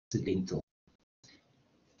accidental.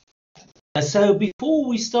 So before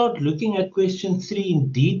we start looking at question 3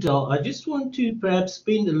 in detail, I just want to perhaps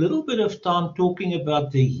spend a little bit of time talking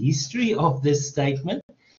about the history of this statement.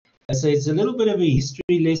 So it's a little bit of a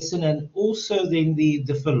history lesson, and also then the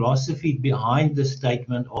philosophy behind the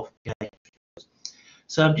statement of cash flows.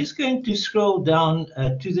 So I'm just going to scroll down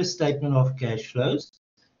to the statement of cash flows.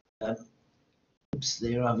 Oops,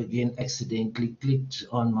 there I've again accidentally clicked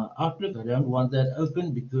on my Outlook. I don't want that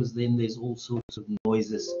open because then there's all sorts of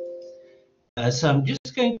noises. So I'm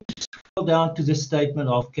just going to scroll down to the statement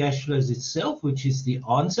of cash flows itself, which is the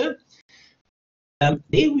answer.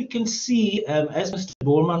 There we can see, as Mr.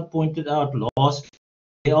 Bormann pointed out last,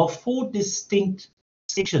 there are 4 distinct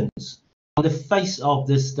sections on the face of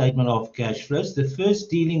this statement of cash flows. The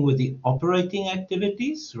first dealing with the operating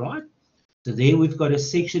activities, right? So there we've got a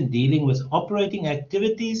section dealing with operating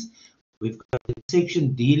activities. We've got a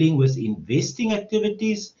section dealing with investing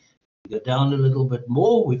activities. We go down a little bit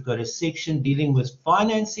more. We've got a section dealing with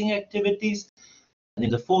financing activities. And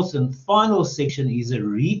then the fourth and final section is a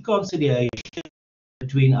reconciliation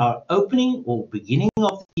between our opening or beginning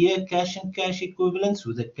of the year cash and cash equivalents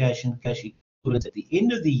with the cash and cash equivalents at the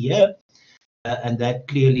end of the year. And that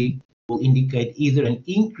clearly will indicate either an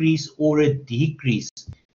increase or a decrease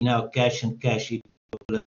in our cash and cash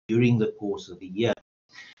equivalents during the course of the year.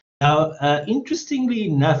 Now, interestingly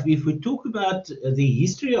enough, if we talk about the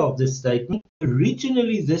history of this statement,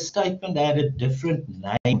 originally this statement had a different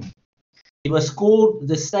name. It was called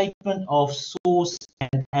the Statement of Source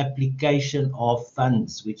and Application of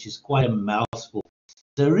Funds, which is quite a mouthful.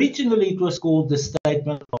 So originally it was called the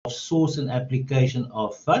Statement of Source and Application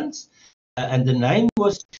of Funds, and the name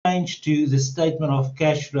was changed to the Statement of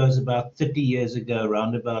Cash Flows about 30 years ago,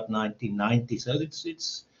 around about 1990. So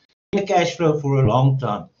it's been a cash flow for a long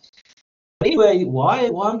time. Anyway, why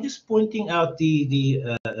I'm just pointing out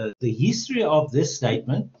the history of this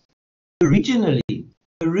statement.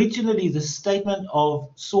 Originally, the statement of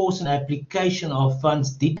source and application of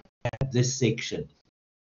funds did have this section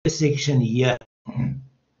here.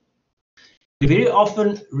 We very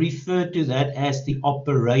often refer to that as the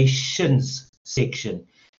operations section.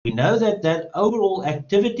 We know that overall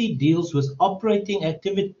activity deals with operating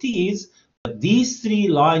activities, but these 3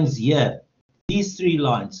 lines here, those 3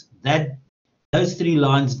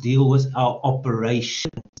 lines deal with our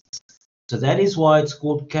operations. So that is why it's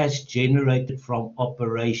called cash generated from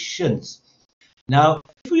operations. Now,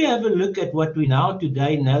 if we have a look at what we now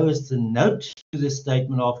today know as the note to the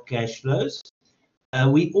statement of cash flows,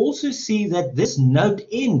 we also see that this note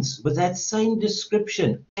ends with that same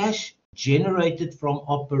description, cash generated from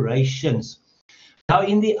operations. Now,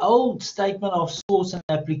 in the old statement of source and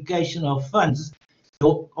application of funds,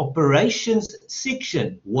 your operations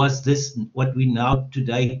section was this, what we now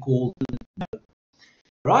today call the note.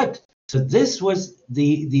 Right? So this was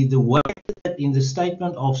the way that in the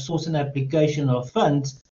statement of source and application of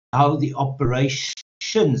funds, how the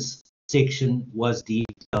operations section was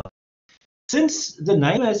detailed. Since the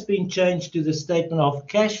name has been changed to the statement of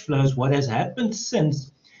cash flows, what has happened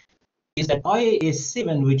since is that IAS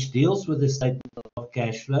 7, which deals with the statement of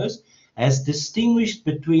cash flows, has distinguished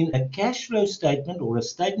between a cash flow statement or a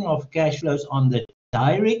statement of cash flows on the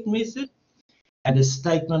direct method and a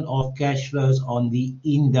statement of cash flows on the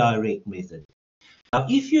indirect method. Now,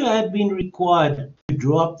 if you had been required to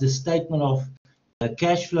draw up the statement of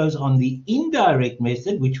cash flows on the indirect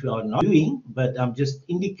method, which we are not doing, but I'm just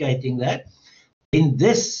indicating that, in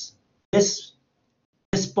this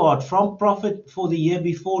part from profit for the year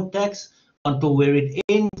before tax until where it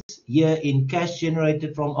ends here in cash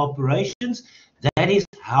generated from operations, that is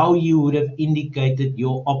how you would have indicated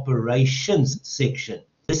your operations section,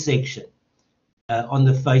 this section. On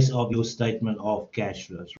the face of your statement of cash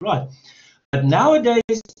flows, right? But nowadays,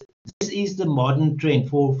 this is the modern trend.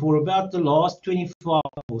 For about the last 25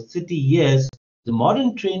 or 30 years, the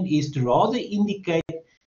modern trend is to rather indicate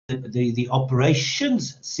the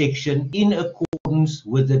operations section in accordance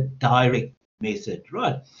with the direct method,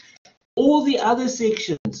 right? All the other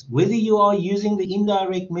sections, whether you are using the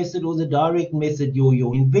indirect method or the direct method,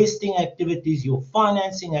 your investing activities, your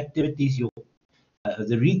financing activities,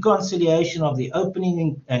 the reconciliation of the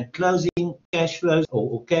opening and closing cash flows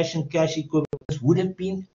or cash and cash equivalents would have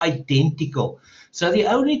been identical. So the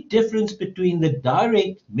only difference between the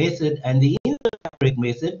direct method and the indirect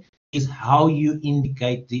method is how you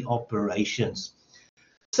indicate the operations.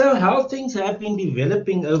 So how things have been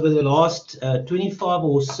developing over the last 25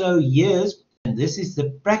 or so years, and this is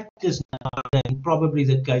the practice now, and probably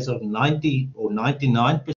the case of 90 or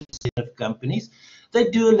 99% of companies, they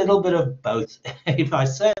do a little bit of both. If I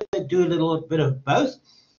say they do a little bit of both,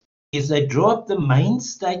 is they draw up the main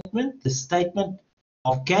statement, the statement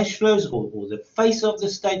of cash flows, or the face of the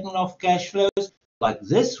statement of cash flows, like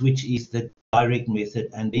this, which is the direct method,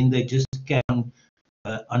 and then they just count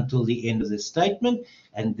until the end of the statement,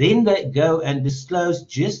 and then they go and disclose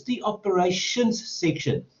just the operations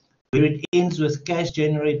section, where it ends with cash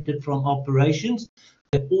generated from operations.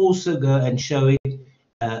 They also go and show it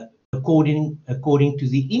according to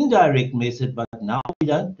the indirect method, but now we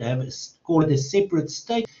don't call it a separate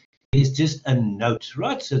statement. It is just a note,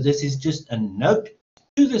 right? So this is just a note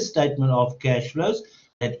to the statement of cash flows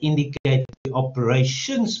that indicate the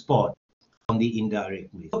operations part on the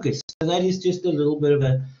indirect method. Okay, so that is just a little bit of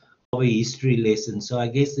a history lesson. So I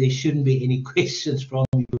guess there shouldn't be any questions from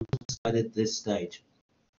you at this stage.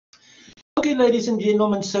 Okay, ladies and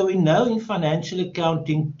gentlemen, so we know in Financial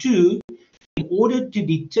Accounting 2, in order to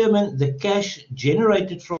determine the cash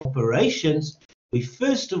generated from operations, we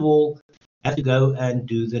first of all have to go and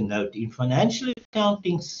do the note. In Financial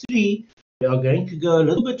Accounting 3, we are going to go a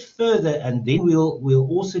little bit further, and then we'll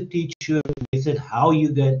also teach you a method how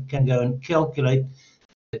you can go and calculate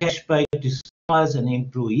the cash paid to suppliers and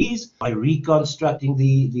employees by reconstructing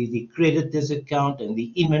the creditors account and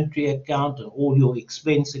the inventory account and all your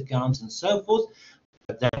expense accounts and so forth.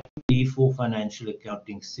 But that would be for Financial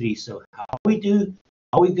Accounting 3. So how we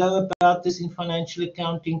go about this in Financial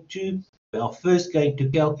Accounting 2, we are first going to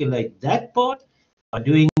calculate that part by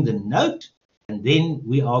doing the note, and then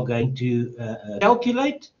we are going to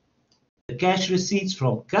calculate the cash receipts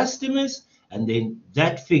from customers, and then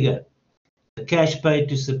that figure, the cash paid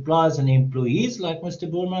to suppliers and employees, like Mr.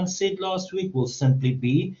 Bormann said last week, will simply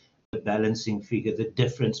be the balancing figure, the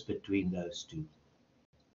difference between those two.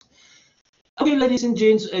 Okay, ladies and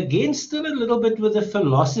gents, again, still a little bit with the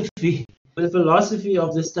philosophy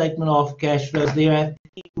of the statement of cash flows. There have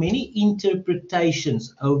been many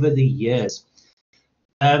interpretations over the years.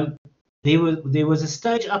 There was a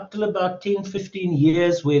stage up till about 10-15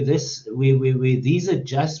 years where these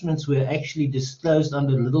adjustments were actually disclosed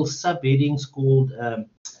under little subheadings called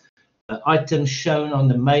items shown on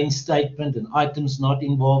the main statement and items not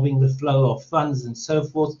involving the flow of funds and so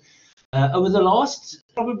forth. Over the last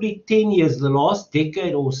probably 10 years, the last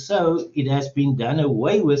decade or so, it has been done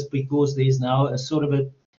away with because there's now a sort of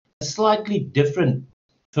a slightly different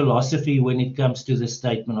philosophy when it comes to the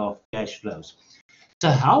statement of cash flows. So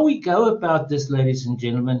how we go about this, ladies and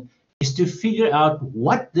gentlemen, is to figure out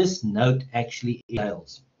what this note actually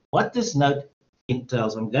entails. What this note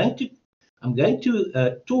entails. I'm going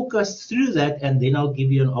to talk us through that, and then I'll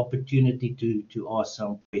give you an opportunity to ask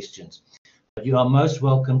some questions. But you are most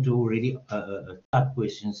welcome to already type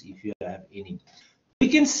questions if you have any. We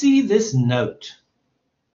can see this note.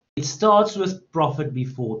 It starts with profit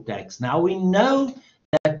before tax. Now we know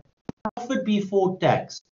that profit before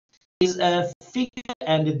tax is a figure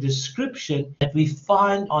and a description that we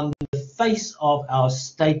find on the face of our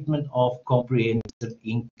statement of comprehensive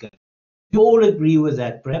income. You all agree with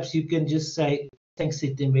that? Perhaps you can just say, thanks,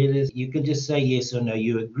 Sitembele. You can just say yes or no.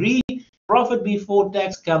 You agree? Profit before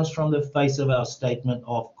tax comes from the face of our statement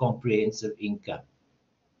of comprehensive income.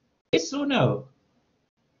 Yes or no?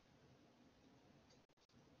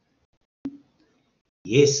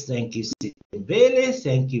 Yes, thank you, Sitembele.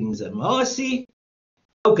 Thank you, Mzamasi.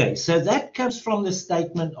 Okay, so that comes from the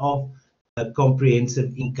statement of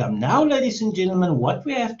comprehensive income. Now, ladies and gentlemen, what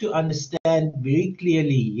we have to understand very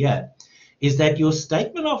clearly here is that your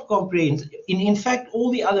statement of comprehensive, in fact, all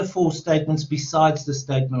the other four statements besides the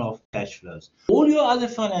statement of cash flows, all your other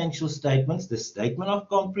financial statements, the statement of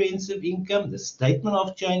comprehensive income, the statement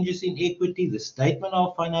of changes in equity, the statement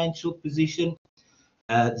of financial position,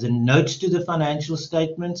 the notes to the financial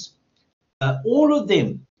statements, all of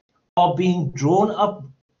them are being drawn up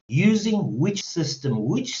using which system?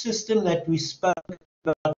 Which system that we spoke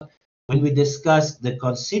about when we discussed the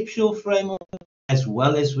conceptual framework, as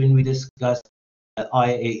well as when we discussed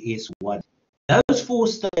IAS 1. Those four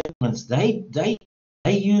statements, they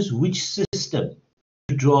use which system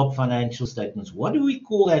to draw up financial statements? What do we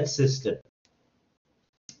call that system?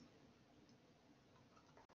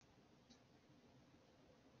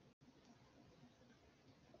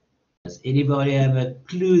 Does anybody have a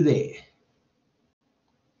clue there?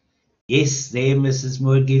 Yes, there, Mrs.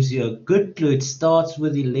 Moore gives you a good clue. It starts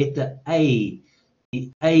with the letter A.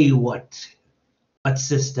 The A what? What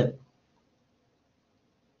system?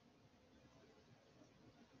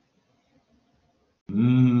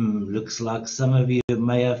 Looks like some of you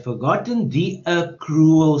may have forgotten. The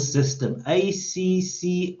accrual system.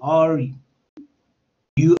 ACCRUAL.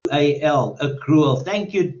 Accrual.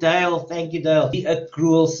 Thank you, Dale. Thank you, Dale. The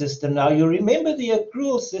accrual system. Now, you remember the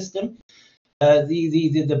accrual system.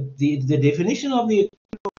 The definition of the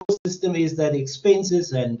accrual system is that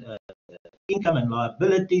expenses and income and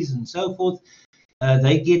liabilities and so forth,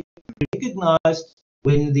 they get recognized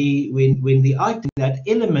when the item, that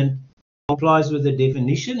element, complies with the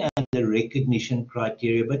definition and the recognition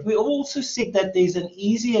criteria. But we also said that there's an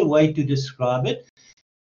easier way to describe it.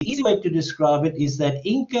 The easy way to describe it is that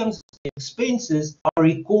incomes and expenses are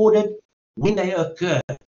recorded when they occur,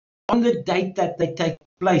 on the date that they take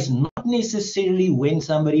place, not necessarily when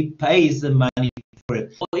somebody pays the money for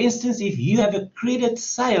it. For instance, if you have a credit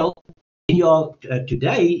sale in your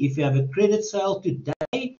today, if you have a credit sale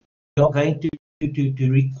today, you're going to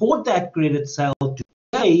record that credit sale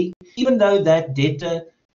today, even though that debtor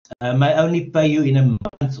may only pay you in a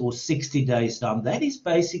month or 60 days time. That is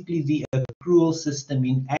basically the accrual system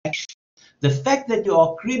in action. The fact that you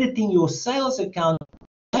are crediting your sales account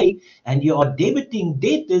today and you are debiting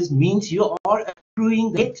debtors means you are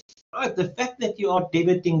accruing debt. Right? The fact that you are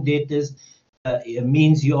debiting debtors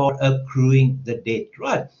means you are accruing the debt.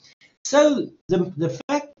 Right? So the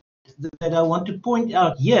fact that I want to point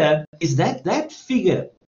out here is that that figure,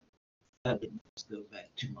 let's go back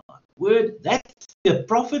to my word, that's the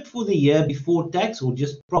profit for the year before tax, or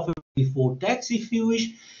just profit before tax if you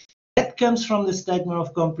wish, that comes from the statement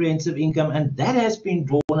of comprehensive income, and that has been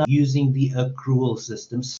drawn up using the accrual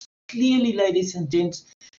system. So clearly, ladies and gents,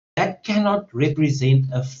 that cannot represent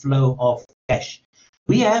a flow of cash.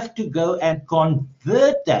 We have to go and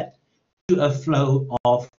convert that to a flow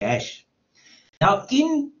of cash. Now,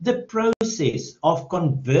 in the process of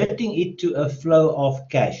converting it to a flow of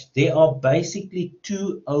cash, there are basically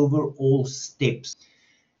two overall steps.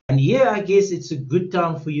 And here, I guess it's a good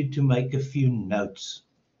time for you to make a few notes.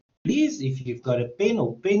 Please, if you've got a pen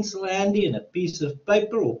or pencil handy and a piece of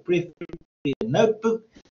paper, or preferably a notebook,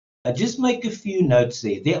 just make a few notes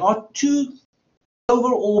there. There are two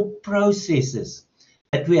overall processes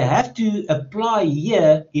that we have to apply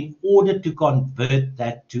here in order to convert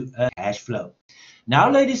that to a cash flow.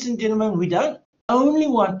 Now, ladies and gentlemen, we don't only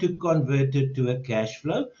want to convert it to a cash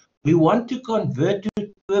flow, we want to convert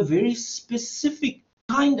it to a very specific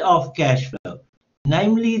kind of cash flow,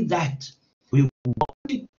 namely that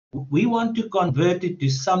we want to convert it to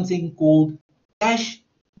something called cash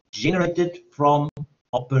generated from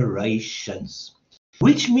operations,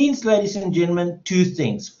 which means, ladies and gentlemen, two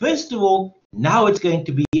things. First of all, now it's going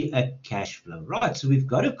to be a cash flow, right? So we've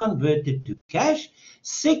got to convert it to cash.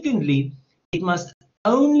 Secondly, it must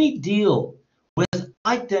only deal with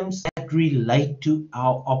items that relate to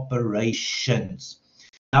our operations.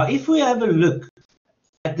 Now, if we have a look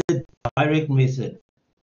at the direct method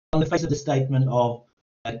on the face of the statement of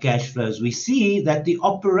cash flows, we see that the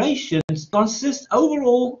operations consist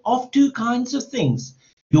overall of two kinds of things: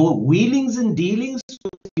 your wheelings and dealings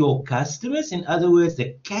with your customers, in other words,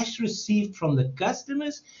 the cash received from the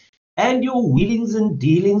customers, and your wheelings and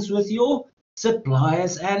dealings with your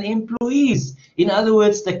suppliers and employees. In other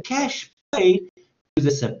words, the cash paid to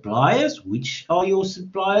the suppliers. Which are your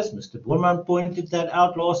suppliers? Mr. Bormann pointed that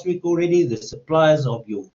out last week already. The suppliers of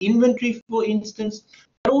your inventory, for instance,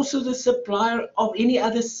 but also the supplier of any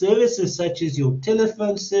other services, such as your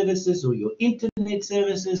telephone services or your internet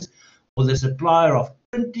services, or the supplier of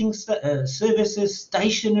printing services,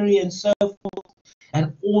 stationery, and so forth,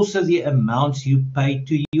 and also the amounts you pay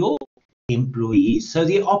to your employees. So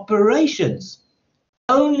the operations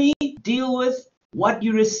only deal with what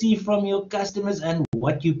you receive from your customers and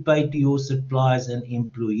what you pay to your suppliers and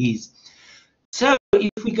employees. So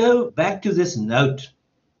if we go back to this note,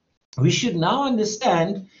 we should now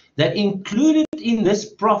understand that included in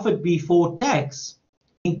this profit before tax,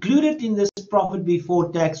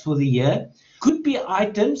 for the year, could be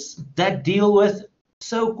items that deal with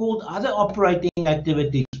so-called other operating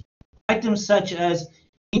activities, items such as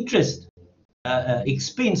interest,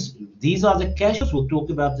 expense. These are the cash flows. We'll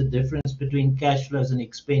talk about the difference between cash flows and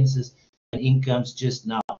expenses and incomes just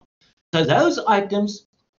now. So those items,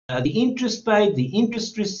 the interest paid, the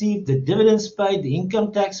interest received, the dividends paid, the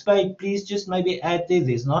income tax paid, please just maybe add there.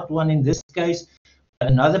 There's not one in this case.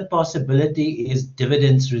 Another possibility is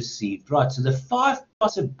dividends received, right? So the five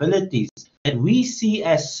possibilities that we see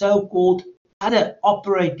as so-called other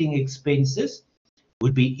operating expenses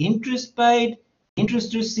would be interest paid,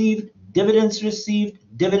 interest received, dividends received,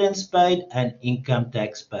 dividends paid, and income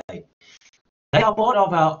tax paid. They are part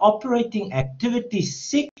of our operating activity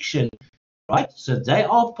section, right? So they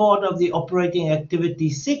are part of the operating activity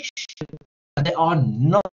section, but they are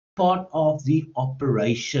not part of the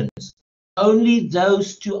operations. Only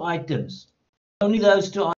those two items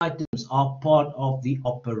are part of the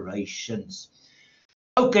operations.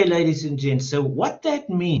 Okay, ladies and gents, so what that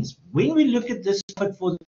means, when we look at this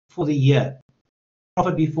profit for the year,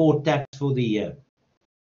 profit before tax for the year,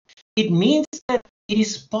 it means that it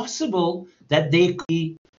is possible that there could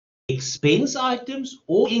be expense items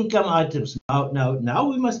or income items. Now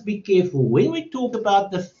we must be careful. When we talk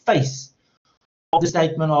about the face of the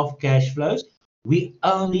statement of cash flows, we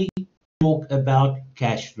only talk about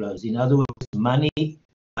cash flows. In other words, money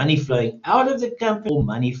flowing out of the company or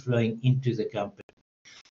money flowing into the company.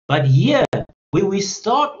 But here, when we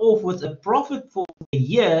start off with a profit for the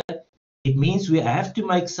year, it means we have to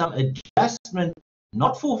make some adjustment,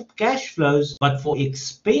 not for cash flows, but for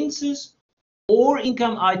expenses or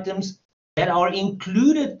income items that are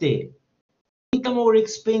included there. Income or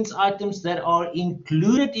expense items that are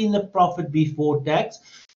included in the profit before tax,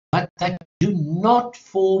 but that do not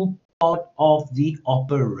form part of the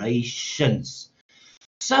operations.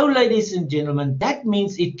 So, ladies and gentlemen, that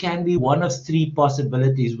means it can be one of three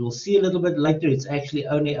possibilities. We'll see a little bit later. It's actually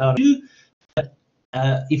only our two. But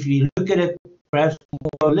if you look at it perhaps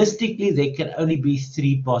more holistically, there can only be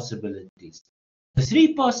three possibilities. The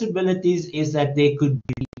three possibilities is that there could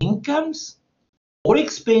be incomes or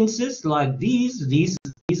expenses like these. These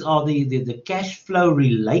are the cash flow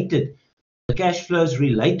related, the cash flows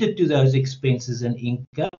related to those expenses and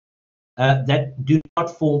income that do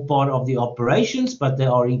not form part of the operations, but they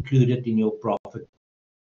are included in your profit.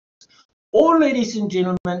 Or, ladies and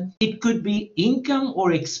gentlemen, it could be income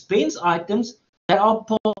or expense items that are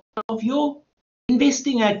part of your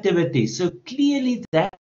investing activities. So clearly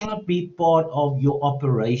that cannot be part of your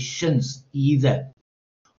operations either.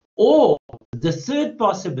 Or the third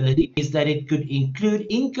possibility is that it could include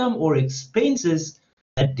income or expenses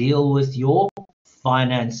that deal with your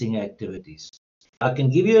financing activities. I can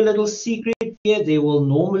give you a little secret here. There will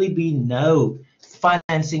normally be no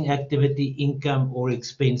financing activity, income or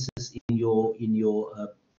expenses in your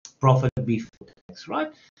profit before tax,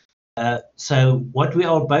 right? So what we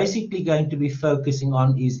are basically going to be focusing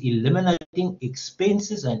on is eliminating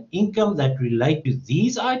expenses and income that relate to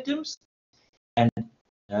these items, and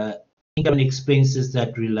income and expenses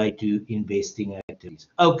that relate to investing activities.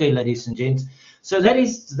 Okay, ladies and gents. So that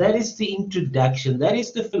is the introduction. That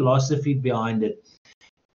is the philosophy behind it.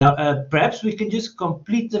 Now, perhaps we can just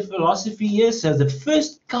complete the philosophy here. So the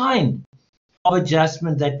first kind of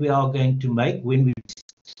adjustment that we are going to make when we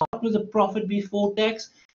start with the profit before tax,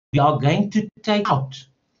 we are going to take out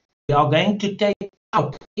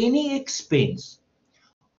any expense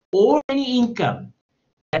or any income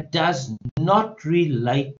that does not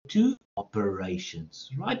relate to operations,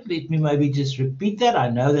 right? Let me maybe just repeat that. I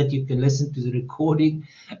know that you can listen to the recording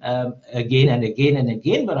again and again and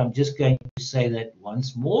again, but I'm just going to say that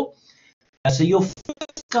once more. So your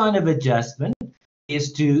first kind of adjustment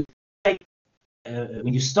is to take,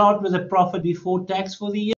 when you start with a profit before tax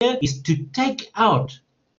for the year, is to take out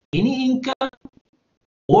any income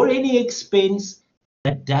or any expense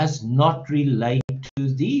that does not relate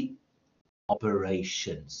to the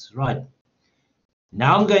operations, right?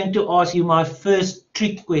 Now I'm going to ask you my first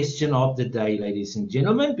trick question of the day, ladies and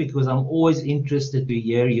gentlemen, because I'm always interested to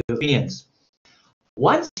hear your opinions.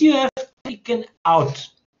 Once you have taken out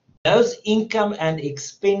those income and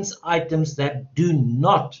expense items that do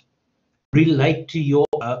not relate to your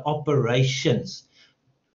operations,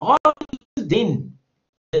 are you then,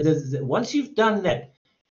 once you've done that,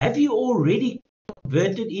 have you already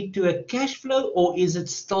converted it to a cash flow, or is it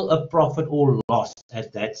still a profit or loss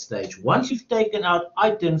at that stage? Once you've taken out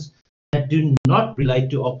items that do not relate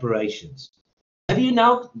to operations, have you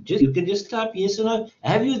now, you can just type yes or no,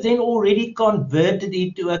 have you then already converted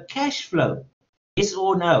it to a cash flow? Yes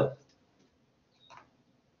or no?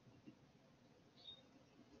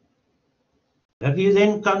 Have you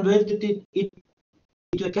then converted it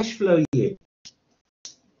into a cash flow yet?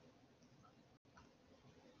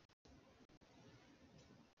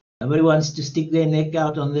 Nobody wants to stick their neck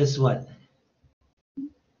out on this one.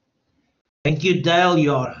 Thank you, Dale.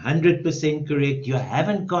 You are 100% correct. You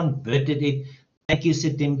haven't converted it. Thank you,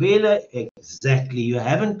 Sitimbela. Exactly. You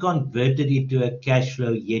haven't converted it to a cash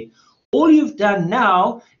flow yet. All you've done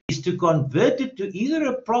now is to convert it to either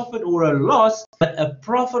a profit or a loss, but a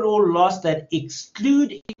profit or loss that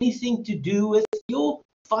exclude anything to do with your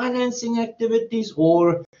financing activities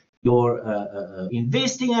or your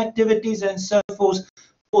investing activities and so forth.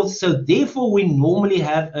 So therefore, we normally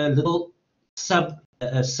have a little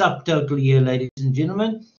subtotal here, ladies and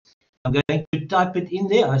gentlemen. I'm going to type it in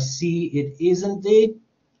there. I see it isn't there.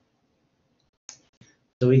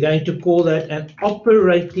 So we're going to call that an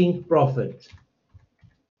operating profit.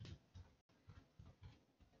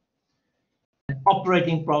 An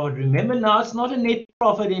operating profit. Remember, now it's not a net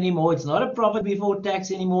profit anymore. It's not a profit before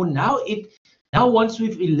tax anymore. Now once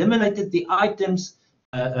we've eliminated the items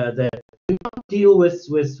that do not deal with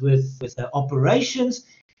operations,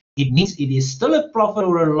 it means it is still a profit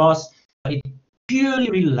or a loss, but it purely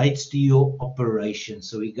relates to your operation.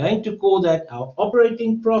 So we're going to call that our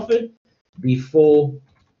operating profit before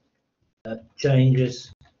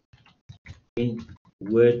changes in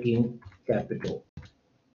working capital.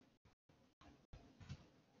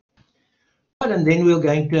 And then we're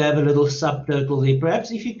going to have a little subtotal there.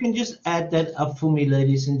 Perhaps if you can just add that up for me,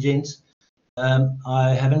 ladies and gents.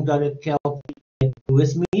 I haven't got it calculated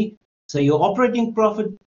with me. So your operating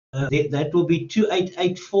profit, that will be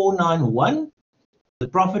 288,491. The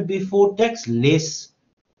profit before tax less,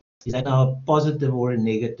 is that now a positive or a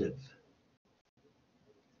negative?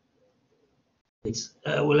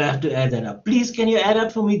 We'll have to add that up. Please, can you add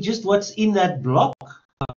up for me just what's in that block?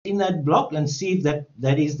 And see if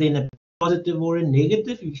that is then a positive or a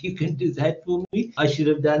negative. If you can do that for me. I should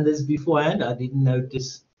have done this beforehand. I didn't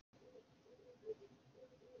notice.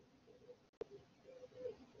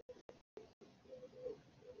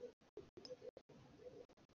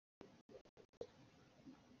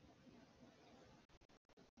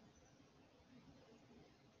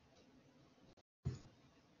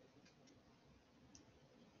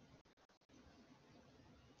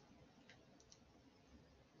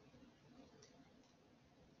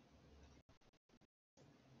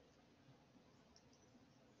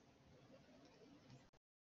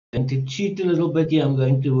 I'm going to cheat a little bit here. I'm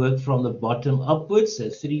going to work from the bottom upwards. So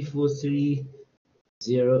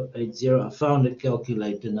 343,080. I found a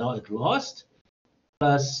calculator now at last.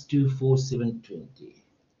 Plus 24720.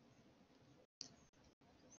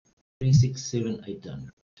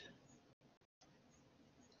 367,800.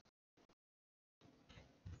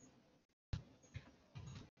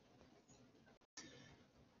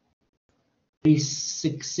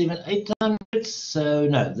 So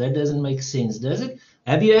no, that doesn't make sense, does it?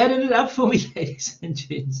 Have you added it up for me, ladies and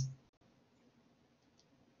gents?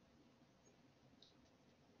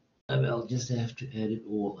 I'll just have to add it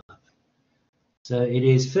all up. So it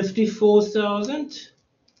is 54,000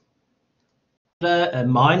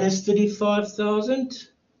 minus 35,000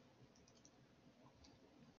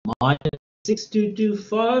 minus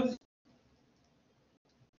 6225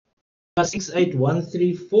 plus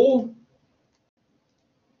 68134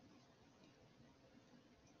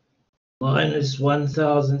 minus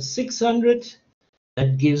 1,600.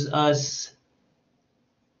 That gives us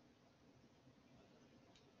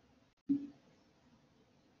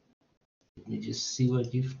let me just see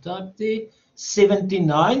what you've typed there.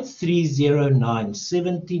 79,309.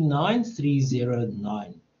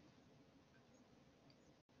 79,309.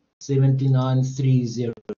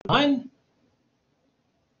 79,309.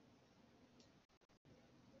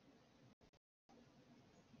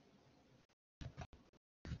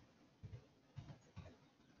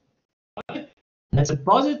 That's a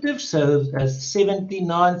positive, so that's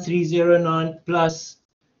 79,309 plus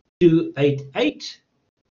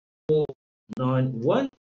 288,491,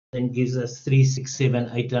 then gives us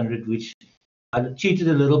 367,800, which I cheated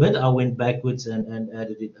a little bit. I went backwards and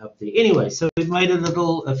added it up there. Anyway, so we've made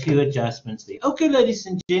a few adjustments there. Okay, ladies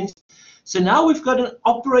and gents. So now we've got an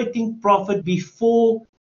operating profit before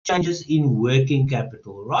changes in working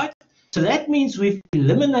capital, right? So that means we've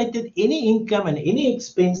eliminated any income and any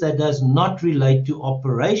expense that does not relate to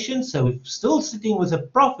operations. So we're still sitting with a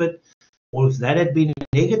profit, or if that had been a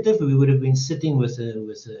negative, we would have been sitting with a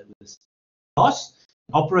loss,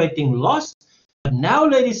 operating loss. But now,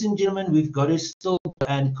 ladies and gentlemen, we've got to still go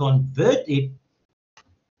and convert it.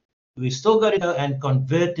 We've still got to go and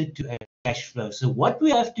convert it to a cash flow. So what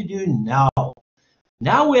we have to do now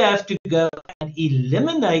we have to go and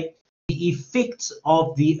eliminate the effects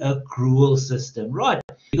of the accrual system, right?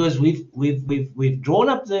 Because we've drawn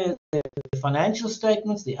up the financial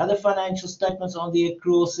statements, the other financial statements on the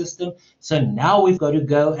accrual system. So now we've got to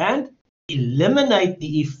go and eliminate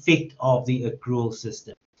the effect of the accrual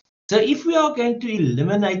system. So if we are going to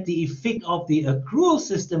eliminate the effect of the accrual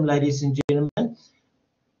system, ladies and gentlemen,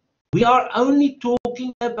 we are only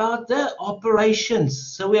talking about the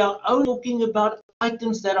operations. So we are only talking about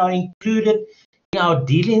items that are included in our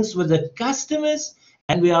dealings with the customers,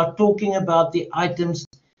 and we are talking about the items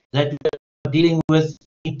that we are dealing with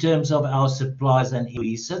in terms of our suppliers and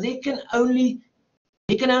employees. So there can only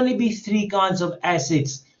be three kinds of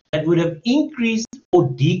assets that would have increased or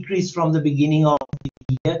decreased from the beginning of the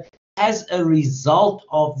year as a result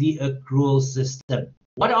of the accrual system.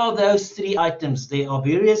 What are those three items? There are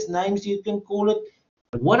various names you can call it.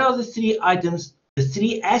 But what are the three items? The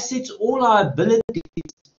three assets or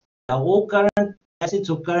liabilities are all current assets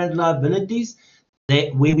or current liabilities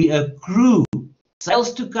where we accrue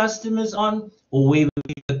sales to customers on, or where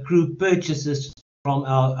we accrue purchases from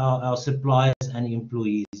our suppliers and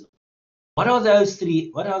employees. What are those three?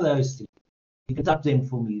 What are those three? You can type them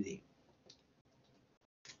for me there.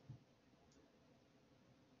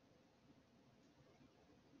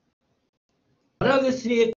 What are the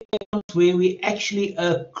three accounts where we actually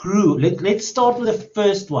accrue? Let's start with the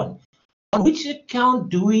first one. On which account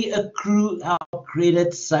do we accrue our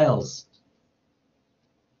credit sales?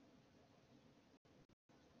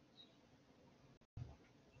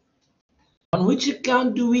 On which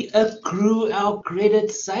account do we accrue our credit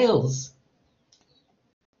sales?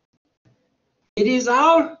 It is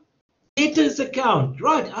our debtors account,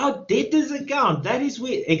 right? Our debtors account. That is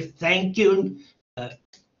where. Thank you,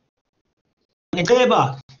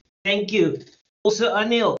 thank you. Also,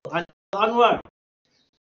 Anil, Anwar.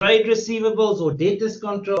 Trade receivables or debtors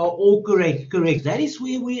control are all correct. Correct. That is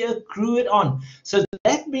where we accrue it on. So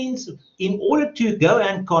that means in order to go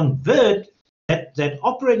and convert that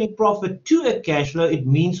operating profit to a cash flow, it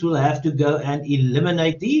means we'll have to go and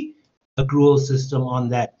eliminate the accrual system on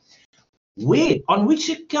that. Where, on which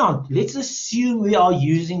account? Let's assume we are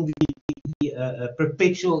using the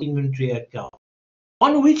perpetual inventory account.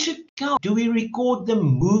 On which account do we record the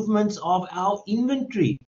movements of our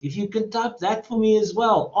inventory? If you can type that for me as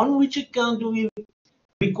well. On which account do we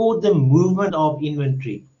record the movement of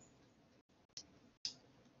inventory?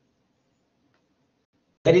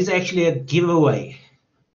 That is actually a giveaway.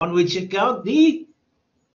 On which account? The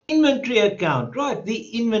inventory account, right?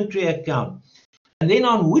 The inventory account. And then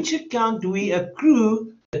on which account do we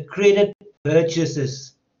accrue the credit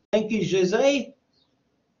purchases? Thank you, Jose.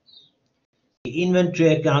 The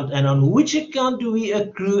inventory account. And on which account do we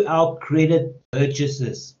accrue our credit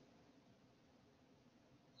purchases?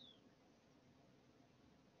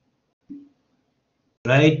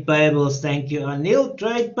 Trade payables, thank you, Anil.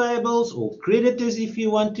 Trade payables or creditors, if you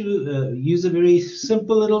want to use a very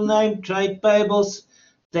simple little name, trade payables.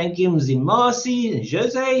 Thank you, Mzimasi and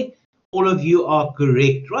Jose. All of you are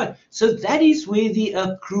correct, right? So that is where the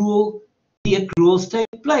accruals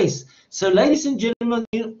take place. So, ladies and gentlemen,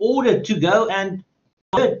 in order to go and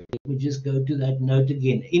convert, let me just go to that note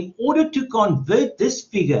again. In order to convert this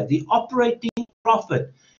figure, the operating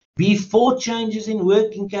profit, before changes in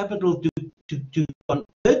working capital to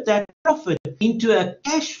convert that profit into a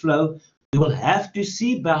cash flow, we will have to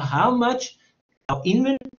see by how much our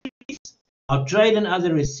inventories, our trade and other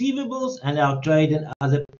receivables, and our trade and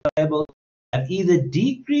other payables have either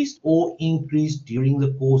decreased or increased during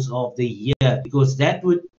the course of the year, because that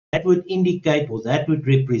would indicate, or that would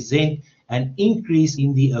represent, an increase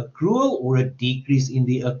in the accrual or a decrease in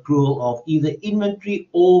the accrual of either inventory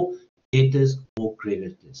or debtors or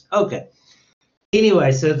creditors. Okay.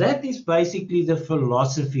 Anyway, so that is basically the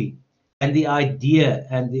philosophy and the idea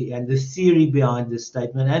and the theory behind this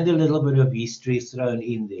statement, and a little bit of history thrown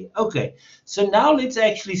in there. Okay, so now let's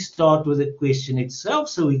actually start with the question itself.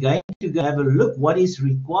 So we're going to go have a look what is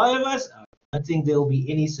required of us. I don't think there will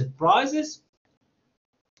be any surprises.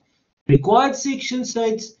 Required section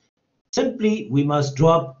states simply we must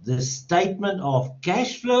drop the statement of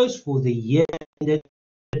cash flows for the year ended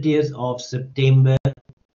 30th of September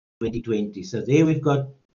 2020. So there we've got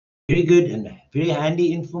very good and very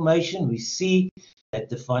handy information. We see that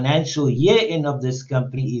the financial year end of this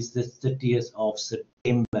company is the 30th of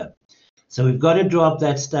September. So we've got to draw up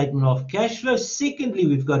that statement of cash flow. Secondly,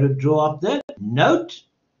 we've got to draw up the note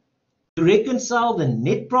to reconcile the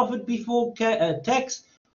net profit before tax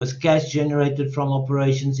with cash generated from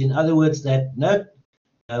operations. In other words, that note,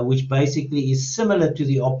 which basically is similar to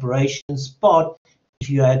the operations part if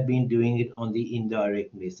you had been doing it on the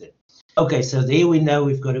indirect method. Okay, so there we know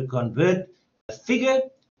we've got to convert a figure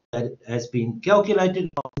that has been calculated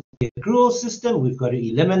on the accrual system. We've got to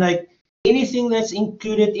eliminate anything that's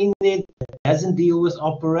included in there that doesn't deal with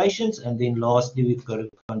operations. And then lastly, we've got to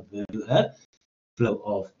convert to a flow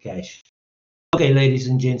of cash. Okay, ladies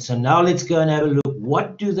and gents, so now let's go and have a look.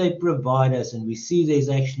 What do they provide us? And we see there's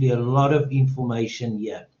actually a lot of information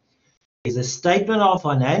here. There's a statement of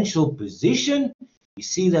financial position. We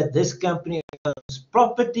see that this company owns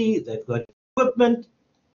property, they've got equipment,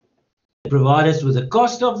 they provide us with the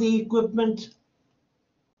cost of the equipment,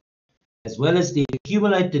 as well as the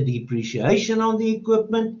accumulated depreciation on the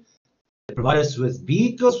equipment. They provide us with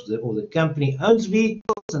vehicles, or the company owns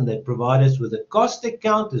vehicles, and they provide us with a cost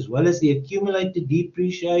account, as well as the accumulated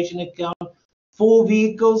depreciation account for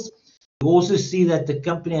vehicles. We also see that the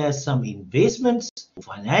company has some investments,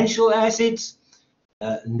 financial assets.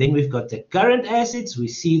 And then we've got the current assets. We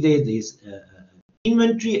see there's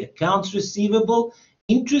inventory, accounts receivable.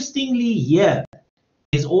 Interestingly here,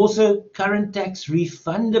 there's also current tax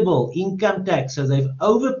refundable income tax. So they've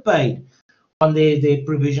overpaid on their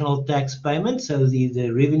provisional tax payment. So the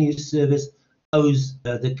Revenue Service owes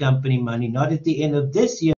the company money, not at the end of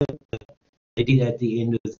this year, they did at the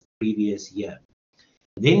end of the previous year.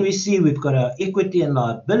 Then we see we've got our equity and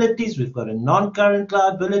liabilities. We've got a non-current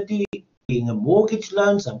liability, being a mortgage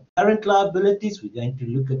loan, some current liabilities. We're going to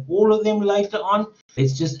look at all of them later on.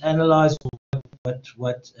 Let's just analyze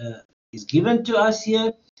what is given to us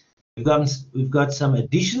here. We've got some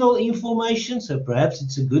additional information, so perhaps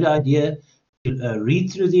it's a good idea to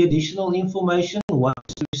read through the additional information once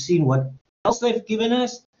we've seen what else they've given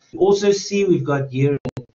us. We also see we've got here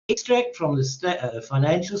an extract from the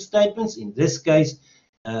financial statements, in this case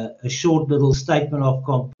a short little statement of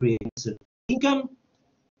comprehensive income.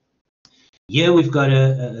 Here we've got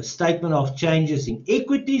a statement of changes in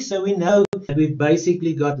equity, so we know that we've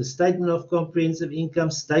basically got the statement of comprehensive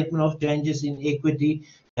income, statement of changes in equity,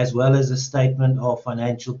 as well as a statement of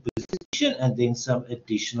financial position, and then some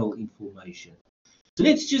additional information. So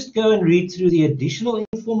let's just go and read through the additional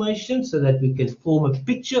information so that we can form a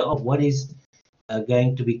picture of what is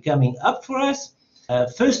going to be coming up for us.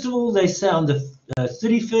 First of all, they say on the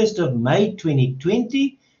 31st of May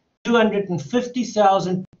 2020,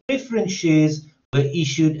 250,000 preference shares were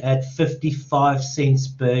issued at 55 cents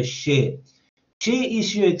per share. Share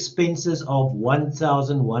issue expenses of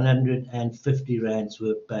 1,150 rands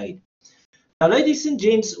were paid. Now, ladies and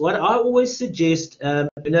gents, what I always suggest,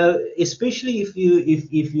 especially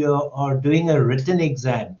if you are doing a written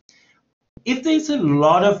exam, if there's a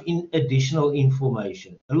lot of additional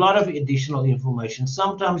information,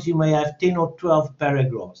 sometimes you may have 10 or 12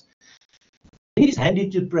 paragraphs. It is handy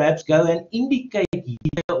to perhaps go and indicate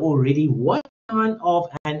here already what kind of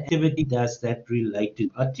an activity does that relate to.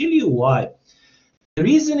 I'll tell you why. The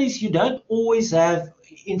reason is you don't always have,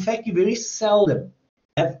 in fact, you very seldom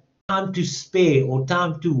have time to spare or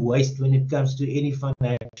time to waste when it comes to any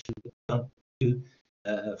financial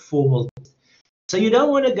formal. So you don't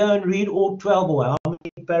want to go and read all 12 or how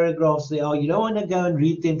many paragraphs there are. You don't want to go and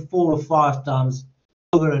read them 4 or 5 times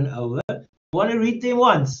over and over. You want to read them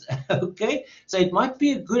once, okay? So it might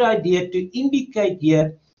be a good idea to indicate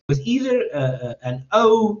here with either an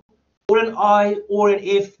O or an I or an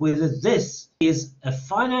F, whether this is a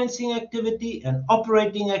financing activity, an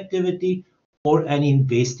operating activity, or an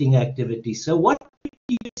investing activity. So what would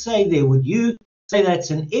you say there? Would you say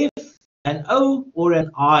that's an F, an O, or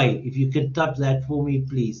an I? If you can type that for me,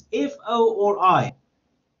 please. F, O, or I?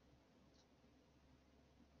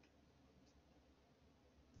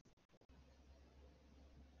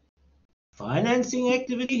 Financing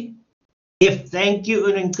activity? F, thank you,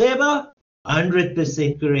 Urenkeba.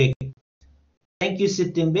 100% correct. Thank you,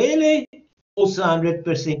 Sitimbele. Also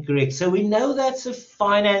 100% correct. So we know that's a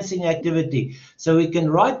financing activity. So we can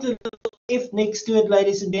write the little F next to it,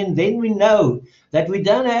 ladies and gentlemen. Then we know that we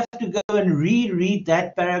don't have to go and reread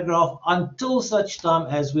that paragraph until such time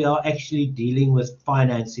as we are actually dealing with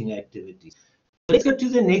financing activities. Let's go to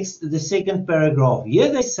the second paragraph. Here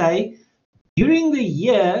they say, during the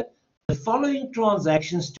year, the following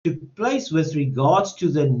transactions took place with regards to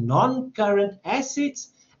the non-current assets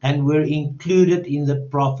and were included in the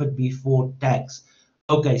profit before tax.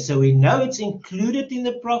 Okay, so we know it's included in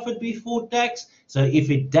the profit before tax. So if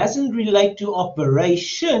it doesn't relate to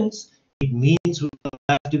operations, it means we'll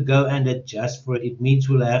have to go and adjust for it. It means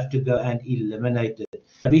we'll have to go and eliminate it.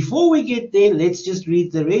 But before we get there, let's just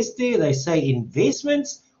read the rest there. They say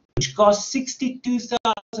investments, which cost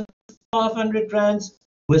 62,500 rands,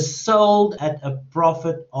 were sold at a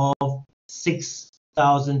profit of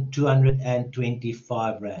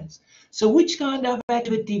 6,225 rands. So which kind of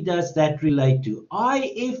activity does that relate to?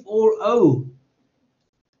 I, F, or O?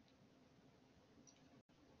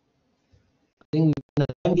 I think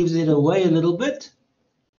that gives it away a little bit.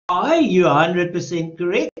 I, you're 100%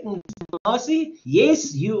 correct.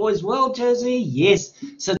 Yes, you as well, Jose. Yes.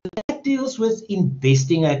 So that deals with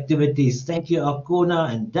investing activities. Thank you, Akona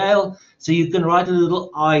and Dale. So you can write a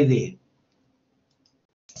little I there.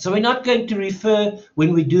 So we're not going to refer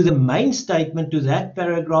when we do the main statement to that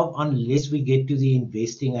paragraph unless we get to the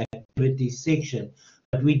investing activities section.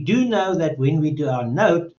 But we do know that when we do our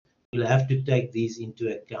note, we'll have to take these into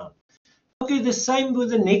account. Okay, the same with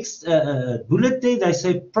the next bullet there. They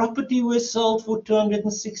say property was sold for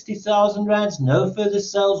 260,000 rands. No further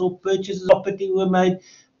sales or purchases of property were made.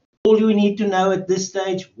 All you need to know at this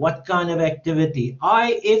stage, what kind of activity?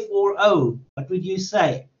 I, F, or O? What would you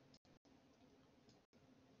say?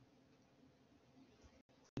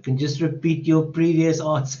 You can just repeat your previous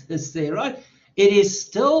answers there, right? It is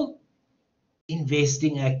still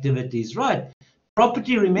investing activities, right?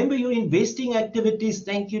 Property, remember your investing activities.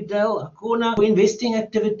 Thank you, Dale. Akona, your investing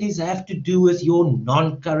activities have to do with your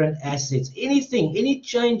non-current assets. Anything, any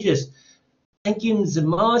changes Thank you,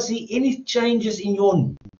 Mzimasi. Any changes in your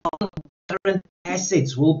non-current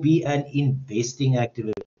assets will be an investing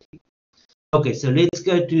activity. Okay, so let's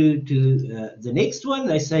go to the next one.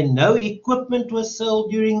 They say no equipment was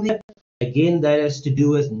sold during the year. Again, that has to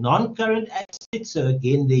do with non-current assets. So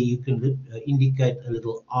again, there you can indicate a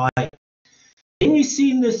little I. Then you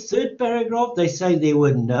see in the third paragraph, they say there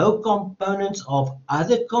were no components of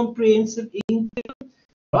other comprehensive income,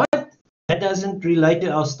 right? That doesn't relate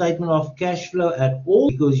to our statement of cash flow at all,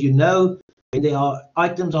 because you know when there are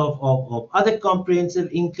items of other comprehensive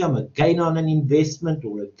income, a gain on an investment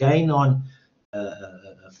or a gain on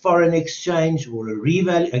foreign exchange or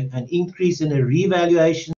an increase in a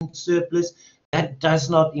revaluation surplus, that does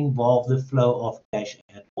not involve the flow of cash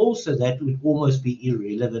at all. So that would almost be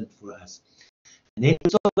irrelevant for us. And then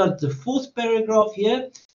we've got the fourth paragraph here,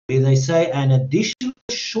 where they say an additional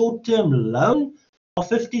short-term loan of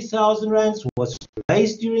 50,000 rands was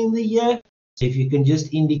raised during the year. So if you can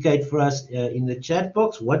just indicate for us in the chat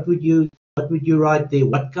box, what would you write there?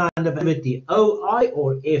 What kind of activity? O, I,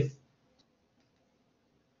 or F?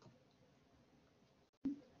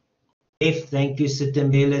 F, thank you,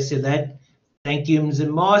 Sitemela. So that, thank you,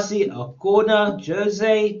 Mzimasi, Akona,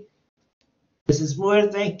 Jose, Mrs. Moore,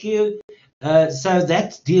 thank you. So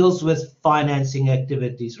that deals with financing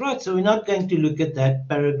activities, right? So we're not going to look at that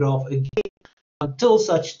paragraph again until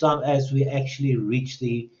such time as we actually reach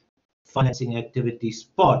the financing activities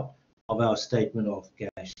part of our statement of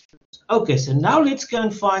cash flows. Okay, so now let's go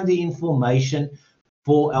and find the information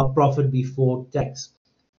for our profit before tax.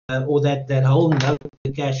 Or that whole note,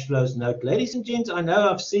 the cash flows note. Ladies and gents, I know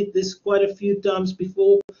I've said this quite a few times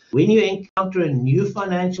before. When you encounter a new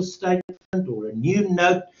financial statement or a new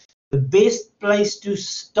note, the best place to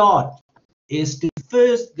start is to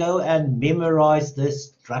first go and memorize the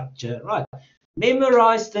structure, right?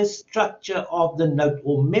 Memorize the structure of the note,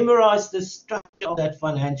 or memorize the structure of that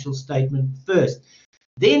financial statement first.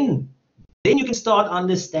 Then you can start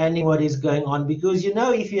understanding what is going on, because you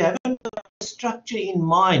know, if you haven't got a structure in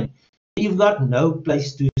mind, you've got no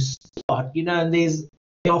place to start, you know. And there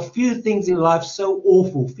are few things in life so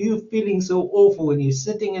awful, few feelings so awful when you're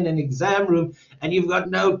sitting in an exam room and you've got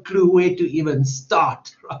no clue where to even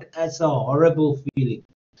start, right? That's a horrible feeling.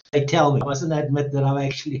 They tell me. I mustn't admit that I've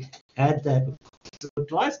actually had that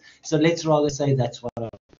twice, so let's rather say that's what I've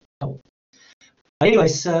told. Anyway,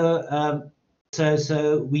 so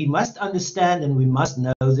we must understand and we must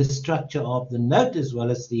know the structure of the note as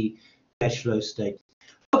well as the cash flow statement.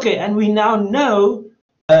 Okay, and we now know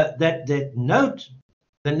that note,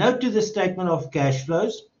 the note to the statement of cash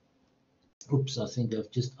flows. Oops, I think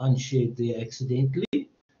I've just unshared there accidentally.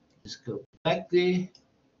 Just go back there.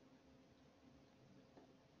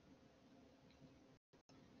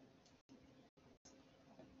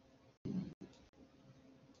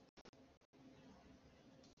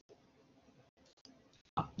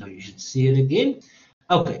 Now you should see it again.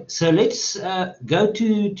 Okay, so let's go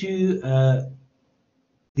to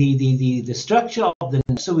the structure of the.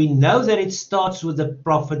 So we know that it starts with the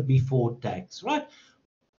profit before tax, right?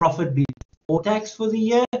 Profit before tax for the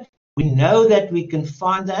year. We know that we can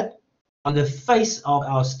find that on the face of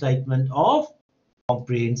our statement of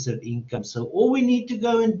comprehensive income. So all we need to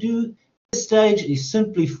go and do at this stage is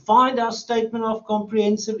simply find our statement of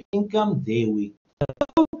comprehensive income. There we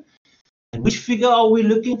go. And which figure are we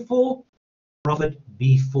looking for? Profit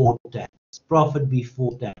before tax. Profit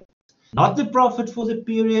before tax. Not the profit for the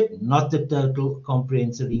period, not the total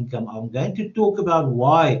comprehensive income. I'm going to talk about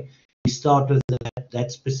why we start with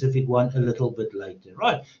that specific one a little bit later,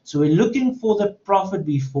 right? So we're looking for the profit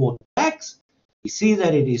before tax. We see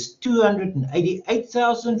that it is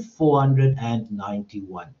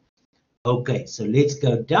 288,491. Okay, so let's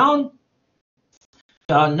go down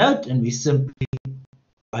to our note and we simply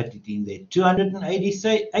write it in there,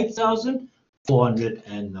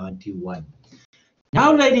 288,491.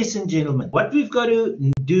 Now, ladies and gentlemen, what we've got to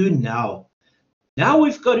do now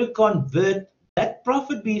we've got to convert that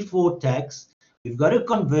profit before tax, we've got to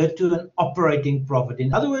convert to an operating profit.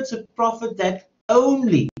 In other words, a profit that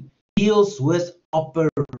only deals with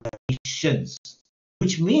operations,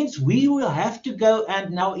 which means we will have to go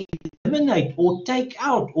and now eliminate or take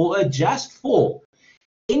out or adjust for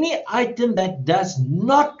any item that does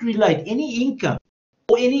not relate, any income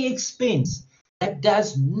or any expense that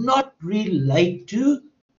does not relate to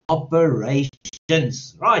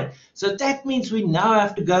operations, right? So that means we now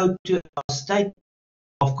have to go to our statement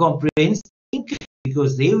of comprehensive income,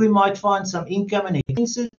 because there we might find some income and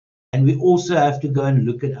expenses, and we also have to go and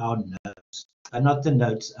look at our notes, not the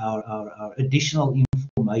notes, our additional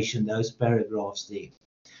information, those paragraphs there.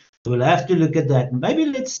 So we'll have to look at that. Maybe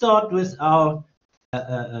let's start with our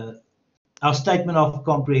our statement of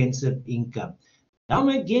comprehensive income. Now I'm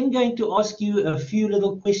again going to ask you a few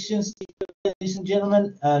little questions, ladies and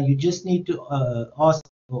gentlemen. You just need to ask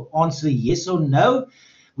or answer yes or no.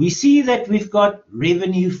 We see that we've got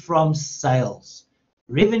revenue from sales.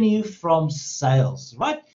 Revenue from sales,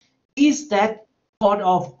 right? Is that part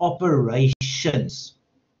of operations?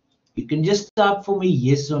 You can just type for me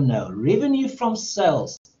yes or no. Revenue from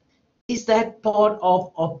sales, is that part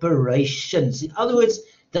of operations? In other words,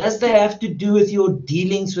 does that have to do with your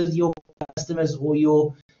dealings with your customers or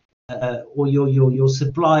your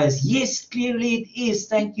suppliers? Yes, clearly it is.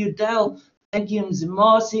 Thank you, Dale. Thank you,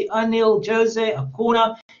 Mzimasi, Anil, Jose,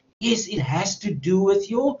 Akona. Yes, it has to do with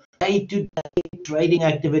your day-to-day trading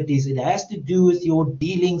activities. It has to do with your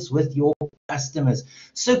dealings with your customers.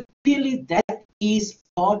 So clearly that is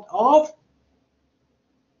part of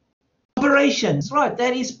operations, right?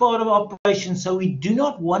 That is part of operations. So we do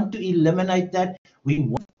not want to eliminate that. We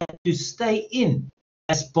want that to stay in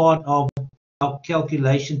as part of our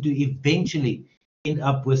calculation to eventually end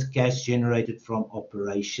up with cash generated from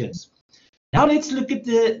operations. Now let's look at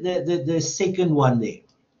the second one there.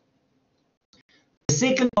 The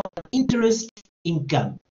second one, interest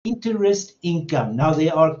income. Interest income. Now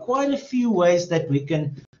there are quite a few ways that we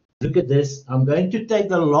can look at this. I'm going to take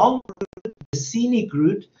the long route, the scenic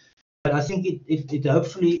route, but I think it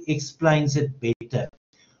hopefully explains it better.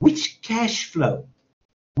 Which cash flow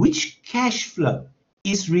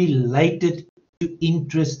is related to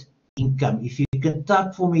interest income? If you can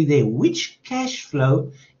type for me there, which cash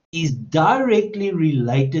flow is directly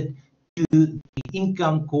related to the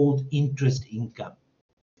income called interest income?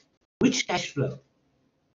 Which cash flow?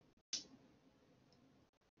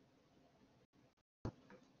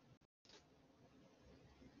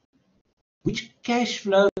 Which cash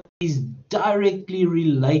flow is directly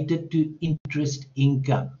related to interest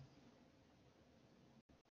income?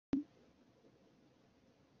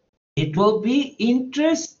 It will be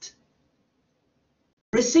interest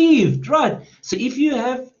received, right? So if you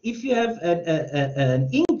have an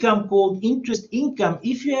income called interest income,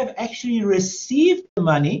 if you have actually received the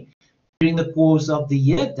money during the course of the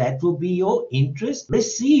year, that will be your interest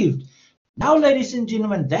received. Now, ladies and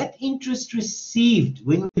gentlemen, that interest received,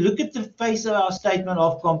 when we look at the face of our statement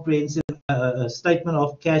of comprehensive statement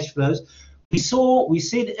of cash flows, we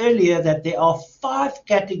said earlier that there are 5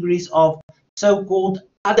 categories of so-called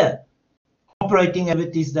other operating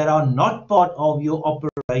activities that are not part of your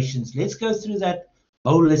operations. Let's go through that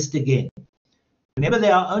whole list again. Remember,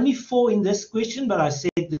 there are only 4 in this question, but I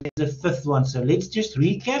said that there's a 5th one. So let's just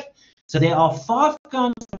recap. So there are 5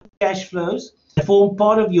 kinds of cash flows that form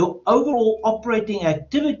part of your overall operating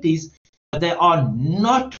activities, but they are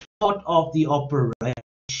not part of the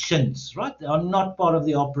operations, right? They are not part of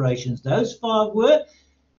the operations. Those 5 were,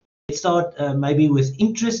 let's start maybe with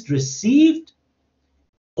interest received,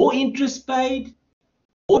 or interest paid,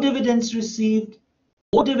 or dividends received,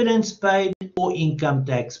 or dividends paid, or income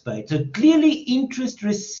tax paid. So clearly interest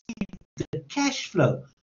received, the cash flow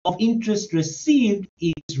of interest received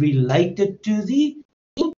is related to the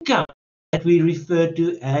income that we refer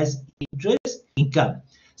to as interest income.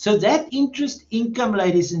 So that interest income,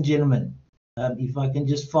 ladies and gentlemen, if I can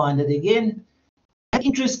just find it again, that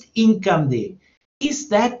interest income there, is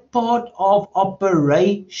that part of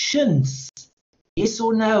operations? Yes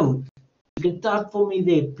or no? You can type for me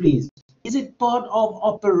there, please. Is it part of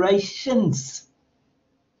operations?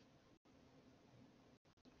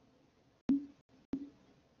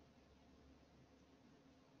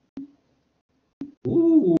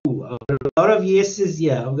 Ooh, I've got a lot of yeses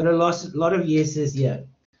here. I've got a lot of yeses here.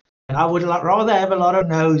 And I would rather have a lot of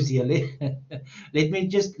no's here.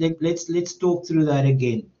 Let's talk through that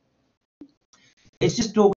again. Let's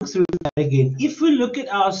just talk through that again. If we look at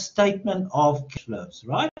our statement of cash flows,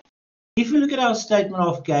 right? If we look at our statement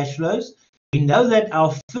of cash flows, we know that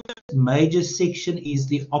our first major section is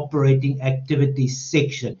the operating activities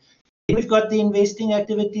section. Then we've got the investing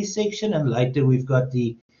activities section, and later we've got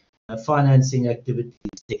the financing activities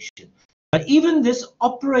section. But even this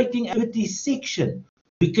operating activities section,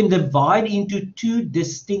 we can divide into 2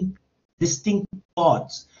 distinct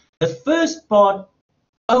parts. The first part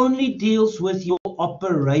only deals with your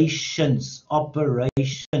operations.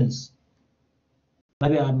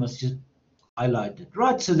 Maybe I must just highlight it.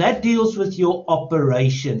 Right, so that deals with your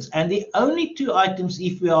operations. And the only 2 items,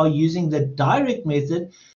 if we are using the direct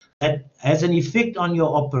method, that has an effect on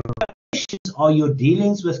your operations are your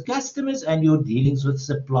dealings with customers and your dealings with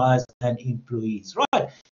suppliers and employees. Right,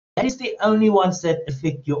 that is the only ones that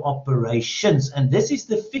affect your operations. And this is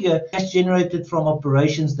the figure cash generated from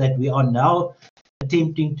operations that we are now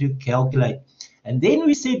attempting to calculate. And then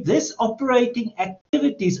we said this operating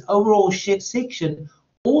activities overall section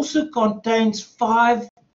also contains 5,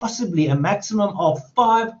 possibly a maximum of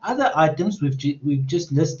 5 other items we've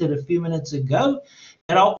just listed a few minutes ago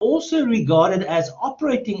that are also regarded as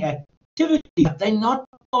operating activities, but they're not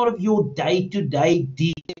part of your day-to-day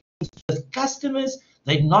dealings with customers.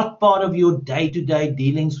 They're not part of your day-to-day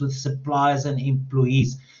dealings with suppliers and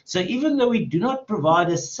employees. So even though we do not provide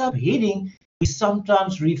a subheading, we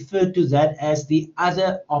sometimes refer to that as the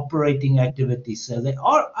other operating activities. So there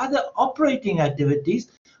are other operating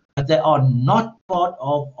activities, but they are not part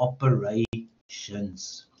of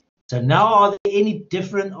operations. So now, are there any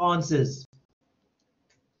different answers?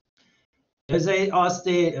 Jose asked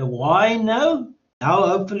there, why no? Now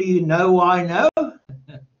hopefully you know why no.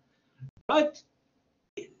 Right?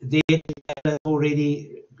 They have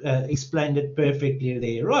already explained it perfectly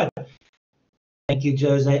there. Right. Thank you,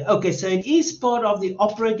 Jose. Okay, so it is part of the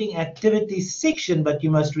operating activities section, but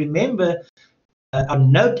you must remember our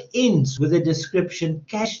note ends with a description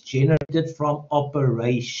cash generated from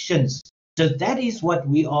operations. So that is what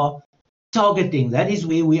we are targeting. That is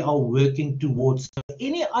where we are working towards. So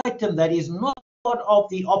any item that is not part of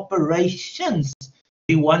the operations,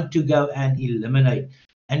 we want to go and eliminate.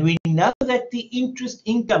 And we know that the interest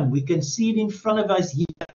income, we can see it in front of us here.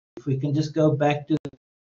 If we can just go back to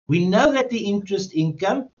we know that the interest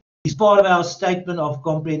income is part of our statement of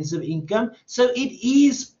comprehensive income. So it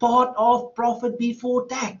is part of profit before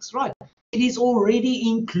tax, right? It is already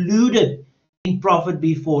included in profit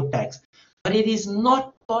before tax, but it is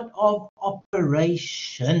not part of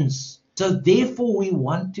operations. So therefore, we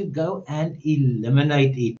want to go and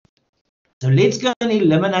eliminate it. So let's go and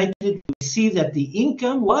eliminate it. We see that the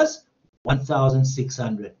income was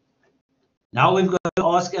 1,600. Now we've got to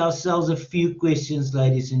ask ourselves a few questions,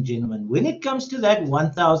 ladies and gentlemen. When it comes to that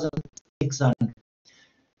 1,600,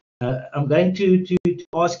 I'm going to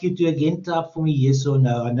ask you to again type for me yes or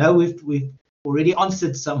no. I know we've already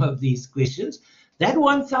answered some of these questions. That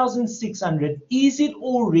 1,600, is it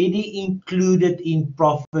already included in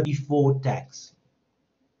profit before tax?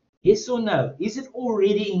 Yes or no? Is it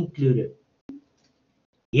already included?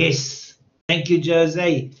 Yes. Thank you,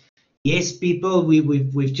 Jose. Yes, people,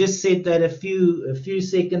 we've just said that a few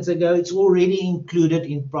seconds ago. It's already included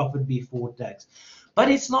in profit before tax, but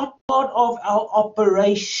it's not part of our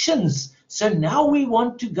operations. So now we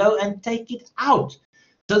want to go and take it out.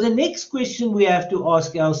 So the next question we have to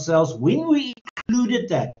ask ourselves, when we included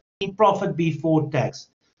that in profit before tax,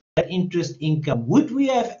 that interest income, would we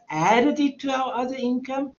have added it to our other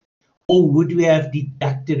income, or would we have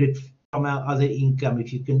deducted it from our other income?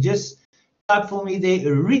 If you can just type for me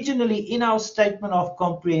there, originally in our statement of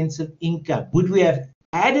comprehensive income, would we have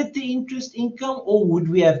added the interest income, or would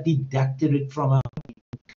we have deducted it from our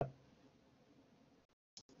income?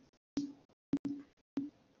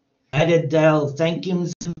 Added, Dale. Thank you,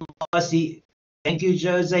 Mr. Marcy. Thank you,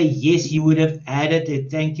 Jose. Yes, you would have added it.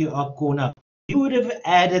 Thank you, Akona. You would have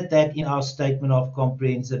added that in our statement of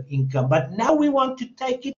comprehensive income. But now we want to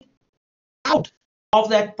take it out of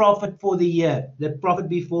that profit for the year, the profit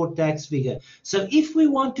before tax figure. So if we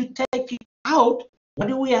want to take it out, what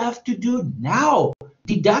do we have to do now?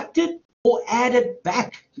 Deduct it or add it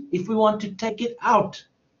back if we want to take it out?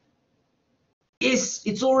 Yes,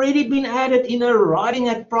 it's already been added in arriving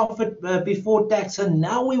at profit before tax, and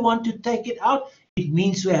now we want to take it out. It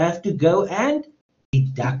means we have to go and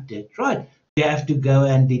deduct it, right? We have to go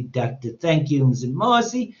and deduct it. Thank you, Mr.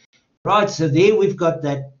 Marcy. Right, so there we've got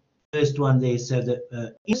that first one there. So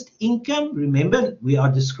the interest income, remember, we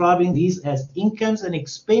are describing these as incomes and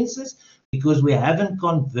expenses because we haven't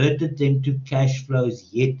converted them to cash flows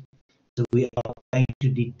yet. So we are going to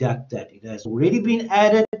deduct that. It has already been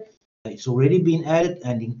added. It's already been added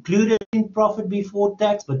and included in profit before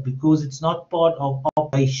tax, but because it's not part of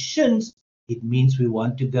operations, it means we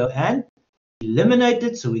want to go and eliminate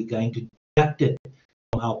it. So we're going to deduct it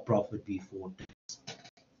from our profit before tax.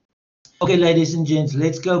 Okay, ladies and gents,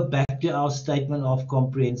 let's go back to our statement of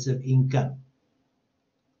comprehensive income.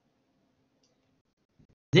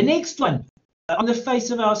 The next one, on the face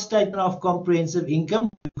of our statement of comprehensive income,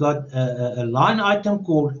 we've got a line item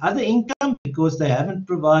called other income because they haven't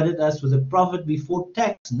provided us with a profit before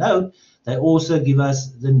tax note. They also give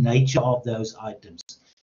us the nature of those items.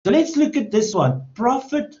 So let's look at this one,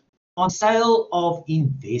 profit on sale of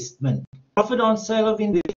investment. Profit on sale of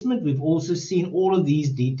investment, we've also seen all of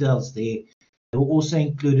these details there. They were also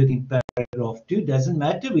included in paragraph 2. Doesn't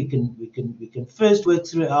matter. We can first work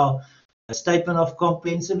through our statement of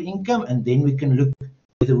comprehensive income, and then we can look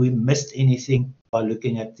whether we missed anything by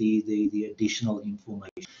looking at the additional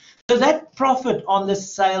information. So that profit on the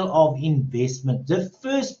sale of investment, the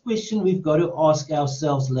first question we've got to ask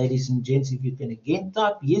ourselves, ladies and gents, if you can again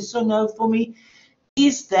type yes or no for me,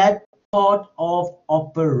 is that part of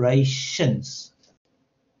operations?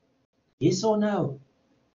 Yes or no?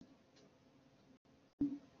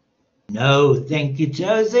 No, thank you,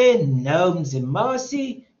 Jose. No,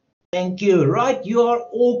 Mzimasi. Thank you. Right, you are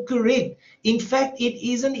all correct. In fact, it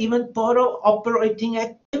isn't even part of operating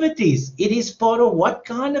activities. It is part of what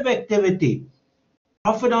kind of activity?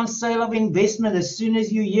 Profit on sale of investment. As soon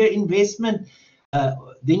as you hear investment,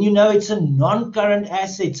 then you know it's a non-current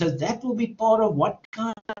asset. So that will be part of what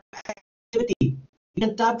kind of activity? You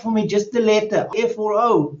can type for me just the letter F or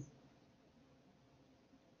O.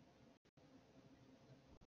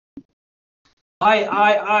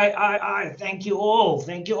 I. Thank you all.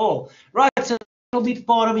 Thank you all. Right, so it'll be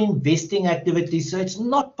part of investing activities. So it's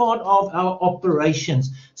not part of our operations.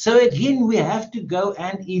 So again, we have to go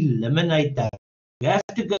and eliminate that. We have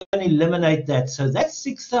to go and eliminate that. So that's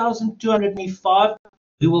 6,205.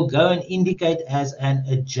 We will go and indicate as an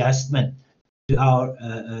adjustment to our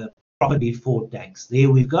profit before tax. There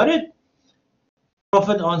we've got it.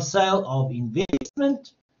 Profit on sale of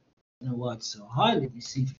investment. I don't know why it's so high. Let me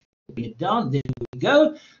see if it down. There we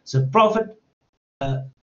go. So profit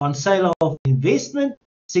on sale of investment,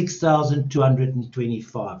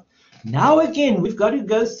 6,225. Now again, we've got to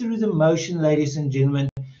go through the motion, ladies and gentlemen.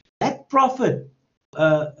 That profit,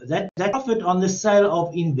 that profit on the sale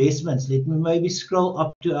of investments. Let me maybe scroll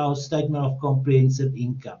up to our statement of comprehensive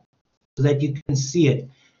income so that you can see it.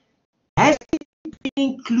 Has it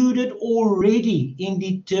been included already in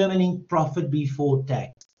determining profit before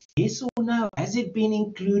tax? Yes or no? Has it been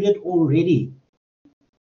included already?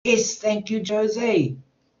 Yes, thank you, Jose.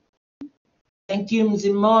 Thank you,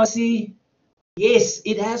 Mzimasi. Yes,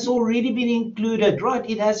 it has already been included, right?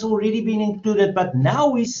 It has already been included, but now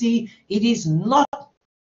we see it is not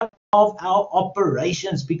part of our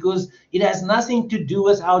operations because it has nothing to do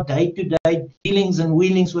with our day-to-day dealings and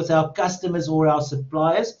wheelings with our customers or our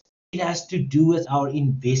suppliers. It has to do with our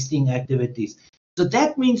investing activities. So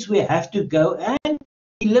that means we have to go and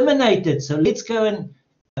eliminate it. So let's go and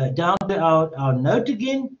down to our note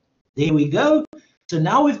again. There we go. So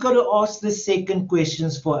now we've got to ask the second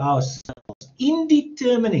questions for ourselves. In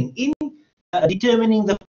determining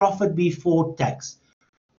the profit before tax,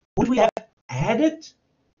 would we have added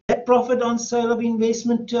that profit on sale of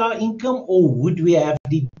investment to our income, or would we have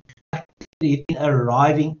deducted it in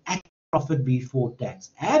arriving at profit before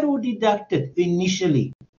tax? Add or deducted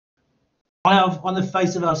initially? On the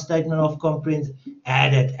face of our statement of comprehensive,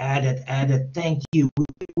 added. Thank you. We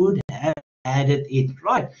would have added it,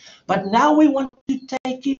 right? But now we want to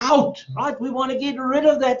take it out, right? We want to get rid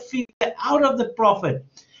of that figure out of the profit.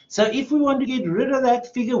 So if we want to get rid of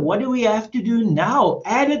that figure, what do we have to do now?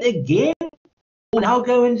 Add it again, or now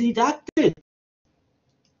go and deduct it?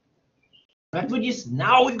 Right?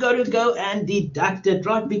 Now we've got to go and deduct it,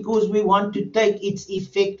 right? Because we want to take its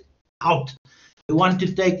effect out. We want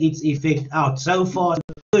to take its effect out. So far,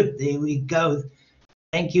 good. There we go.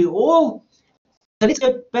 Thank you all. So let's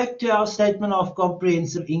go back to our statement of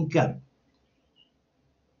comprehensive income.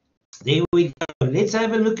 There we go. Let's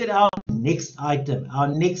have a look at our next item.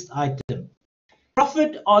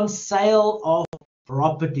 Profit on sale of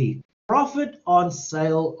property. Profit on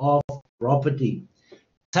sale of property.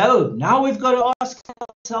 So now we've got to ask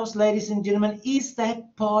ourselves, ladies and gentlemen, is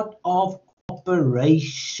that part of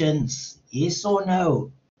operations? Yes or no?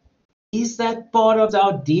 Is that part of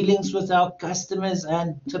our dealings with our customers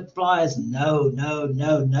and suppliers? No,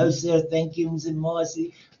 sir. Thank you, Mrs.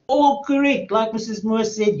 Morsi. All correct. Like Mrs. Moore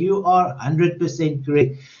said, you are 100%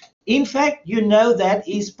 correct. In fact, you know that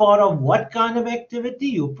is part of what kind of activity?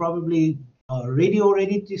 You probably are ready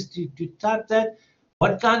already to type that.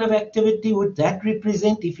 What kind of activity would that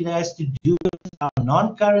represent if it has to do with our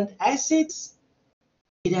non-current assets?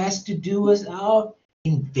 It has to do with our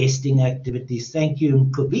investing activities. Thank you,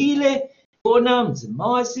 Nkobile, Kona,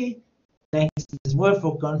 Mzimasi. Thanks, Ms. Moore,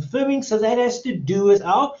 for confirming. So that has to do with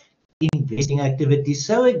our investing activities.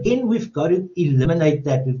 So again, we've got to eliminate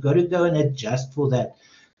that. We've got to go and adjust for that.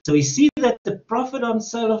 So we see that the profit on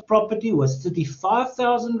sale of property was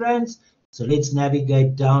 35,000 rands. So let's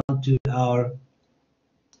navigate down to our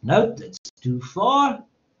note. That's too far.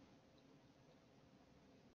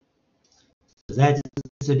 So that is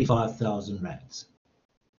 35,000 rands.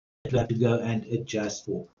 We have to go and adjust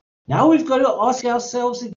for. Now we've got to ask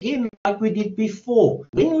ourselves again, like we did before,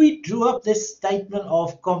 when we drew up this statement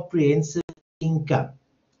of comprehensive income,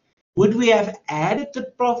 would we have added the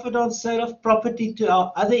profit on sale of property to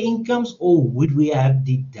our other incomes, or would we have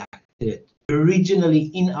deducted it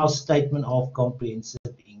originally in our statement of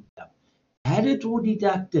comprehensive income? added or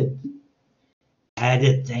deducted?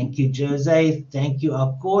 Added. Thank you, Jose. Thank you,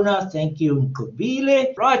 Akona. Thank you,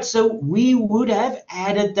 Nkobile. Right, so we would have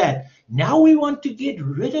added that. Now we want to get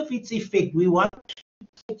rid of its effect. We want to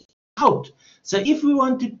take it out. So if we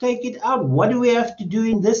want to take it out, what do we have to do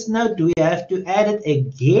in this note? Do we have to add it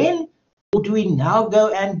again? Or do we now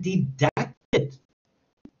go and deduct it?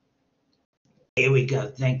 There we go.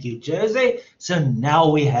 Thank you, Jose. So now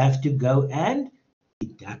we have to go and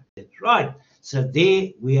deduct it. Right. So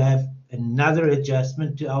there we have another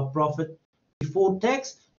adjustment to our profit before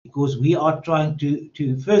tax, because we are trying to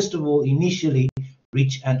first of all, initially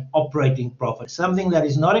reach an operating profit, something that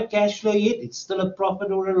is not a cash flow yet. It's still a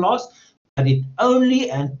profit or a loss, but it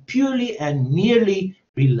only and purely and merely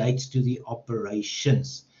relates to the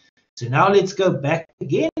operations. So now let's go back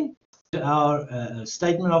again to our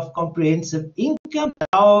statement of comprehensive income.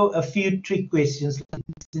 Now a few trick questions,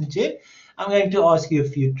 ladies and gents. I'm going to ask you a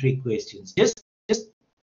few trick questions, just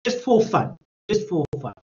for fun, just for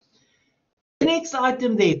fun. The next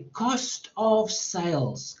item there, cost of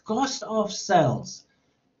sales. Cost of sales.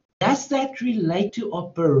 Does that relate to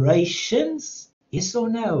operations? Yes or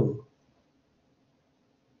no?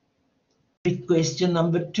 Trick question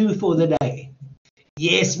number 2 for the day.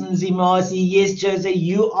 Yes, Mzimasi. Yes, Jose,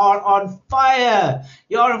 you are on fire.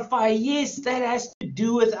 You're on fire. Yes, that has to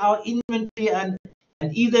do with our inventory and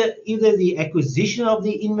either the acquisition of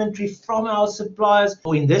the inventory from our suppliers,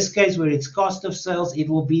 or in this case where it's cost of sales, it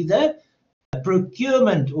will be the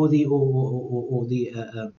procurement or the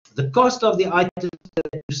cost of the items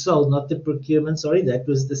that you sold, not the procurement. Sorry, that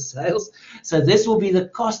was the sales. So this will be the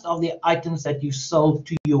cost of the items that you sold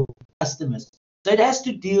to your customers. So it has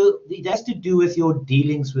to do with your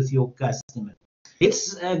dealings with your customer.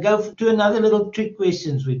 Let's go to another little trick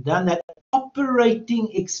questions. We've done that. Operating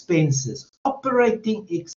expenses. Operating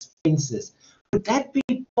expenses. Would that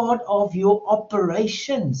be part of your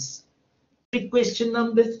operations? Trick question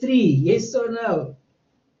number 3. Yes or no?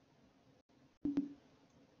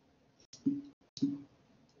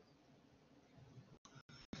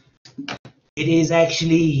 It is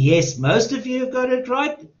actually yes. Most of you have got it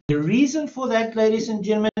right. The reason for that, ladies and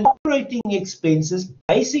gentlemen, operating expenses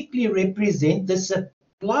basically represent the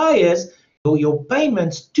suppliers, or your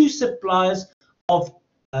payments to suppliers of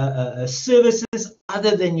services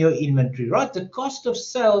other than your inventory, right? The cost of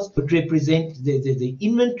sales would represent the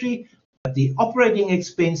inventory, but the operating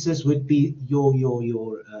expenses would be your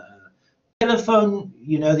telephone,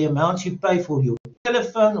 the amounts you pay for your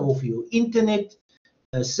telephone or for your internet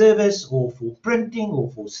service, or for printing, or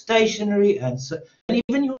for stationery, and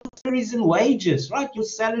even your salaries and wages, right? Your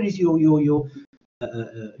salaries, your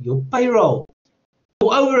payroll,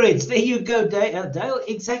 your overheads. There you go, Dale.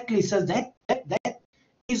 Exactly. So that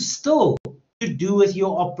is still to do with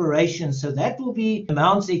your operations. So that will be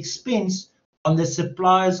amounts expensed on the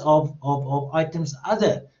suppliers of items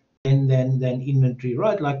other than inventory,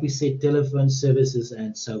 right? Like we said, telephone services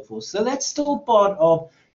and so forth. So that's still part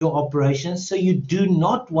of your operations, so you do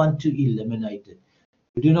not want to eliminate it.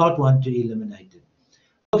 You do not want to eliminate it.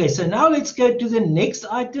 Okay, so now let's go to the next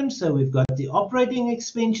item. So we've got the operating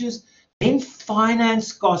expenses, then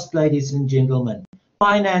finance cost, ladies and gentlemen.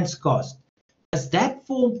 Finance cost. Does that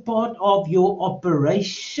form part of your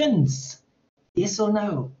operations? Yes or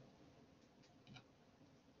no?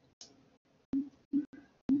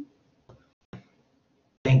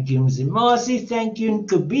 Thank you, Mzimasi. Thank you,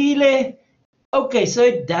 Nkobile. Okay, so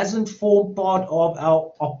it doesn't form part of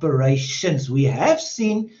our operations. We have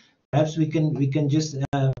seen, perhaps we can just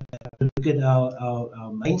look at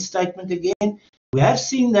our main statement again. We have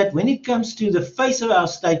seen that when it comes to the face of our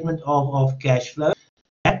statement of cash flow,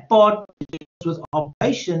 that part deals with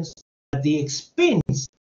operations, but the expense,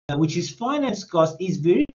 which is finance cost, is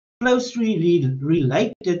very closely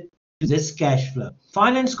related to this cash flow.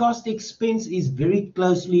 Finance cost expense is very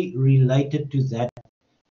closely related to that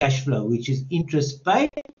cash flow, which is interest paid,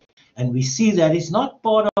 and we see that it's not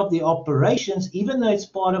part of the operations, even though it's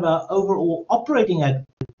part of our overall operating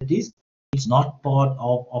activities. It's not part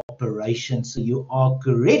of operations. So you are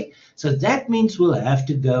correct. So that means we'll have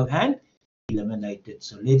to go and eliminate it.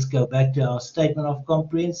 So let's go back to our statement of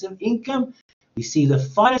comprehensive income. We see the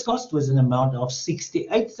finance cost was an amount of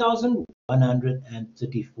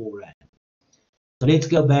 68,134 rand. So let's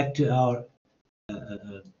go back to our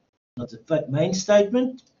not the main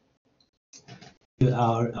statement, to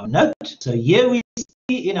our note. So here we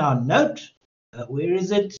see in our note, where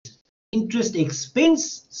is it? Interest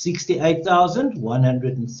expense,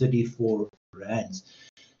 68,134 rands.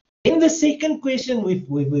 In the second question,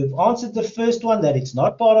 we've answered the first one, that it's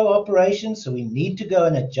not part of operations, so we need to go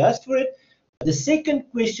and adjust for it. The second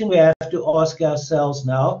question we have to ask ourselves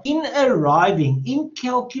now, in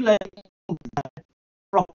calculating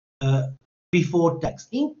profit before tax,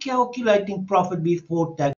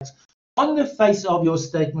 on the face of your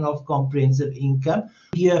statement of comprehensive income,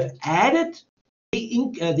 you have added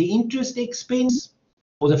the interest expense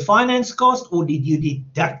or the finance cost, or did you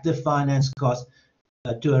deduct the finance cost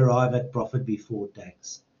to arrive at profit before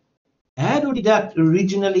tax? Add or deduct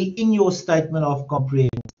originally in your statement of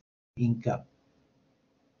comprehensive income.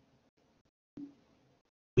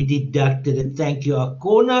 We deducted it. Thank you,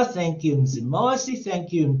 Akona. Thank you, Mzimasi.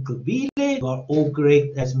 Thank you, Nkubile. You are all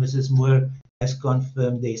correct, as Mrs. Moore has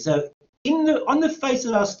confirmed there. So on the face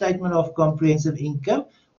of our statement of comprehensive income,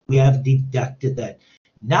 we have deducted that.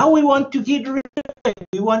 Now we want to get rid of it.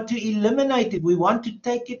 We want to eliminate it. We want to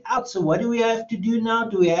take it out. So what do we have to do now?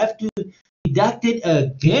 Do we have to deduct it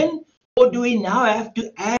again, or do we now have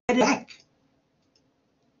to add it back?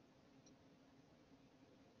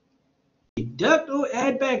 Deduct or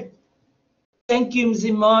add back? Thank you,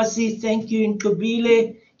 Mzimasi. Thank you,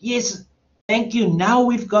 Nkubile. Yes, thank you. Now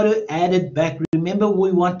we've got to add it back. Remember,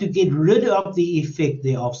 we want to get rid of the effect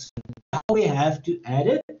thereof. So now we have to add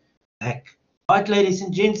it back. Right, ladies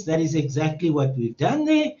and gents, that is exactly what we've done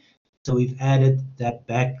there. So we've added that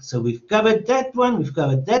back. So we've covered that one, we've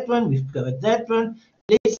covered that one, we've covered that one.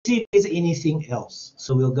 Let's see if there's anything else.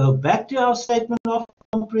 So we'll go back to our statement of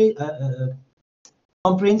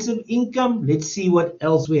comprehensive income. Let's see what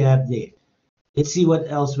else we have there. Let's see what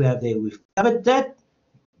else we have there. We've covered that.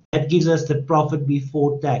 That gives us the profit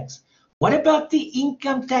before tax. What about the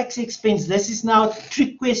income tax expense? This is now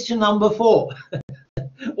trick question number 4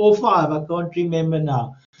 or 5. I can't remember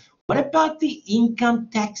now. What about the income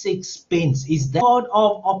tax expense? Is that part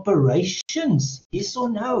of operations? Yes or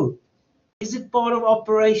no? Is it part of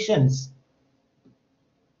operations?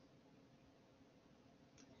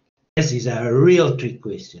 This is a real trick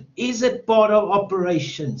question. Is it part of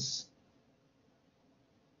operations?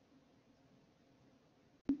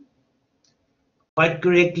 Quite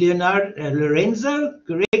correct, Lorenzo.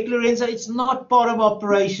 Correct, Lorenzo. It's not part of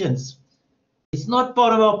operations. It's not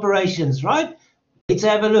part of operations, right? Let's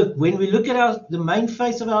have a look. When we look at the main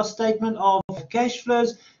face of our statement of cash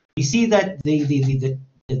flows, we see that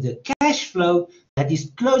the cash flow that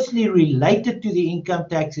is closely related to the income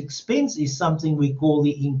tax expense is something we call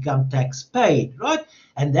the income tax paid, right?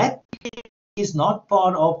 And that is not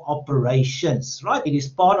part of operations, right? It is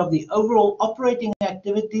part of the overall operating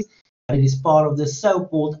activities. It is part of the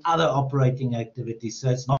so-called other operating activities, so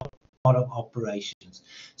it's not part of operations.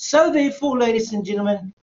 So therefore, ladies and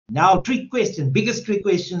gentlemen, now trick question, biggest trick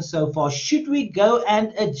question so far. Should we go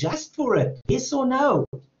and adjust for it? Yes or no?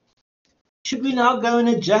 Should we now go and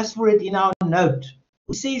adjust for it in our note?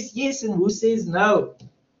 Who says yes and who says no?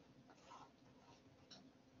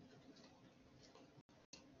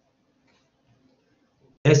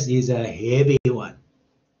 This is a heavy one.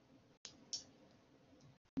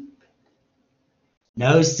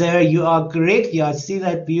 No, sir, you are correct. I see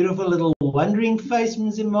that beautiful little wondering face,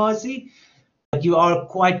 Mzimasi. But you are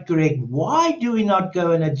quite correct. Why do we not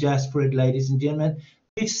go and adjust for it, ladies and gentlemen?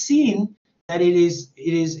 We've seen that it is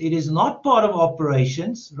not part of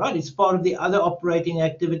operations, right? It's part of the other operating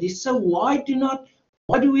activities. So why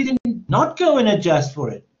do we then not go and adjust for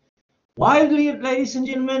it? Why, ladies and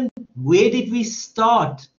gentlemen? Where did we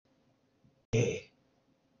start? There.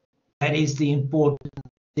 That is the important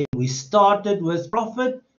thing. We started with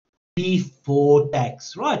profit before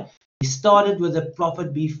tax, right? We started with a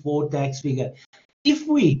profit before tax figure. If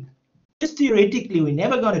we, just theoretically, we're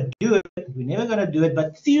never going to do it,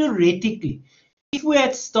 but theoretically, if we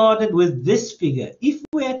had started with this figure, if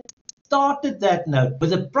we had started that note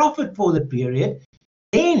with a profit for the period,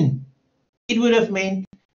 then it would have meant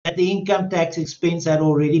that the income tax expense had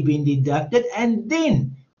already been deducted, and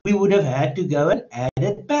then we would have had to go and add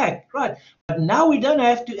it back, right? But now we don't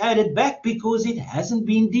have to add it back because it hasn't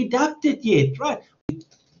been deducted yet, right? We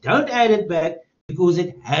don't add it back because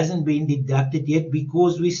it hasn't been deducted yet,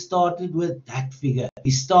 because we started with that figure. We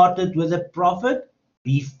started with a profit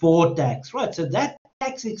before tax, right? So that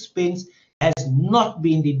tax expense has not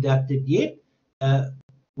been deducted yet.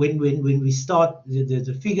 When we start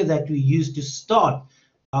the figure that we use to start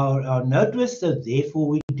our note with, so therefore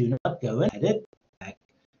we do not go and add it back.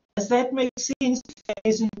 Does that make sense?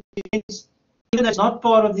 Even though it's not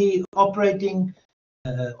part of the operating,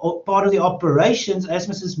 or part of the operations, as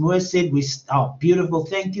Mrs. Moore said, beautiful.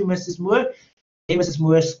 Thank you, Mrs. Moore. And Mrs.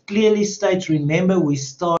 Moore clearly states, remember, we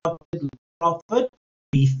started with profit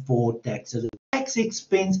before tax. So the tax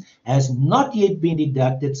expense has not yet been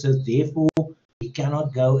deducted, so therefore we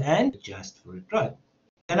cannot go and adjust for it, right?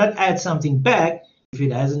 We cannot add something back if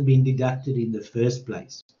it hasn't been deducted in the first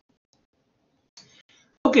place.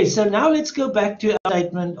 Okay, so now let's go back to our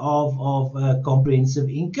statement of comprehensive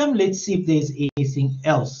income. Let's see if there's anything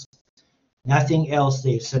else. Nothing else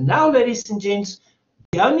there. So now, ladies and gents,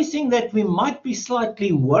 the only thing that we might be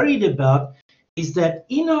slightly worried about is that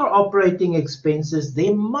in our operating expenses,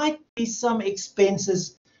 there might be some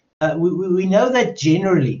expenses. We know that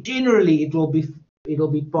generally it'll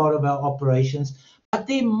be part of our operations, but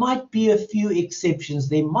there might be a few exceptions.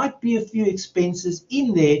 There might be a few expenses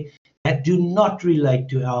in there that do not relate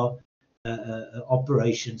to our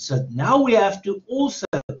operations. So now we have to also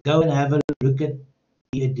go and have a look at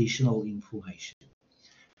the additional information.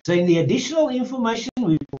 So in the additional information,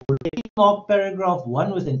 we've already marked paragraph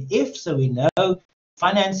 1 with an F, so we know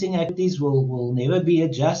financing activities will never be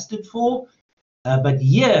adjusted for. But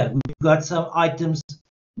here we've got some items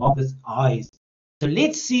marked with I's. So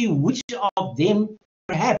let's see which of them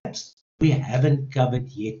perhaps we haven't covered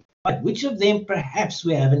yet. But which of them perhaps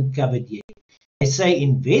we haven't covered yet? They say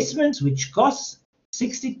investments which cost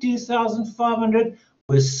 62,500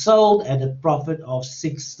 were sold at a profit of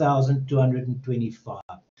 6,225.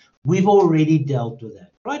 We've already dealt with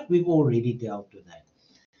that, right? We've already dealt with that.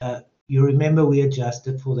 You remember we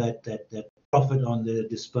adjusted for that profit on the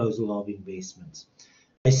disposal of investments.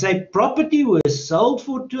 They say property was sold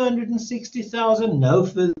for 260,000. No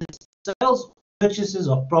further sales, purchases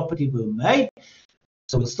of property were made.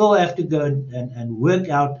 So we'll still have to go and work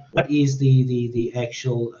out what is the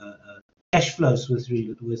actual cash flows with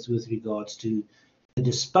regards to the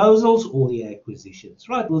disposals or the acquisitions,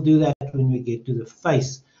 right? We'll do that when we get to the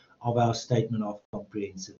face of our statement of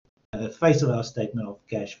comprehensive, face of our statement of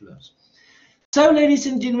cash flows. So, ladies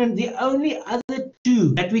and gentlemen, the only other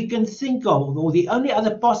two that we can think of, or the only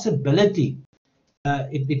other possibility,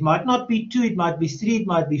 it might not be 2, it might be 3, it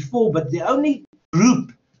might be 4, but the only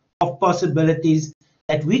group of possibilities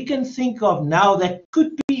that we can think of now that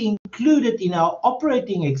could be included in our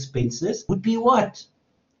operating expenses would be what?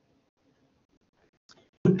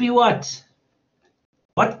 Would be what?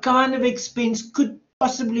 What kind of expense could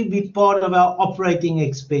possibly be part of our operating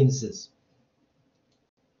expenses?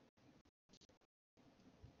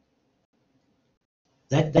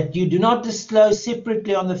 That you do not disclose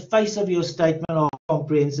separately on the face of your statement of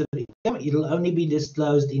comprehensive income. It'll only be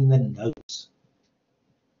disclosed in the notes.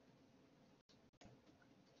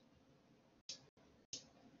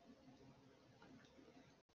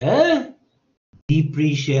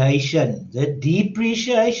 Depreciation. The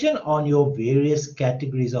depreciation on your various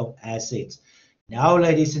categories of assets. Now,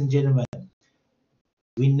 ladies and gentlemen,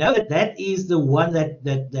 we know that is the one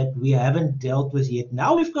that we haven't dealt with yet.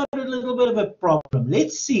 Now we've got a little bit of a problem.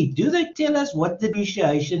 Let's see. Do they tell us what the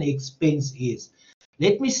depreciation expense is?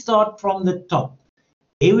 Let me start from the top.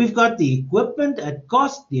 Here we've got the equipment at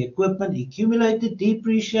cost, the equipment accumulated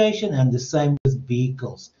depreciation, and the same with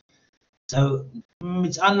vehicles. So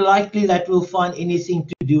it's unlikely that we'll find anything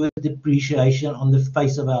to do with depreciation on the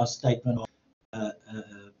face of our statement of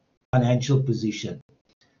financial position.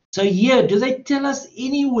 So here, do they tell us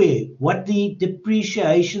anywhere what the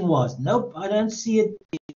depreciation was? Nope, I don't see it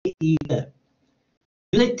either.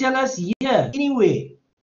 Do they tell us here anywhere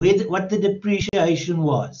what the depreciation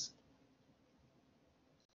was?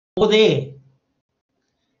 Or there?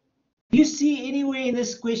 Do you see anywhere in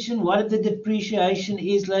this question what the depreciation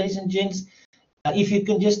is, ladies and gents? If you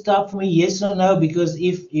can just type for me yes or no, because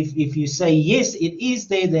if you say yes, it is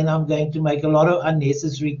there, then I'm going to make a lot of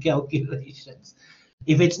unnecessary calculations.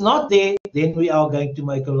 If it's not there, then we are going to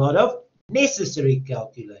make a lot of necessary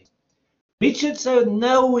calculations. Richard, so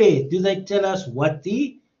nowhere do they tell us what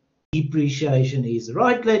the depreciation is.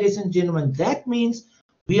 Right, ladies and gentlemen, that means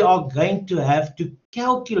we are going to have to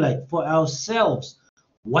calculate for ourselves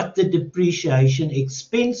what the depreciation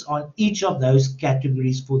expense on each of those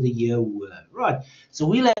categories for the year were. Right, so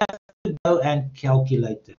we'll have to go and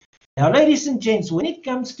calculate it. Now, ladies and gents, when it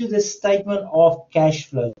comes to the statement of cash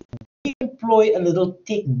flow, we employ a little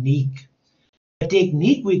technique. A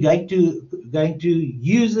technique we're going to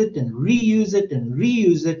use it and reuse it and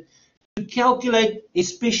reuse it to calculate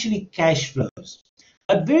especially cash flows.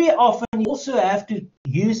 But very often you also have to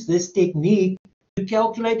use this technique to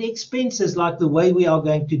calculate expenses like the way we are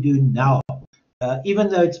going to do now, even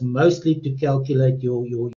though it's mostly to calculate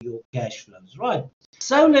your cash flows, right?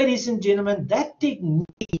 So, ladies and gentlemen, that technique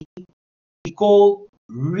we call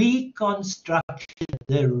reconstruction,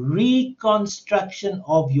 the reconstruction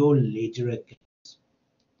of your ledger accounts.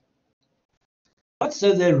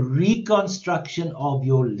 So the reconstruction of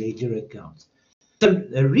your ledger accounts. So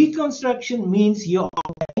the reconstruction means you are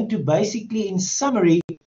going to basically, in summary,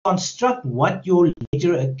 construct what your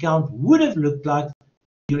ledger account would have looked like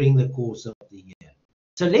during the course of the year.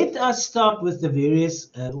 So let us start with the various,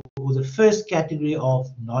 or the first category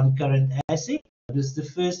of non-current asset. What is the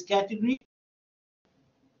first category?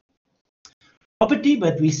 Property,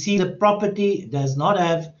 but we see the property does not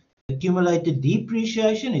have accumulated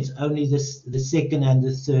depreciation. It's only the second and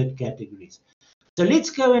the third categories. So let's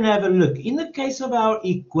go and have a look. In the case of our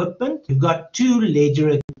equipment, we've got two ledger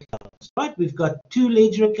accounts, right? We've got two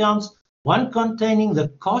ledger accounts, one containing the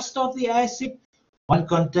cost of the asset, one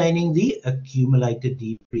containing the accumulated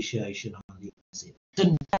depreciation on the asset. So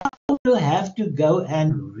now we'll have to go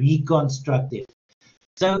and reconstruct it.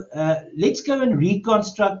 So let's go and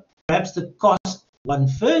reconstruct perhaps the cost one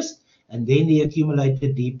first, and then the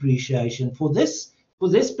accumulated depreciation. For this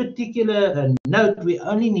particular note, we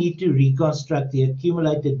only need to reconstruct the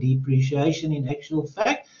accumulated depreciation in actual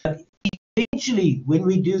fact. Eventually, when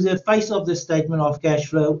we do the face of the statement of cash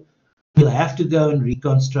flow, we'll have to go and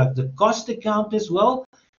reconstruct the cost account as well,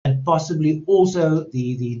 and possibly also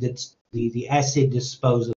the asset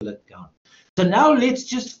disposal account. So now let's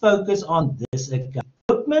just focus on this account.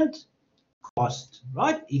 Equipment cost,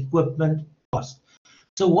 right? Equipment cost.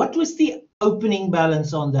 So what was the opening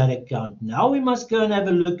balance on that account? Now we must go and have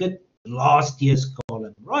a look at last year's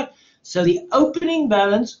column, right? So the opening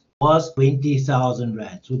balance was 20,000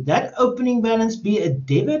 rands. Would that opening balance be a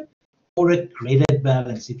debit or a credit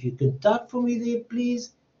balance? If you can type for me there,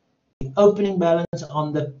 please. The opening balance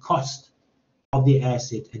on the cost of the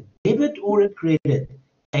asset, a debit or a credit?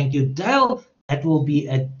 Thank you, Dale. That will be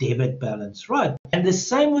a debit balance, right? And the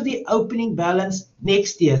same with the opening balance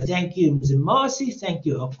next year. Thank you, Mzimasi. Thank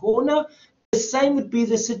you, Akona. The same would be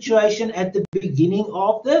the situation at the beginning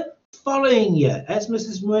of the following year. As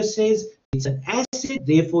Mrs. Moore says, it's an asset,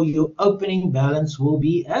 therefore your opening balance will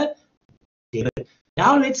be a debit.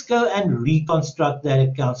 Now let's go and reconstruct that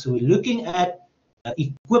account. So we're looking at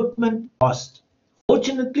equipment cost.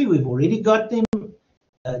 Fortunately, we've already got them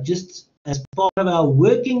just as part of our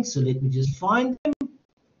working, so let me just find them.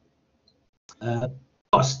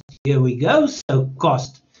 Cost, here we go. So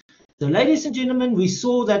cost. So ladies and gentlemen, we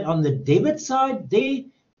saw that on the debit side there,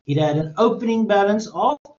 it had an opening balance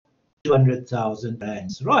of 200,000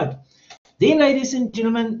 rands, right? Then ladies and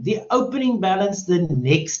gentlemen, the opening balance the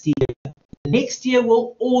next year. The next year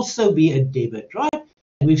will also be a debit, right?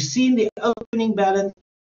 And we've seen the opening balance,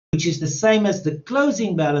 which is the same as the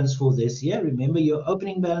closing balance for this year. Remember, your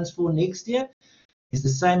opening balance for next year is the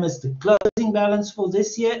same as the closing balance for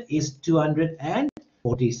this year is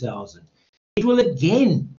 240,000. It will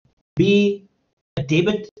again be a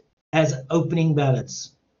debit as opening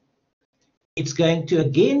balance. It's going to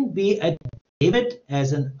again be a debit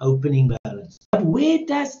as an opening balance. But where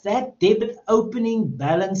does that debit opening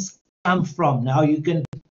balance come from? Now I'm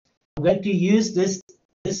going to use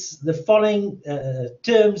the following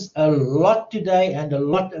terms a lot today and a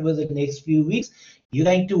lot over the next few weeks. You're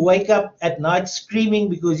going to wake up at night screaming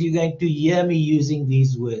because you're going to hear me using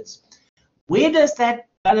these words. Where does that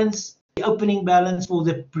balance, the opening balance for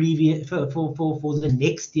the previous for the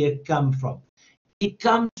next year come from? It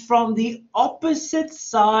comes from the opposite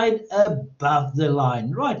side above the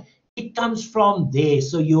line, right? It comes from there.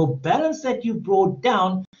 So your balance that you brought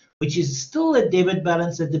down, which is still a debit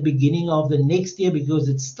balance at the beginning of the next year because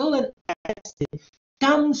it's still an asset,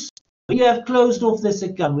 comes when you have closed off this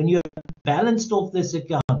account, when you have balanced off this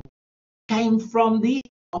account, came from the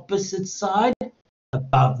opposite side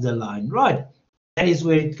above the line, right? That is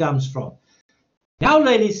where it comes from. Now,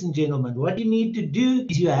 ladies and gentlemen, what you need to do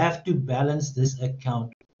is you have to balance this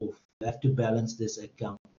account off. You have to balance this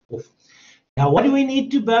account off. Now, what do we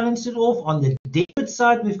need to balance it off? On the debit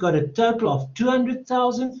side, we've got a total of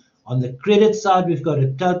 200,000. On the credit side, we've got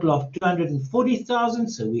a total of 240,000.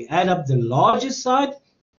 So we add up the larger side,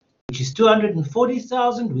 which is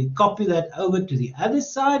 240,000. We copy that over to the other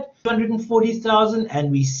side, 240,000,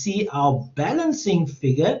 and we see our balancing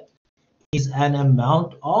figure is an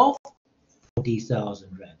amount of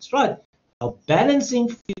 40,000 rands, right? Our balancing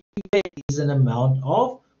figure is an amount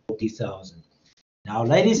of 40,000. Now,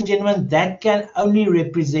 ladies and gentlemen, that can only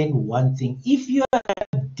represent one thing. If you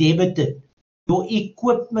have debited your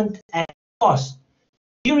equipment at cost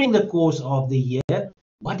during the course of the year,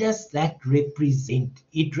 what does that represent?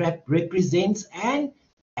 It represents an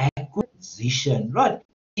acquisition, right?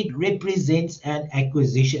 It represents an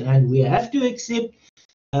acquisition, and we have to accept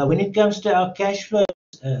when it comes to our cash flow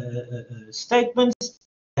statements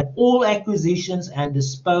that all acquisitions and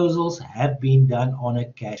disposals have been done on a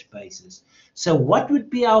cash basis. So what would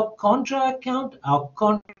be our contra account? Our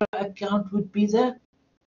contra account would be the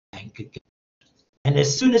bank account. And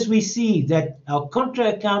as soon as we see that our contra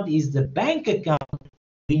account is the bank account,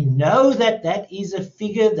 we know that that is a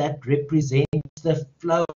figure that represents the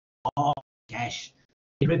flow of cash.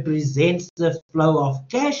 It represents the flow of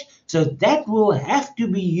cash. So that will have to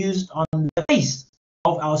be used on the face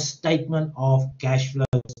of our statement of cash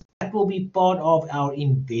flows. That will be part of our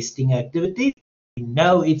investing activity. We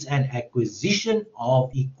know it's an acquisition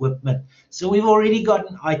of equipment. So we've already got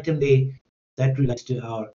an item there that relates to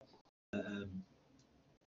our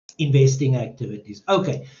investing activities.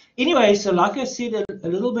 Okay. Anyway, so like I said a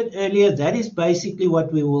little bit earlier, that is basically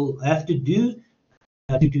what we will have to do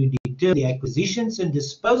to deter the acquisitions and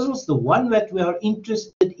disposals. The one that we are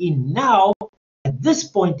interested in now at this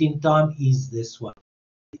point in time is this one.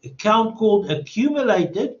 The account called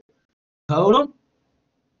accumulated colon,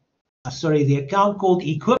 the account called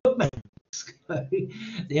equipment.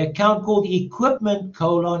 The account called equipment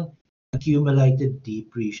colon accumulated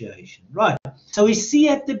depreciation. Right. So we see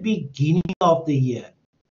at the beginning of the year.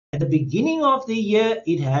 At the beginning of the year,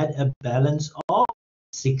 it had a balance of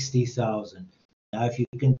 60,000. Now, if you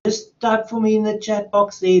can just type for me in the chat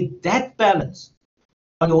box there, that balance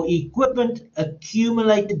on your equipment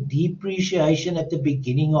accumulated depreciation at the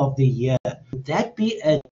beginning of the year, would that be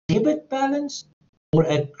a debit balance or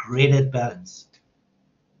a credit balance?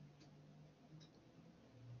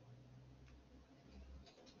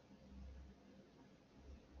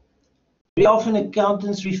 Very often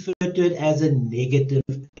accountants refer to it as a negative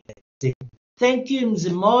asset. Thank you,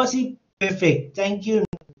 Mzimasi. Perfect. Thank you,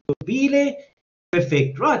 Nobile.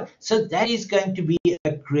 Perfect. Right. So that is going to be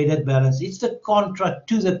a credit balance. It's the contra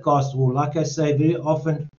to the cost, or like I say, very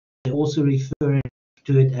often they also refer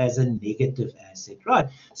to it as a negative asset. Right.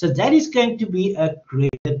 So that is going to be a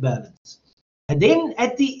credit balance. And then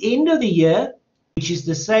at the end of the year, which is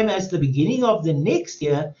the same as the beginning of the next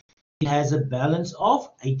year, it has a balance of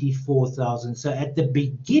 84,000. So at the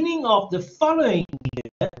beginning of the following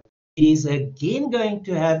year, it is again going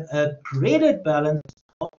to have a credit balance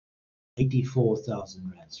of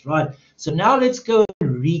 84,000 rands, right? So now let's go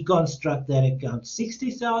and reconstruct that account.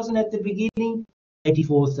 60,000 at the beginning,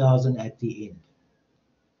 84,000 at the end.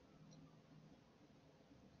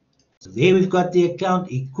 So there we've got the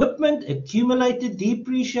account equipment, accumulated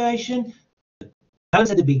depreciation. The balance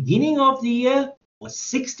at the beginning of the year was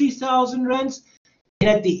 60,000 rands. And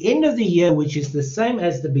at the end of the year, which is the same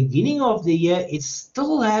as the beginning of the year, it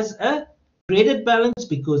still has a credit balance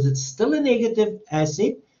because it's still a negative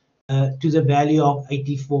asset to the value of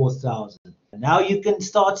 84,000. Now you can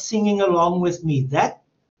start singing along with me. That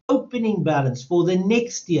opening balance for the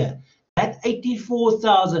next year, that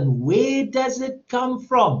 84,000, where does it come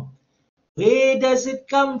from? Where does it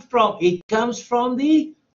come from? It comes from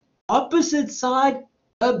the opposite side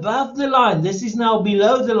above the line. This is now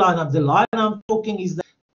below the line. Of the line I'm talking is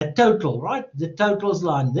the total, right? The totals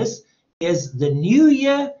line. This is the new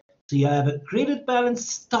year. So you have a credit balance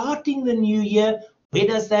starting the new year. Where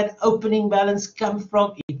does that opening balance come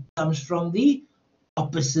from? It comes from the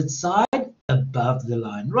opposite side above the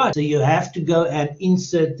line, right? So you have to go and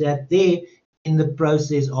insert that there in the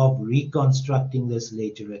process of reconstructing this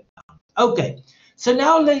ledger account. Okay. So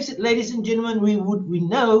now, ladies and gentlemen, we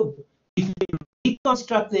know if we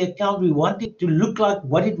reconstruct the account, we want it to look like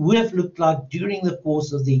what it would have looked like during the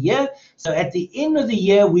course of the year. So at the end of the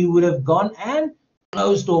year, we would have gone and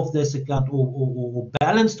closed off this account or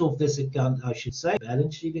balanced off this account, I should say,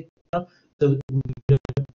 balance sheet account. So we would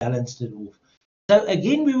have balanced it off. So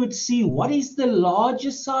again, we would see what is the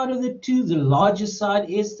largest side of the two. The largest side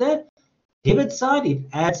is the debit side. It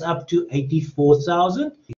adds up to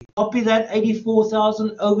 84,000. You copy that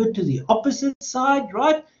 84,000 over to the opposite side,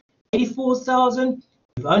 right? 84,000.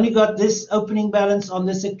 We've only got this opening balance on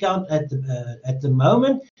this account at the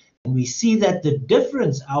moment. And we see that the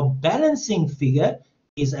difference, our balancing figure,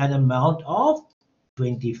 is an amount of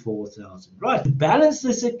 24,000. Right. To balance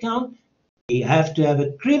this account, we have to have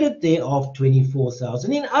a credit there of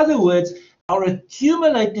 24,000. In other words, our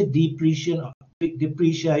accumulated depreciation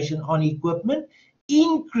on equipment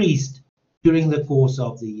increased during the course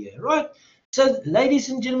of the year. Right. So, ladies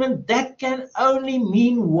and gentlemen, that can only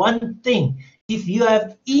mean one thing. If you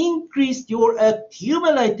have increased your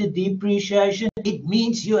accumulated depreciation, it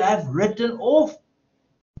means you have written off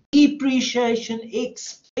depreciation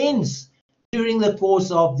expense during the course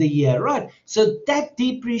of the year, right? So that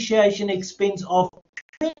depreciation expense of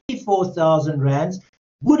 24,000 rands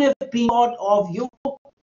would have been part of your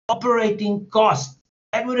operating cost.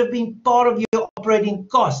 That would have been part of your operating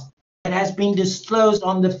cost that has been disclosed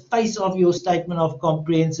on the face of your statement of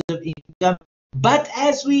comprehensive income. But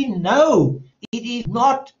as we know, it is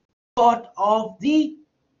not part of the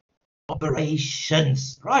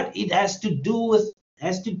operations, right? It has to do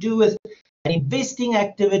with an investing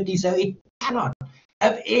activity, so it cannot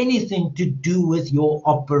have anything to do with your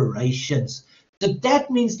operations. So that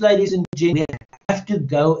means, ladies and gentlemen, we have to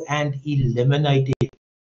go and eliminate it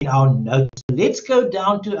in our note. So let's go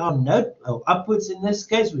down to our note, or upwards in this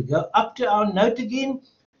case. We go up to our note again.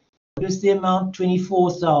 What is the amount?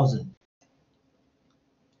 24,000.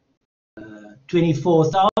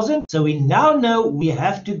 24,000. So we now know we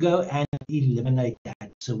have to go and eliminate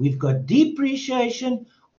that. So we've got depreciation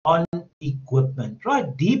on equipment,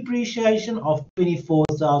 right? Depreciation of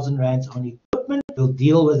 24,000 rands on equipment. We'll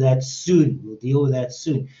deal with that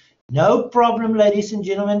soon. No problem, ladies and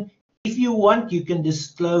gentlemen. If you want, you can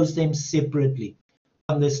disclose them separately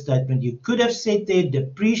on this statement. You could have said there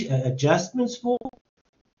adjustments for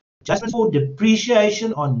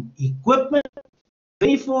depreciation on equipment,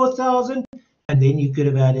 24,000, and then you could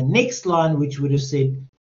have had a next line which would have said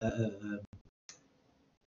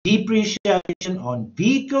depreciation on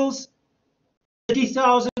vehicles,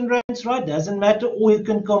 30,000 rands, right? Doesn't matter, or you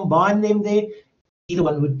can combine them there. Either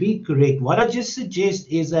one would be correct. What I just suggest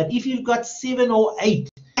is that if you've got 7 or 8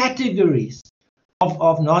 categories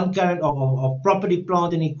of non-current, of property,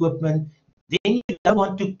 plant, and equipment, then you don't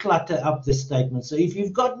want to clutter up the statement. So if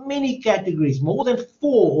you've got many categories, more than 4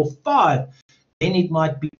 or 5, then it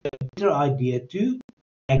might be a better idea to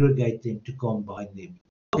aggregate them, to combine them.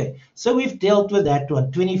 Okay, so we've dealt with that one,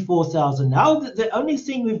 24,000. Now the only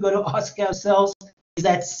thing we've got to ask ourselves is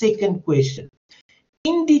that second question.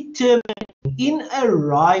 In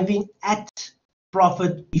arriving at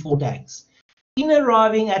profit before tax,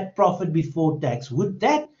 would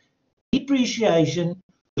that depreciation,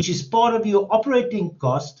 which is part of your operating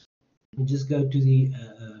cost, let me just go to the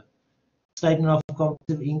statement of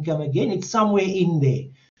comprehensive income again, it's somewhere in there.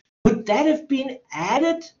 Would that have been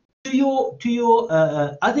added to your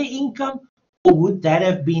other income, or would that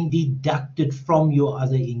have been deducted from your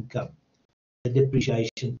other income? The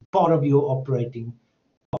depreciation, part of your operating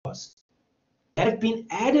cost. That have been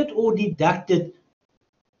added or deducted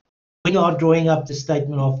when you are drawing up the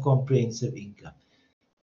statement of comprehensive income.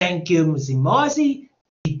 Thank you, Ms. Imazi.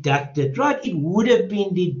 Deducted, right? It would have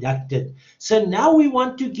been deducted. So now we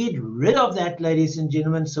want to get rid of that, ladies and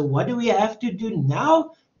gentlemen. So what do we have to do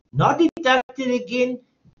now? Not deduct it again.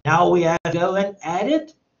 Now we have to go and add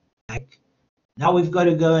it back. Now we've got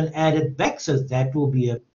to go and add it back. So that will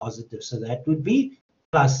be a positive. So that would be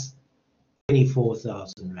plus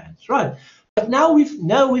 24,000 rands, right? But now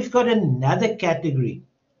we've got another category.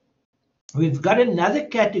 We've got another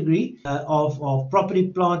category of property,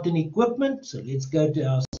 plant, and equipment. So let's go to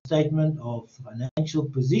our statement of financial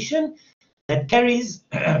position that carries,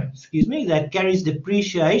 that carries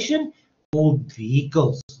depreciation, old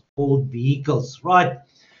vehicles, right?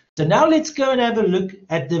 So now let's go and have a look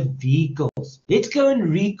at the vehicles. Let's go and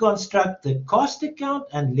reconstruct the cost account,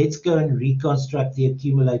 and let's go and reconstruct the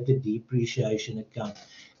accumulated depreciation account.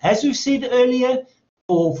 As we've said earlier,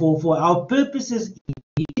 for our purposes,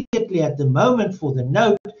 immediately at the moment for the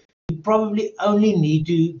note, we probably only need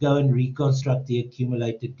to go and reconstruct the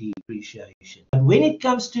accumulated depreciation. But when it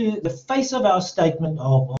comes to the face of our statement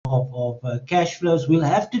of cash flows, we'll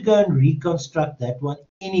have to go and reconstruct that one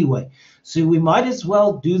anyway. So we might as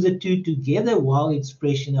well do the two together while it's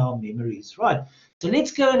fresh in our memories, right? So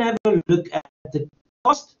let's go and have a look at the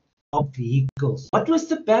cost of vehicles. What was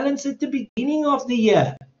the balance at the beginning of the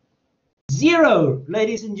year? 0,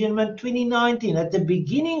 ladies and gentlemen, 2019. At the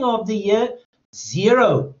beginning of the year,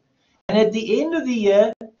 0. And at the end of the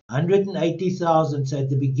year, 180,000. So at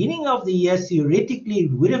the beginning of the year, theoretically,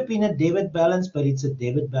 it would have been a debit balance, but it's a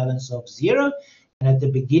debit balance of 0. And at the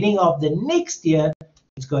beginning of the next year,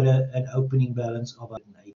 it's got an opening balance of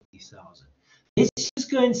 180,000. Let's just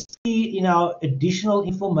go and see in our additional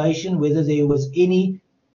information whether there was any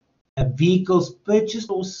vehicles purchased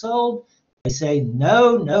or sold. They say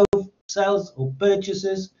no sales or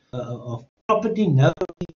purchases of property, no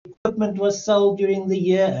equipment was sold during the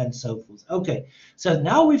year, and so forth. Okay, so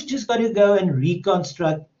now we've just got to go and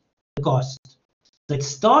reconstruct the cost. So it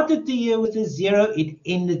started the year with a 0, it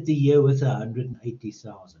ended the year with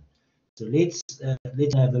 180,000. So let's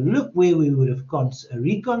have a look where we would have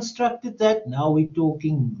reconstructed that. Now we're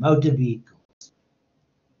talking motor vehicles.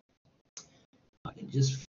 I can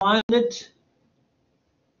just find it.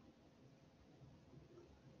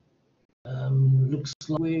 Looks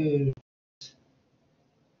like we're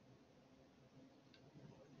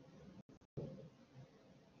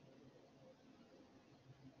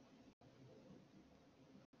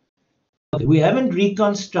okay, we haven't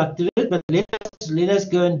reconstructed it, but let us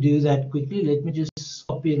go and do that quickly. Let me just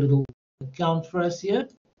copy a little account for us here.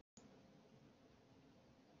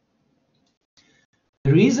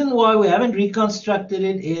 The reason why we haven't reconstructed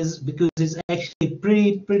it is because it's actually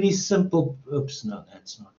pretty simple. Oops, no,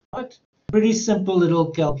 that's not right. Pretty simple little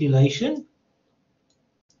calculation.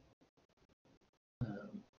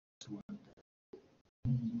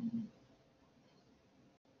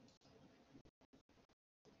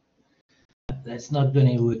 that's not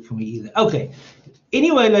going to work for me either. Okay.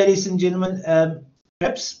 Anyway, ladies and gentlemen,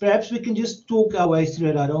 perhaps we can just talk our way through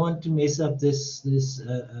it. I don't want to mess up this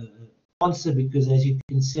answer because, as you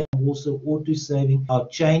can see, I'm also auto-saving our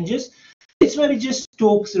changes. Let's maybe just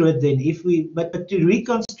talk through it then. But to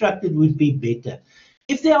reconstruct it would be better.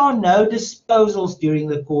 If there are no disposals during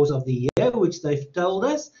the course of the year, which they've told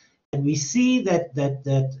us, and we see that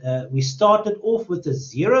we started off with a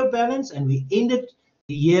 0 balance and we ended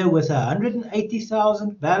the year with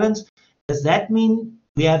 180,000 balance, does that mean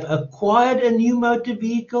we have acquired a new motor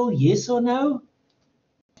vehicle? Yes or no?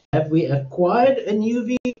 Have we acquired a new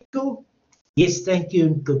vehicle? Yes, thank you,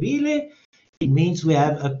 Nkobile. It means we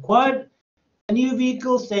have acquired a new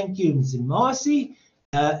vehicle. Thank you, Mzimasi.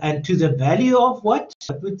 And to the value of what?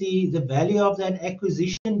 What would the value of that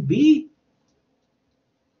acquisition be?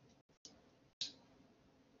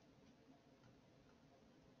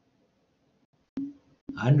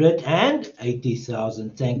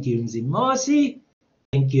 $180,000. Thank you, Mzimasi.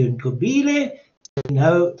 Thank you, Nkobile.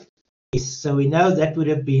 So we know that would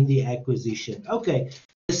have been the acquisition. Okay.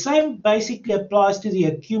 The same basically applies to the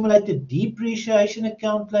accumulated depreciation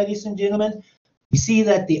account, ladies and gentlemen. You see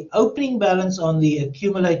that the opening balance on the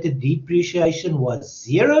accumulated depreciation was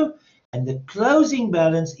 0, and the closing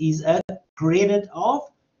balance is a credit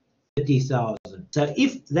of 30,000. So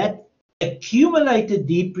if that accumulated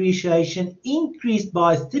depreciation increased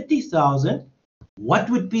by 30,000, what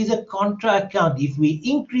would be the contra account? If we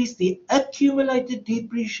increase the accumulated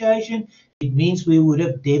depreciation, it means we would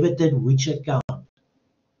have debited which account?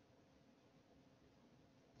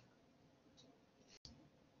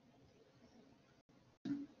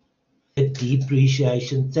 The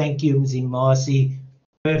depreciation. Thank you, Mzimasi.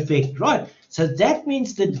 Perfect. Right. So that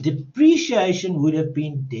means the depreciation would have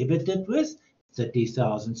been debited with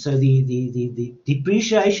 30,000. So the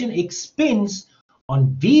depreciation expense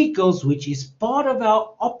on vehicles, which is part of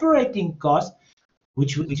our operating cost,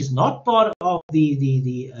 which is not part of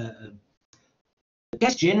the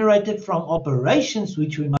cash generated from operations,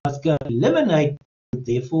 which we must go eliminate, would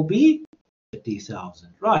therefore be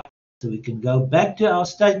 30,000. Right. So we can go back to our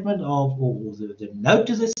statement of, or the note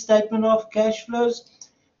to the statement of cash flows,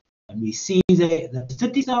 and we see that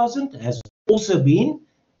 30,000 has also been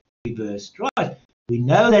reversed. Right. We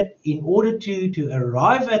know that in order to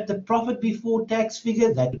arrive at the profit before tax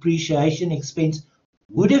figure, that depreciation expense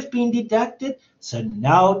would have been deducted. So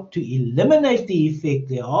now to eliminate the effect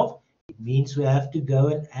thereof, it means we have to go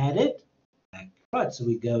and add it back. Right. So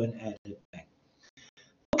we go and add it back.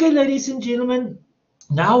 Okay, ladies and gentlemen.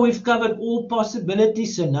 Now we've covered all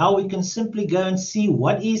possibilities, so now we can simply go and see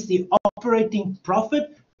what is the operating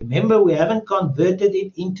profit. Remember, we haven't converted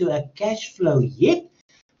it into a cash flow yet.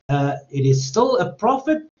 It is still a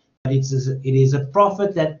profit, but it is a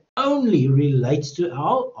profit that only relates to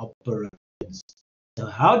our operations. So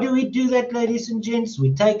how do we do that, ladies and gents?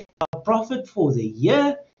 We take our profit for the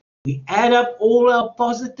year, we add up all our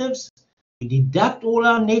positives, we deduct all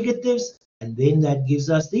our negatives, and then that gives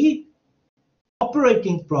us the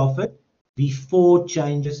operating profit before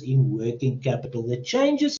changes in working capital. The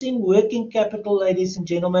changes in working capital, ladies and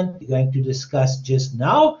gentlemen, we're going to discuss just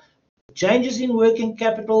now. Changes in working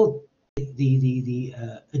capital, the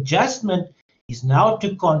adjustment is now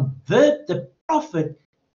to convert the profit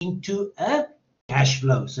into a cash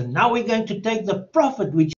flow. So now we're going to take the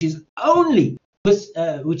profit, which is only with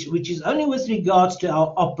regards to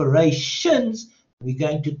our operations, we're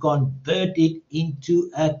going to convert it into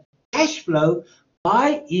a cash flow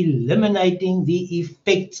by eliminating the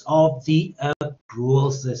effects of the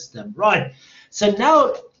accrual system. Right. So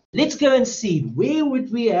now let's go and see where would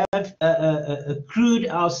we have accrued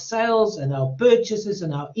our sales and our purchases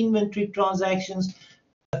and our inventory transactions.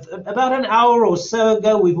 About an hour or so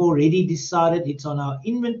ago, we've already decided it's on our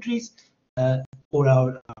inventories or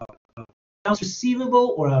our accounts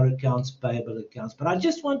receivable or our accounts payable accounts. But I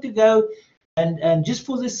just want to go and just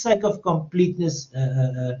for the sake of completeness,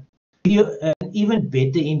 give you an even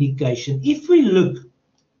better indication. If we look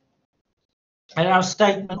at our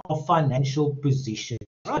statement of financial position,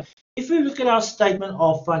 right? If we look at our statement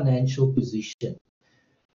of financial position,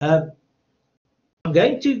 I'm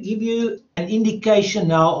going to give you an indication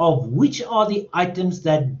now of which are the items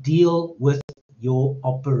that deal with your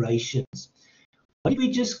operations. What do we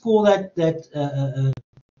just call that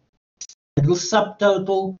little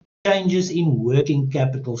subtotal? Changes in working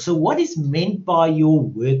capital. So what is meant by your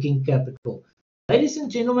working capital? Ladies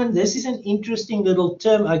and gentlemen, this is an interesting little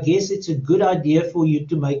term. I guess it's a good idea for you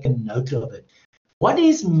to make a note of it. What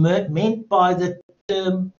is meant by the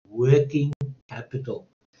term working capital?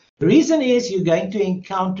 The reason is you're going to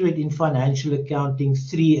encounter it in Financial Accounting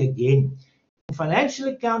 3 again. Financial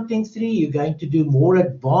Accounting 3, you're going to do more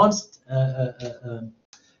advanced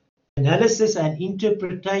analysis and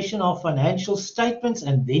interpretation of financial statements,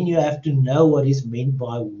 and then you have to know what is meant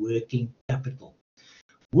by working capital.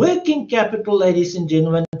 Working capital, ladies and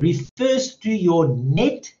gentlemen, refers to your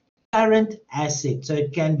net current asset. So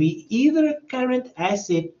it can be either a current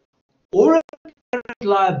asset or a current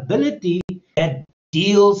liability that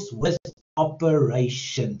deals with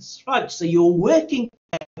operations. Right, so your working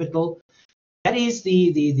capital, that is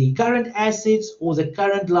the current assets or the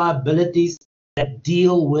current liabilities that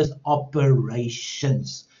deal with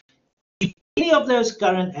operations. If any of those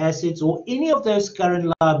current assets or any of those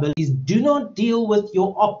current liabilities do not deal with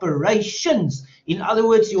your operations, in other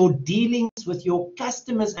words, your dealings with your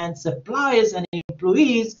customers and suppliers and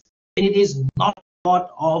employees, then it is not part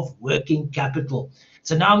of working capital.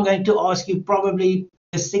 So now I'm going to ask you probably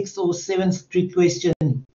the 6th or 7th trick question.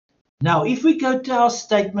 Now, if we go to our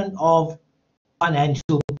statement of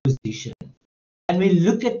financial position and we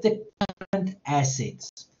look at the current assets,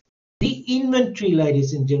 the inventory,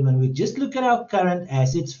 ladies and gentlemen, we just look at our current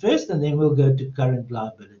assets first and then we'll go to current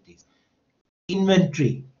liabilities.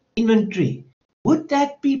 Inventory, would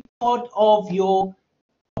that be part of your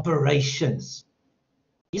operations?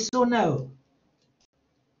 Yes or no?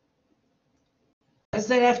 Does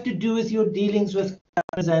that have to do with your dealings with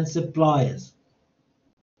customers and suppliers?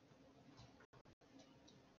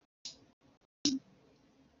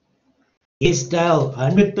 Yes, Dale,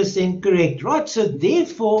 100% correct. Right, so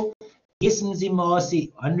therefore, yes,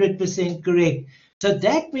 Nzimasi, 100% correct. So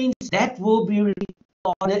that means that will be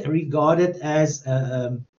regarded as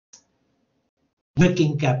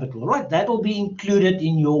working capital, right? That will be included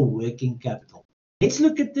in your working capital. Let's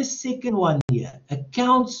look at the second one here,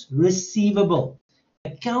 accounts receivable.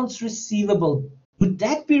 Accounts receivable, would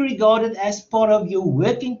that be regarded as part of your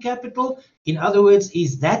working capital? In other words,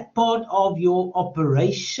 is that part of your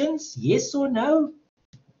operations? Yes or no?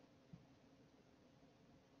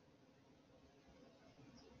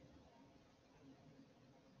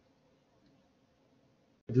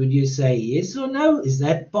 Would you say yes or no? Is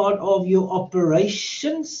that part of your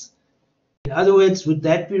operations? In other words, would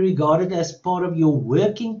that be regarded as part of your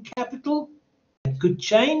working capital? That could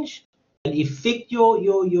change and affect your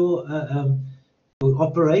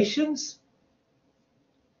operations.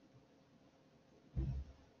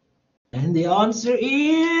 And the answer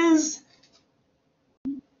is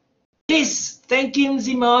yes. Thank you,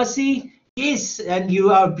 Mzimasi. Yes, and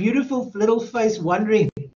you are a beautiful little face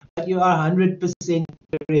wondering, but you are 100%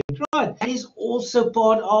 correct. Right, that is also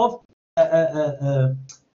part of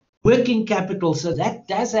working capital, so that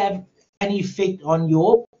does have an effect on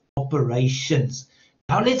your operations.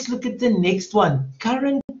 Now let's look at the next one,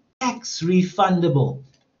 current tax refundable,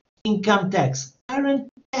 income tax,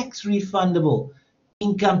 current tax refundable,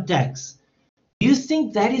 income tax. Do you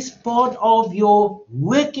think that is part of your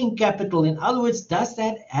working capital? In other words, does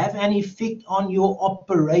that have an effect on your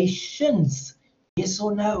operations? Yes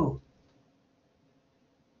or no?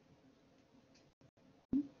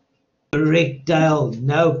 Correct, Dale.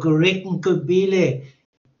 No, correct, Nkobile.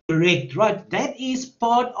 Correct, right. That is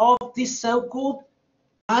part of the so-called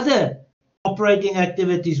other operating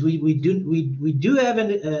activities. We do have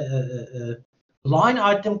a line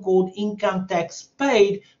item called income tax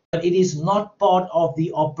paid, but it is not part of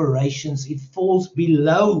the operations. It falls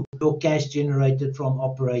below your cash generated from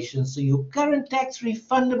operations. So your current tax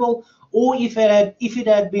refundable, or if it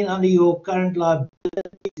had been under your current liability,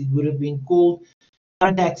 it would have been called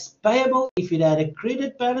current tax payable. If it had a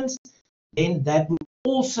credit balance, then that would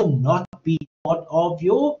also not be part of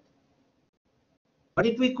your, what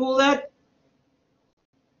did we call that?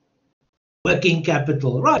 Working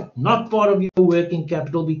capital, right? Not part of your working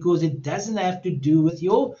capital because it doesn't have to do with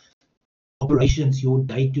your operations, your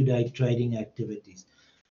day-to-day trading activities.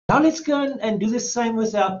 Now let's go and do the same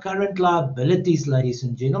with our current liabilities, ladies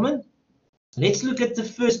and gentlemen. Let's look at the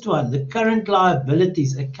first one, the current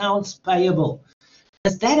liabilities, accounts payable.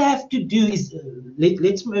 Does that have to do is,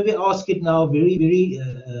 let's maybe ask it now very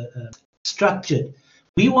structured.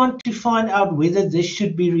 We want to find out whether this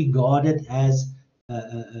should be regarded as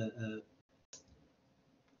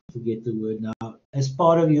forget the word now, as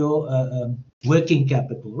part of your working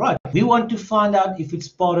capital, right? We want to find out if it's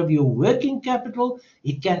part of your working capital.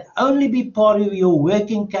 It can only be part of your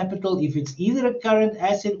working capital if it's either a current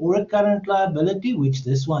asset or a current liability, which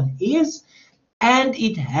this one is, and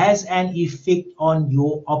it has an effect on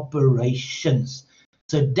your operations.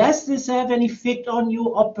 So does this have an effect on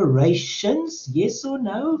your operations? Yes or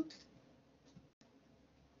no?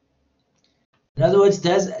 In other words,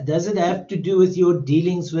 does it have to do with your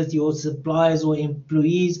dealings with your suppliers or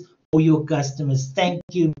employees or your customers? Thank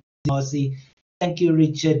you, Marcy. Thank you,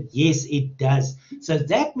 Richard. Yes, it does. So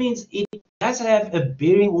that means it does have a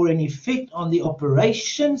bearing or an effect on the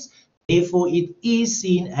operations. Therefore, it is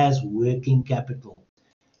seen as working capital.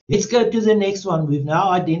 Let's go to the next one. We've now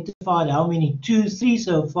identified how many? 2, 3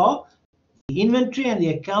 so far. The inventory and the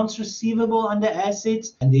accounts receivable under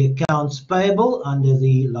assets and the accounts payable under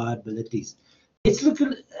the liabilities. Let's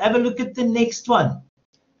have a look at the next one.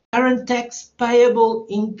 Current tax payable,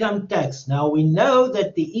 income tax. Now we know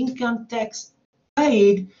that the income tax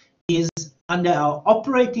paid is under our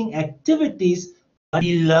operating activities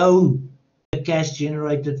below the cash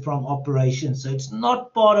generated from operations. So it's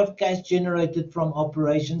not part of cash generated from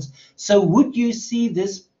operations. So would you see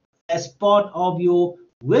this as part of your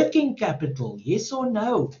working capital? Yes or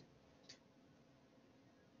no?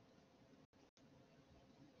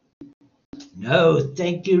 No.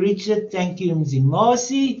 Thank you, Richard. Thank you,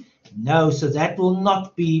 Mzimasi. No, so that will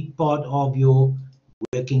not be part of your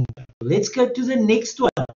working capital. Let's go to the next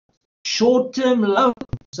one. Short-term loan.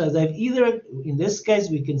 So they've either, in this case,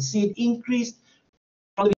 we can see it increased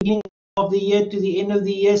from the beginning of the year to the end of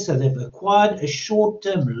the year. So they've acquired a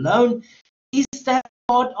short-term loan. Is that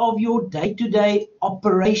part of your day-to-day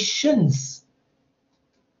operations?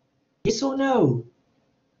 Yes or no?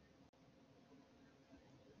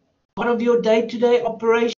 Part of your day-to-day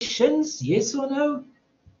operations? Yes or no?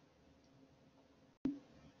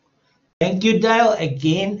 Thank you, Dale.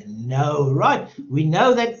 Again, no. Right. We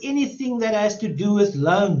know that anything that has to do with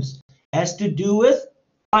loans has to do with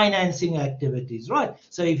financing activities, right?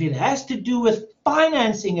 So if it has to do with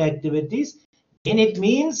financing activities, then it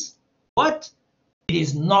means what? It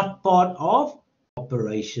is not part of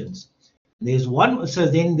operations. There's one, so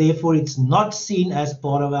then therefore it's not seen as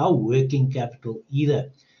part of our working capital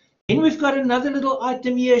either. Then we've got another little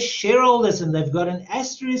item here, shareholders, and they've got an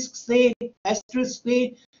asterisk there.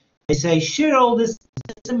 They say shareholders,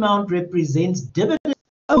 this amount represents dividends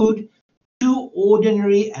owed to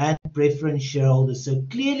ordinary and preference shareholders. So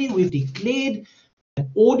clearly we've declared an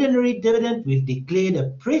ordinary dividend, we've declared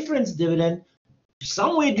a preference dividend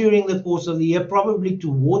somewhere during the course of the year, probably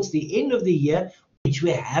towards the end of the year, which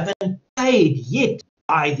we haven't paid yet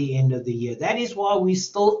by the end of the year. That is why we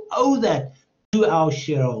still owe that to our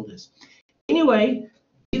shareholders. Anyway,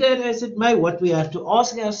 be that as it may, what we have to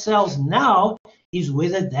ask ourselves now is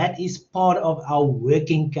whether that is part of our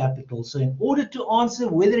working capital. So in order to answer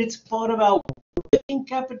whether it's part of our working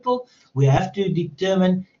capital, we have to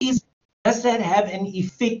determine, does that have an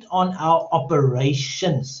effect on our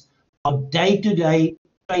operations, our day-to-day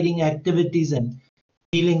trading activities and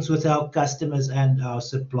dealings with our customers and our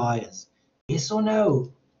suppliers? Yes or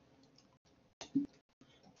no?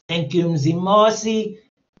 Thank you, Mzimasi.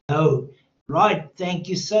 No. Right, thank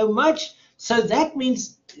you so much. So that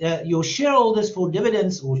means your shareholders for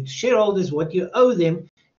dividends, or shareholders, what you owe them,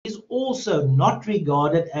 is also not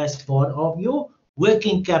regarded as part of your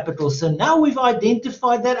working capital. So now we've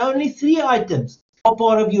identified that only 3 items are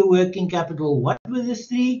part of your working capital. What were the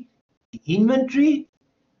 3? The inventory,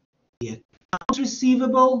 the accounts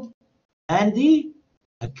receivable, and the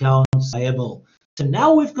accounts payable. So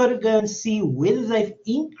now we've got to go and see whether they've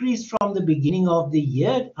increased from the beginning of the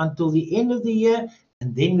year until the end of the year,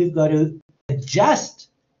 and then we've got to adjust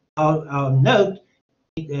our note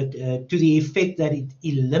to the effect that it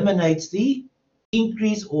eliminates the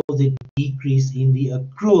increase or the decrease in the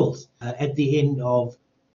accruals at the end of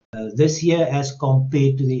this year as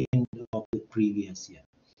compared to the end of the previous year.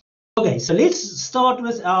 Okay, so let's start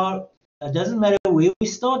with our, it doesn't matter where we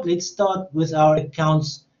start, let's start with our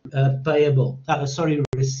accounts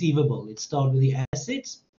receivable. Let's start with the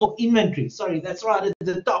assets or inventory. Sorry, that's right at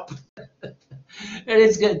the top.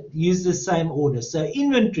 Let's use the same order. So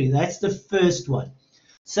inventory, that's the first one.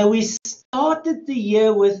 So we started the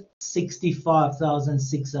year with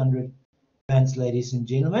 65,600 rands, ladies and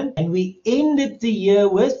gentlemen, and we ended the year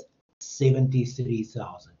with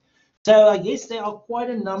 73,000. So I guess there are quite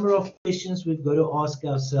a number of questions we've got to ask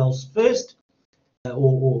ourselves first,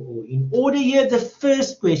 or in order here. The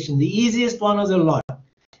first question, the easiest one of the lot.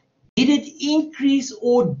 Did it increase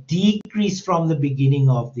or decrease from the beginning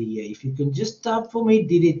of the year? If you can just type for me,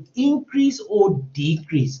 did it increase or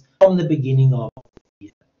decrease from the beginning of the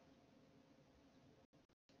year?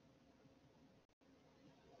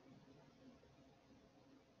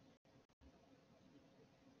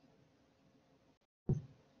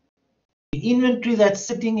 The inventory that's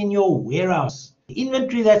sitting in your warehouse, the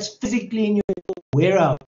inventory that's physically in your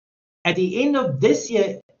warehouse, at the end of this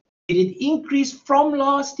year, did it increase from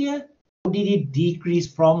last year or did it decrease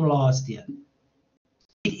from last year?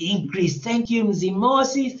 It increased. Thank you,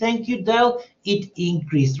 Mzimasi. Thank you, Dale. It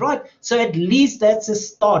increased, right? So at least that's a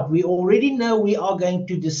start. We already know we are going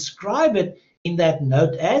to describe it in that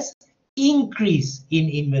note as increase in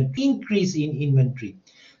inventory. Increase in inventory.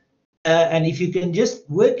 And if you can just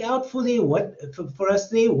work out for us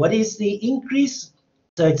there, what is the increase?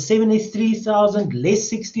 So it's 73,000 less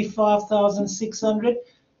 65,600.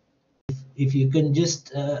 If you can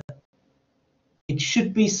just, it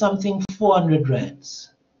should be something 400 rands.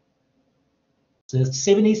 So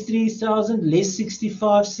 73,000 less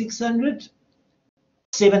 65,600,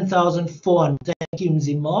 7,400. Thank you,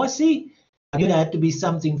 Mzimasi. I'm going to have to be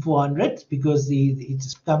something 400 because it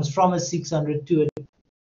comes from a 600 to a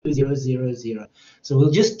 000. So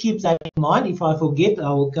we'll just keep that in mind. If I forget, I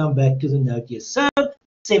will come back to the note here. So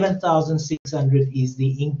 7,600 is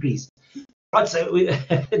the increase. Right, so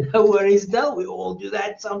no worries, though. We all do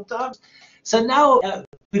that sometimes. So now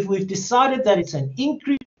we've decided that it's an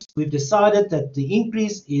increase. We've decided that the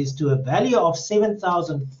increase is to a value of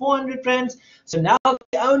 7,400 rands. So now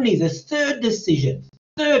only the third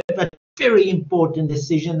but very important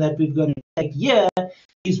decision that we've got to take here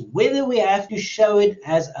is whether we have to show it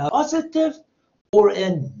as a positive or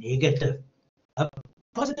a negative. A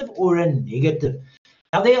positive or a negative.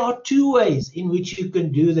 Now there are two ways in which you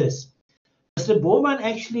can do this. Mr. Borman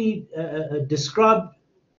actually described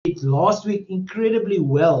it last week incredibly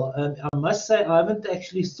well. I must say I haven't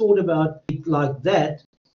actually thought about it like that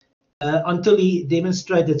until he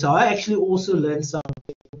demonstrated. So I actually also learned something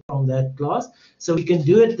from that class. So we can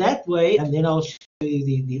do it that way, and then I'll show you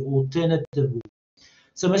the alternative.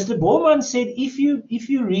 So Mr. Borman said if you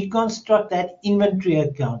reconstruct that inventory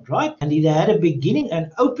account, right, and it had a beginning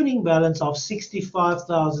and opening balance of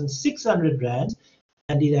 65,600 rands,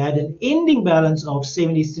 and it had an ending balance of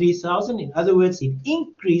 73,000. In other words, it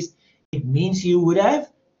increased. It means you would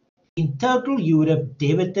have, in total, you would have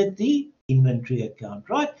debited the inventory account,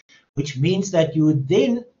 right? Which means that you would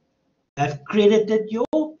then have credited your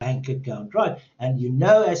bank account, right? And you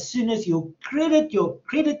know, as soon as you credit your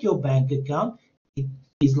bank account, it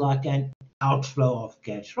is like an outflow of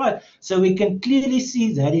cash, right? So we can clearly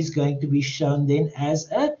see that is going to be shown then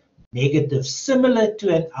as a negative, similar to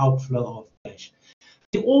an outflow of cash.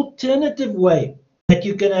 The alternative way that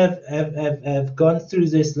you can have gone through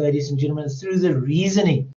this, ladies and gentlemen, through the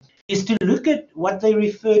reasoning, is to look at what they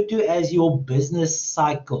refer to as your business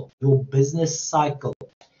cycle. Your business cycle.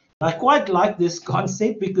 I quite like this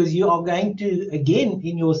concept because you are going to, again,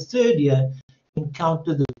 in your third year,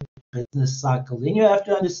 encounter the business cycle. Then you have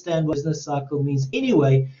to understand what business cycle means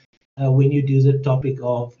anyway when you do the topic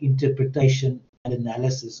of interpretation and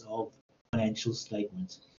analysis of financial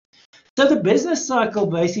statements. So the business cycle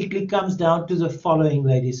basically comes down to the following,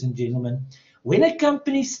 ladies and gentlemen. When a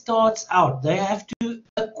company starts out, they have to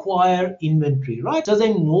acquire inventory, right? So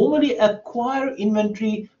they normally acquire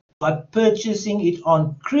inventory by purchasing it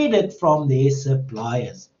on credit from their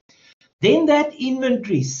suppliers. Then that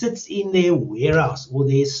inventory sits in their warehouse or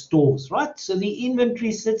their stores, right? So the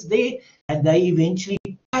inventory sits there and they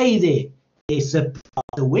eventually pay their suppliers.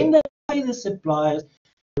 So when they pay the suppliers,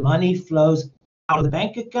 the money flows out of the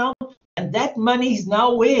bank account, and that money is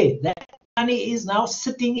now where? That money is now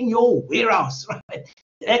sitting in your warehouse, right?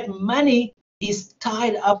 That money is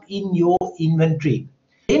tied up in your inventory.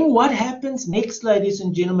 Then what happens next, ladies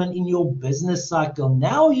and gentlemen, in your business cycle?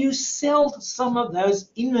 Now you sell some of those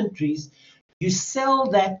inventories. You sell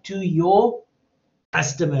that to your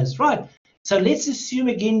customers, right? So let's assume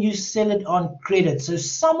again you sell it on credit. So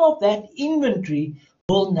some of that inventory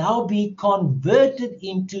will now be converted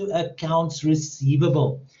into accounts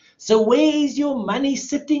receivable. So where is your money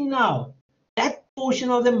sitting now? That portion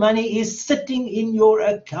of the money is sitting in your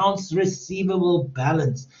accounts receivable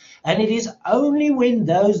balance. And it is only when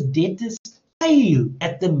those debtors pay you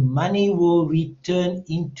that the money will return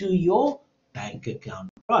into your bank account.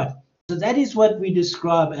 Right. So that is what we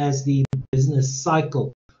describe as the business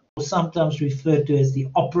cycle, or sometimes referred to as the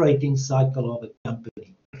operating cycle of a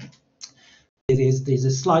company. There's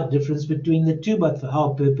a slight difference between the two, but for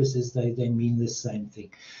our purposes, they mean the same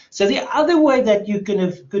thing. So the other way that you could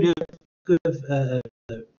have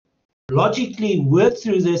logically worked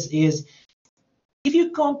through this is if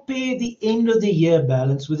you compare the end of the year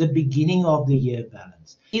balance with the beginning of the year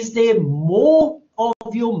balance. Is there more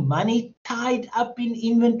of your money tied up in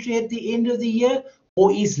inventory at the end of the year,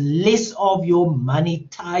 or is less of your money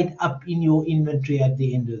tied up in your inventory at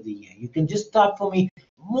the end of the year? You can just type for me,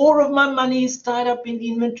 more of my money is tied up in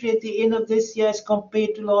inventory at the end of this year as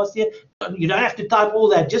compared to last year. You don't have to type all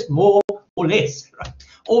that, just more or less, right?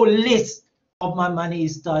 Or less of my money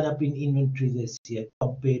is tied up in inventory this year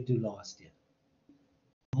compared to last year.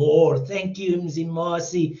 More. Thank you,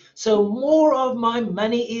 Mzimasi. So more of my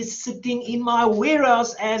money is sitting in my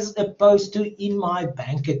warehouse as opposed to in my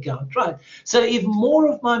bank account, right? So if more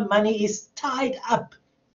of my money is tied up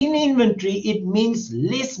in inventory, it means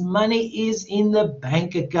less money is in the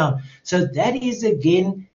bank account. So that is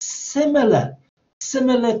again similar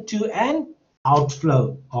to an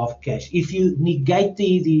outflow of cash. If you negate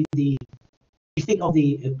the effect of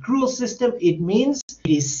the accrual system, it means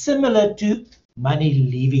it is similar to money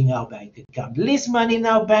leaving our bank account. Less money in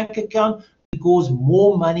our bank account because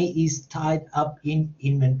more money is tied up in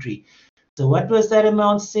inventory. So what was that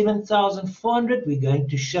amount? 7,400. We're going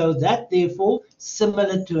to show that, therefore,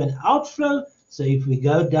 similar to an outflow. So if we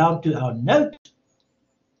go down to our note,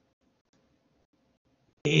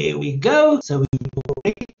 there we go. So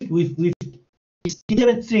we've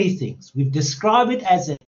determined three things. We've described it as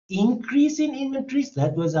an increase in inventories.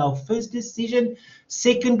 That was our first decision.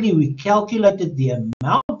 Secondly, we calculated the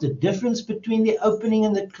amount, the difference between the opening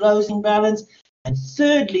and the closing balance. And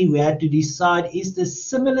thirdly, we had to decide, is this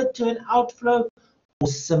similar to an outflow or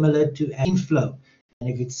similar to an inflow? And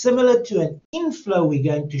if it's similar to an inflow, we're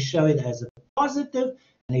going to show it as a positive.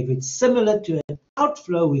 And if it's similar to an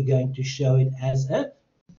outflow, we're going to show it as a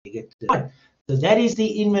negative. So that is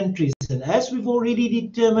the inventories. And as we've already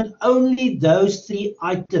determined, only those three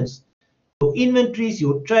items, your inventories,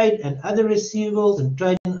 your trade and other receivables, and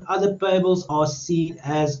trade and other payables, are seen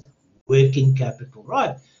as working capital,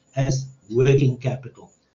 right? As working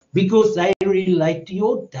capital, because they relate to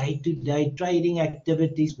your day-to-day trading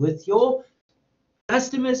activities with your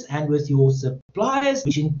customers and with your suppliers,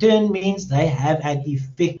 which in turn means they have an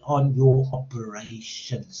effect on your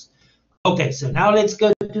operations. Okay, so now let's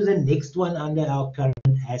go to the next one under our current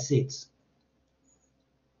assets.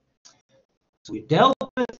 So we dealt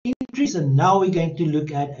with inventories, and now we're going to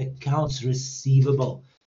look at accounts receivable.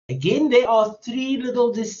 Again, there are three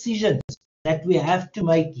little decisions that we have to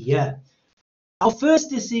make here. Our first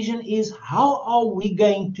decision is, how are we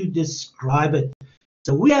going to describe it?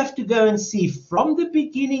 So we have to go and see from the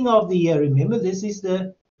beginning of the year. Remember, this is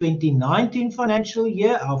the 2019 financial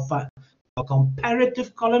year, our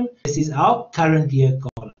comparative column. This is our current year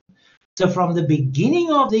column. So from the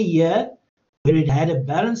beginning of the year, where it had a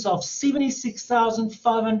balance of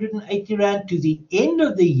 76,580 Rand, to the end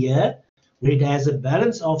of the year, where it has a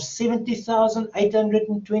balance of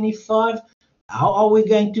 70,825, how are we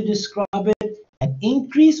going to describe it? An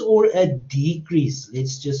increase or a decrease?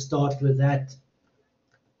 Let's just start with that.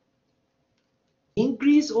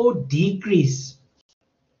 Increase or decrease?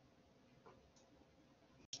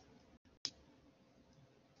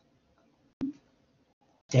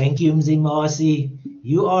 Thank you, Mzimasi.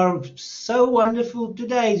 You are so wonderful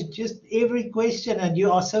today. Just every question, and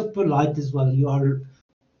you are so polite as well. You are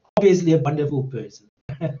obviously a wonderful person.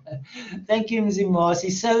 Thank you,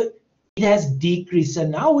 Mzimasi. So it has decreased. So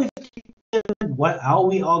now we've determined how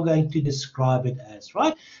we are going to describe it as,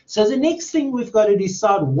 right? So the next thing we've got to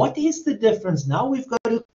decide, what is the difference? Now we've got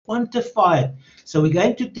to quantify it. So we're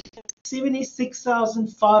going to take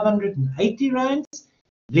 76,580 rands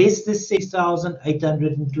less the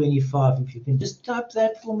 6,825. If you can just type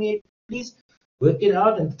that for me, please. Work it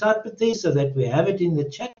out and type it there so that we have it in the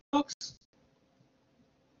chat box.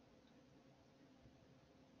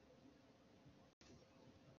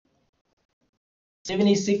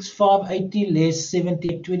 $76,580 less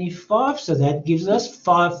 7,825, so that gives us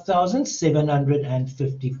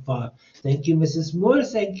 5,755. Thank you, Mrs. Moore.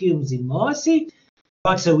 Thank you, Mzimasi.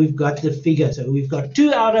 Right, so we've got the figure. So we've got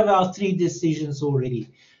 2 out of our 3 decisions already.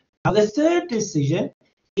 Now the third decision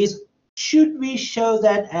is, should we show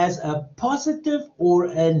that as a positive or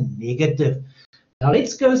a negative? Now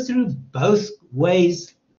let's go through both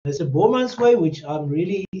ways. There's a Bormann's way, which I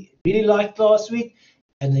really liked last week,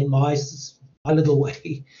 and then my little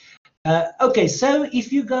way. Okay, so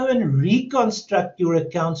if you go and reconstruct your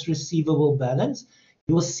accounts receivable balance,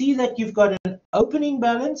 you will see that you've got an opening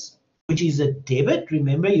balance, which is a debit.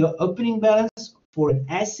 Remember, your opening balance for an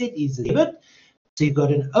asset is a debit. So you've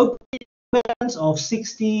got an opening balance of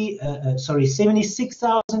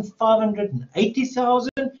 76,580,000.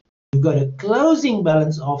 You've got a closing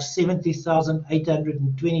balance of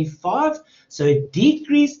 70,825. So it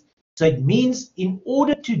decreased. So it means in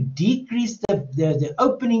order to decrease the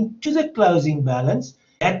opening to the closing balance,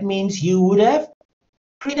 that means you would have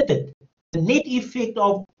credited. The net effect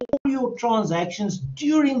of all your transactions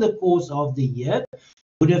during the course of the year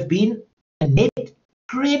would have been a net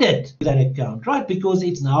credit to that account, right? Because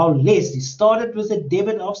it's now less. You started with a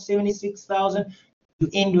debit of 76,000, you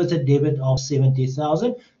end with a debit of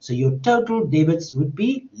 70,000. So your total debits would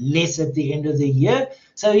be less at the end of the year.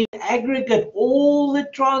 So in aggregate, all the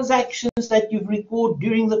transactions that you've recorded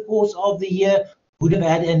during the course of the year would have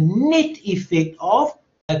had a net effect of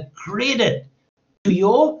a credit to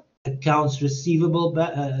your accounts receivable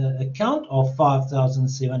account of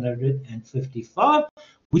 5,755,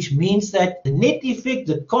 which means that the net effect,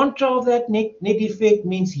 the contra of that net effect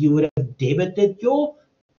means you would have debited your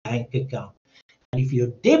bank account. And if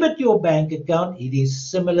you debit your bank account, it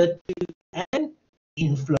is similar to an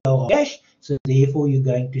inflow of cash, so therefore you're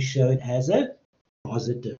going to show it as a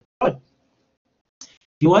positive. Right.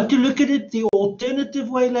 You want to look at it the alternative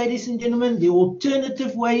way, ladies and gentlemen. The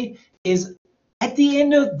alternative way is at the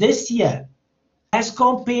end of this year, as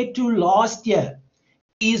compared to last year,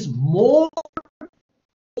 is more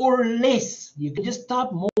or less, you can just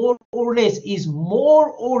type more or less, is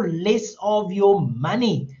more or less of your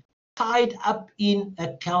money tied up in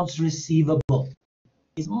accounts receivable.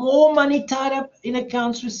 Is more money tied up in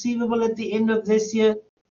accounts receivable at the end of this year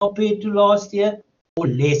compared to last year, or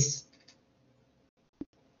less?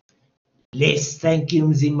 Less, thank you,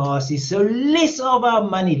 Mzimasi. So less of our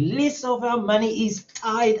money is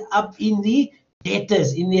tied up in the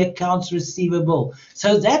debtors, in the accounts receivable.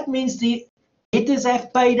 So that means the debtors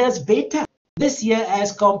have paid us better this year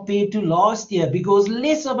as compared to last year, because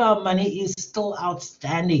less of our money is still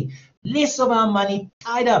outstanding. Less of our money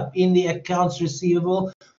tied up in the accounts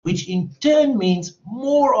receivable, which in turn means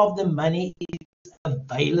more of the money is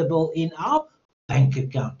available in our bank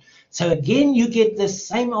account. So again, you get the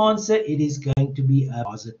same answer. It is going to be a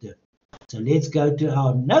positive. So let's go to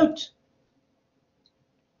our note.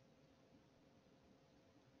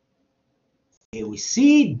 Here we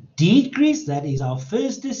see decrease. That is our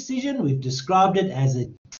first decision. We've described it as a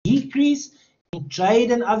decrease in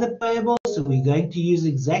trade and other payables. So we're going to use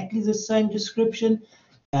exactly the same description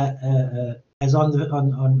as on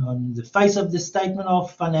the face of the statement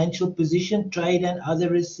of financial position, trade and other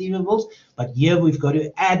receivables. But here we've got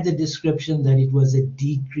to add the description that it was a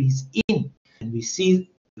decrease in. And we see,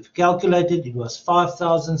 we've calculated it was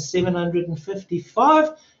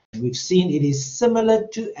 5,755. And we've seen it is similar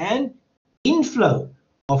to an inflow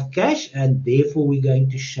of cash, and therefore we're going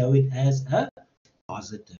to show it as a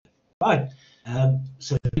positive. Right.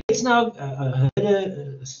 So let's now, I heard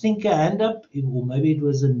a thinker hand up, or maybe it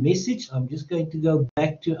was a message. I'm just going to go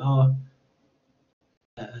back to our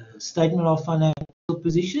statement of financial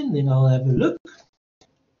position, then I'll have a look.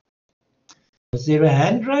 Was there a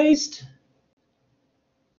hand raised?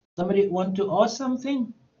 Somebody want to ask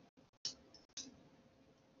something?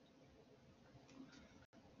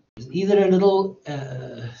 There's either a little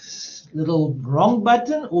wrong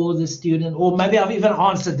button, or the student, or maybe I've even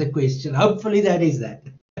answered the question. Hopefully that is that.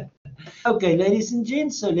 Okay, ladies and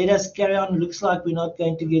gents, so let us carry on. Looks like we're not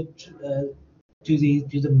going to get to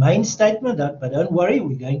the main statement, but don't worry,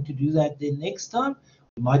 we're going to do that then next time.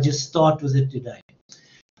 We might just start with it today.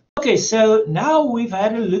 Okay, so now we've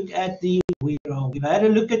had a look at we've had a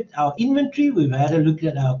look at our inventory, we've had a look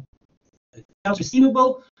at our accounts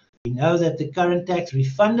receivable. We know that the current tax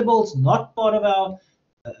refundable is not part of our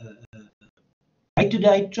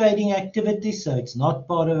day-to-day trading activities, so it's not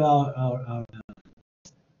part of our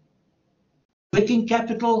working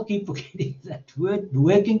capital. Keep forgetting that word,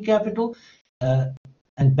 working capital,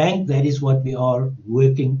 and bank. That is what we are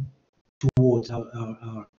working towards,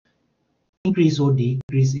 our increase or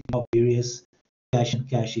decrease in our various cash and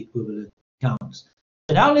cash equivalent accounts.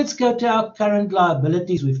 So now let's go to our current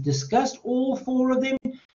liabilities. We've discussed all four of them.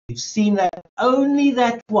 We've seen that only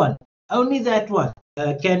that one can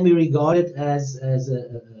be regarded as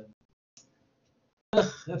I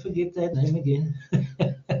forget that name again.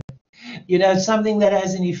 You know, something that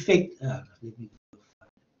has an effect.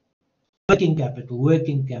 Working capital.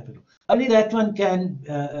 Only that one can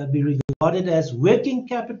be regarded as working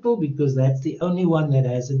capital, because that's the only one that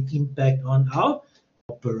has an impact on our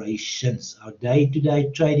operations, our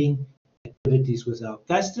day-to-day trading activities with our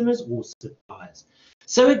customers or suppliers.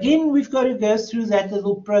 So again, we've got to go through that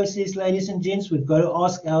little process, ladies and gents. We've got to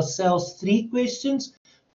ask ourselves three questions.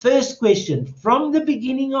 First question, from the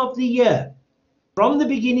beginning of the year to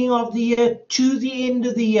the end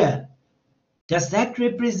of the year, does that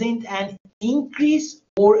represent an increase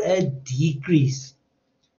or a decrease?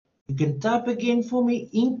 You can type again for me,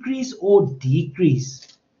 increase or decrease.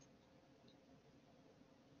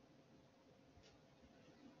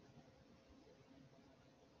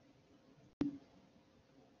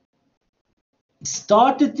 It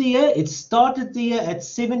started the year at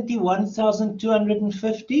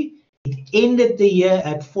 71,250. It ended the year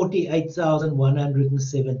at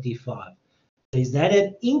 48,175. Is that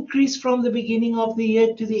an increase from the beginning of the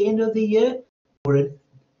year to the end of the year, or an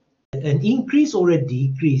increase or a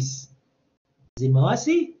decrease?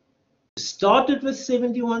 Zimasi, started with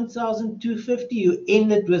 71,250, you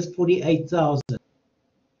ended with 48,000.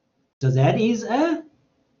 So that is a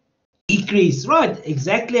decrease, right?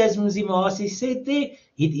 Exactly as Mzimasi said there,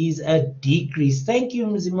 it is a decrease. Thank you,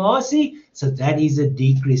 Mzimasi. So that is a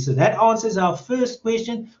decrease. So that answers our first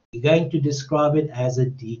question. We're going to describe it as a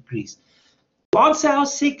decrease. To answer our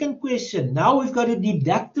second question, now we've got to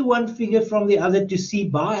deduct the one figure from the other to see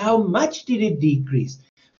by how much did it decrease.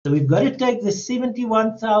 So we've got to take the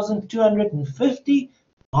 71,250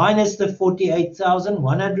 minus the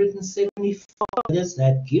 48,175. What does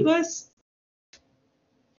that give us?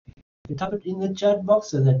 You can type it in the chat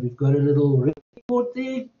box so that we've got a little report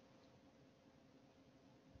there.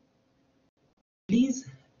 Please.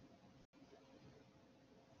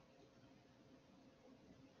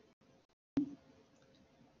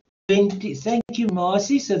 Thank you,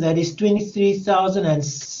 Marcy. So that is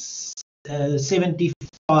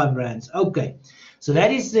 23,075 rands. Okay, so that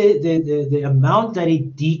is the amount that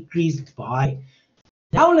it decreased by.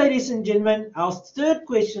 Now, ladies and gentlemen, our third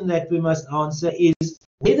question that we must answer is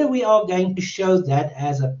whether we are going to show that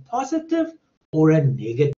as a positive or a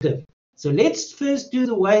negative. So let's first do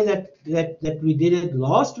the way that we did it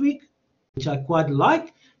last week, which I quite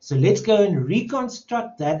like. So let's go and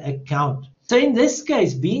reconstruct that account. So in this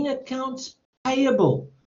case, being accounts payable,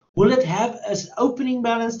 will it have an opening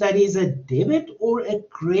balance that is a debit or a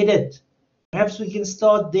credit? Perhaps we can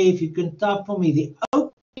start there. If you can type for me the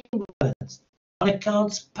opening balance on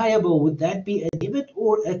accounts payable, would that be a debit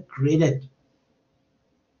or a credit?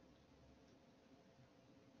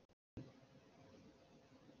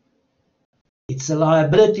 It's a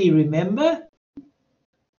liability, remember?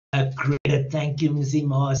 A credit. Thank you,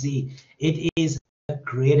 Mzimasi. It is a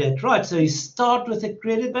credit, right? So you start with a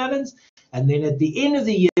credit balance, and then at the end of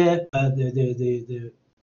the year, the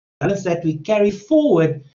balance that we carry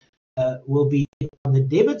forward will be on the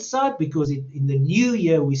debit side, because in the new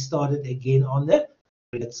year we started again on the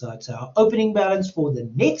credit side. So our opening balance for the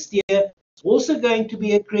next year is also going to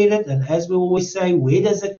be a credit, and as we always say, where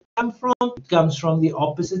does it come from? It comes from the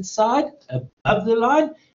opposite side, above the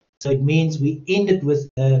line. So it means we ended with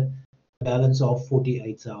a balance of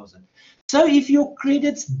 48,000. So if your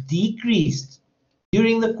credits decreased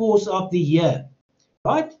during the course of the year,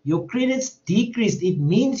 right? Your credits decreased. It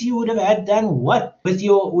means you would have had done what with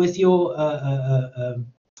your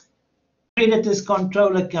creditors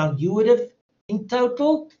control account? You would have in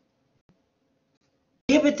total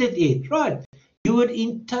debited it, right? You would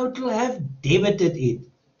in total have debited it.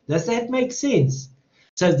 Does that make sense?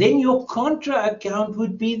 So then your contra account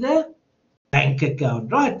would be the bank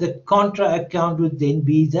account, right? The contra account would then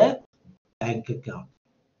be the bank account.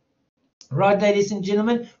 Right, ladies and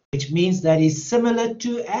gentlemen, which means that is similar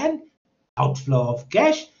to an outflow of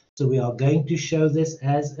cash. So we are going to show this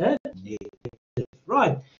as a negative.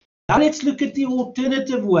 Right. Now let's look at the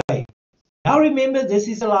alternative way. Now remember, this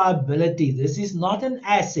is a liability. This is not an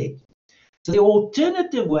asset. So the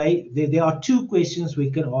alternative way, there are two questions we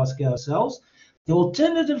can ask ourselves. The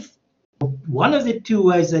alternative, one of the two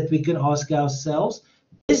ways that we can ask ourselves,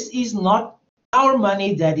 this is not our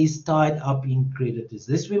money that is tied up in creditors.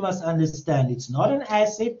 This we must understand. It's not an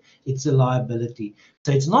asset, it's a liability.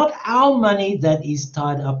 So it's not our money that is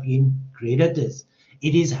tied up in creditors.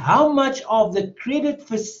 It is how much of the credit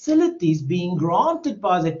facilities being granted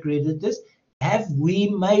by the creditors have we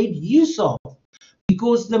made use of.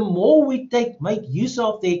 Because the more we make use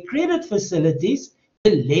of their credit facilities,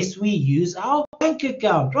 the less we use our bank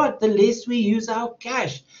account, right? The less we use our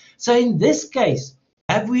cash. So in this case,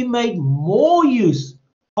 have we made more use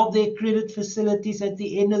of their credit facilities at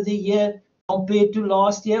the end of the year compared to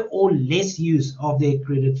last year, or less use of their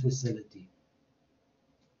credit facility?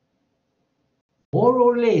 More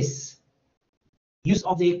or less use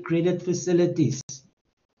of their credit facilities?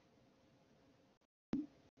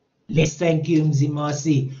 Less, thank you,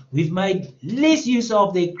 Mzimasi. We've made less use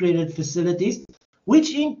of their credit facilities,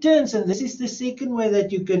 which in turn, and this is the second way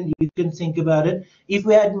that you can think about it, if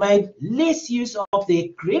we had made less use of their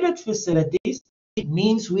credit facilities, it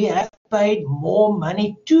means we have paid more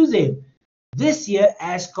money to them this year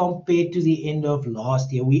as compared to the end of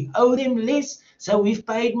last year. We owe them less, so we've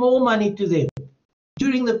paid more money to them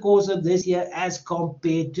during the course of this year as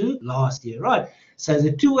compared to last year, right? So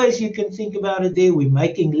the two ways you can think about it there, we're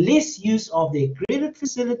making less use of their credit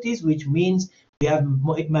facilities, which means we have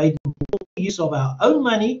made more use of our own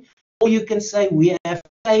money, or you can say we have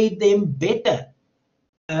paid them better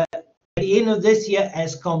at the end of this year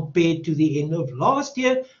as compared to the end of last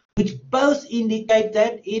year, which both indicate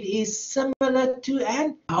that it is similar to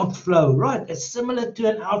an outflow, right? It's similar to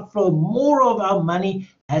an outflow. More of our money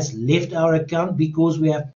has left our account because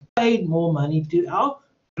we have paid more money to our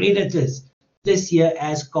creditors this year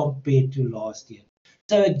as compared to last year.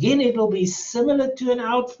 So again, it will be similar to an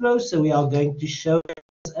outflow, so we are going to show it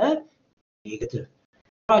as a negative.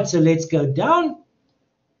 Right, so let's go down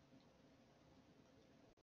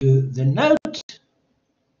to the note.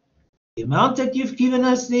 The amount that you've given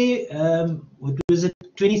us there, what was it?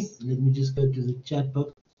 20. Let me just go to the chat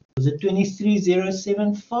box. Was it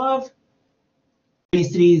 23075?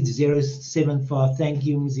 23075. Thank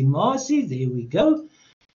you, Mzimasi. There we go.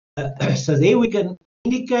 So there we can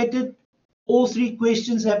indicate it. All three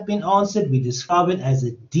questions have been answered. We describe it as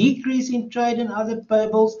a decrease in trade and other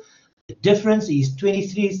payables. The difference is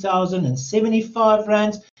 23,075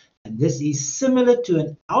 rands, and this is similar to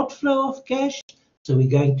an outflow of cash. So we're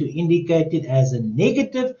going to indicate it as a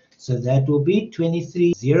negative. So that will be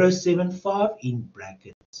 23075 in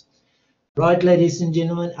brackets. Right, ladies and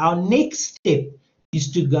gentlemen, our next step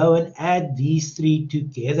is to go and add these three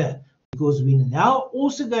together, because we're now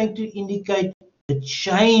also going to indicate the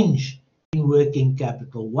change in working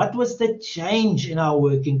capital. What was the change in our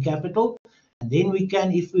working capital? And then we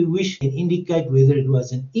can, if we wish, indicate whether it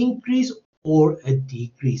was an increase or a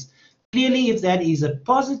decrease. Clearly, if that is a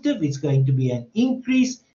positive, it's going to be an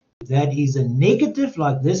increase. If that is a negative,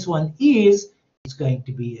 like this one is, it's going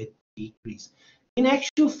to be a decrease. In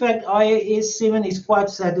actual fact, IAS 7 is quite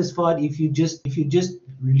satisfied if you just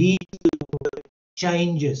leave the word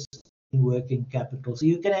changes in working capital. So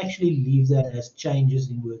you can actually leave that as changes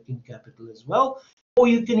in working capital as well, or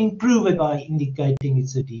you can improve it by indicating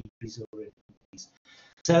it's a decrease or an increase.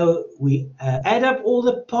 So we add up all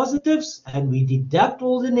the positives and we deduct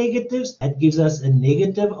all the negatives. That gives us a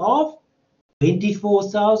negative of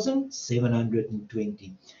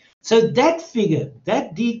 24,720. So that figure,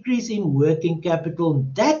 that decrease in working capital,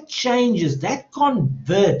 that changes, that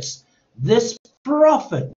converts this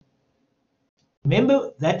profit.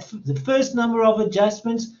 Remember that the first number of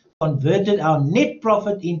adjustments converted our net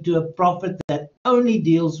profit into a profit that only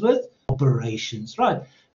deals with operations, right?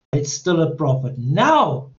 It's still a profit.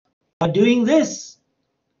 Now, by doing this,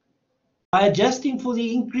 by adjusting for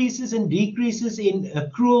the increases and decreases in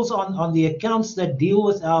accruals on the accounts that deal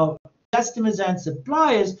with our customers and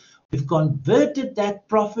suppliers, we've converted that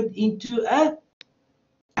profit into a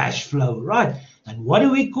cash flow, right? And what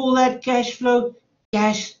do we call that cash flow?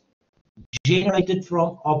 Cash generated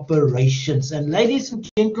from operations. And ladies and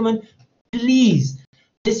gentlemen, please,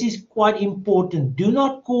 this is quite important. Do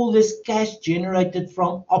not call this cash generated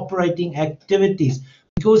from operating activities,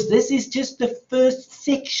 because this is just the first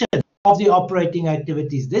section of the operating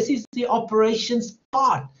activities. This is the operations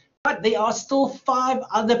part, but there are still 5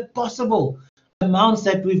 other possible amounts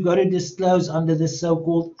that we've got to disclose under the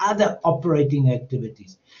so-called other operating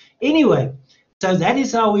activities. Anyway, so that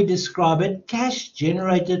is how we describe it, cash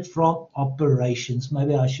generated from operations.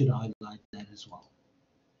 Maybe I should highlight that as well.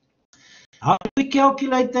 How do we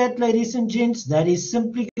calculate that, ladies and gents? That is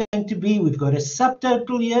simply going to be, we've got a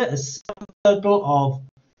subtotal here, a subtotal of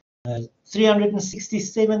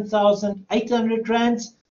 367,800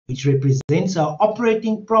 rands, which represents our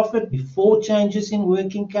operating profit before changes in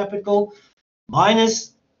working capital,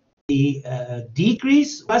 minus the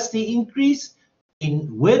decrease plus the increase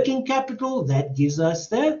in working capital. That gives us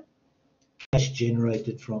the cash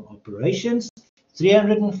generated from operations,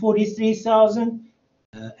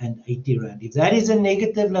 343,080 rand. If that is a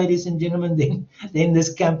negative, ladies and gentlemen, then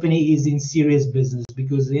this company is in serious business,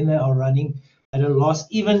 because then they are running at a loss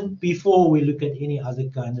even before we look at any other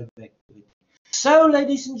kind of activity. So,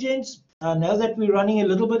 ladies and gents, I know that we're running a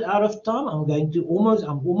little bit out of time. I'm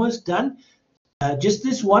almost done. Just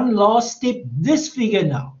this one last step, this figure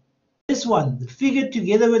now. This one, the figure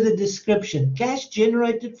together with the description, cash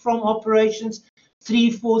generated from operations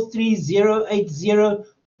 343080,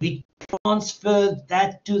 we transfer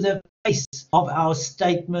that to the face of our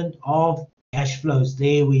statement of cash flows.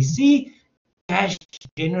 There we see cash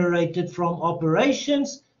generated from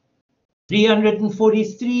operations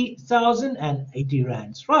 343,080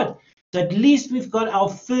 rands, right? So at least we've got our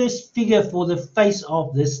first figure for the face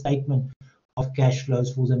of this statement of cash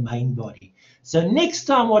flows for the main body. So next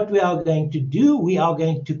time what we are going to do, we are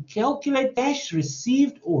going to calculate cash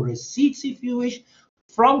received, or receipts if you wish,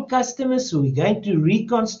 from customers. So we're going to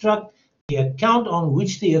reconstruct the account on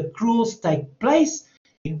which the accruals take place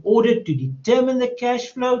in order to determine the cash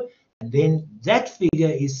flow. And then that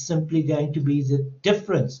figure is simply going to be the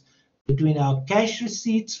difference between our cash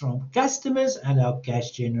receipts from customers and our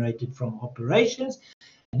cash generated from operations.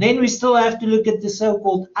 And then we still have to look at the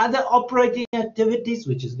so-called other operating activities,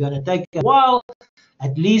 which is going to take a while.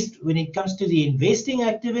 At least when it comes to the investing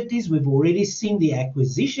activities, we've already seen the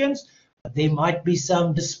acquisitions, but there might be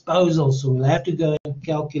some disposals, so we'll have to go and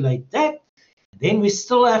calculate that. Then we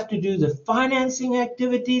still have to do the financing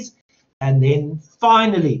activities, and then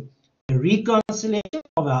finally the reconciliation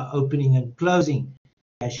of our opening and closing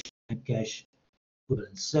cash and cash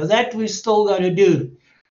equivalents. So that we've still got to do,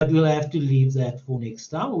 but we'll have to leave that for next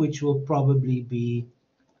time, which will probably be,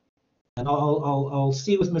 and I'll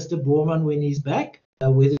see with Mr. Borman when he's back,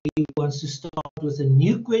 whether he wants to start with a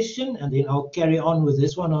new question, and then I'll carry on with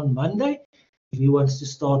this one on Monday. If he wants to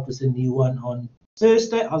start with a new one on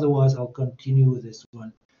Thursday, otherwise I'll continue with this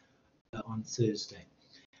one on Thursday.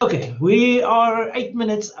 Okay, we are 8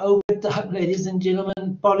 minutes over time, ladies and gentlemen.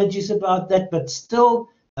 Apologies about that, but still,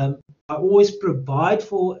 I always provide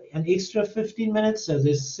for an extra 15 minutes, so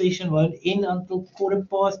this session won't end until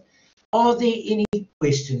 15:15. Are there any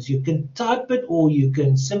questions? You can type it, or you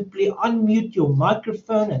can simply unmute your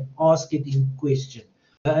microphone and ask it in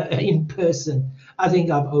person. I think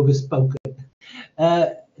I've overspoken.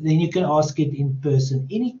 Then you can ask it in person.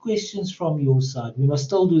 Any questions from your side? We must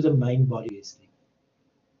still do the main body, obviously.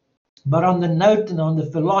 But on the note and on the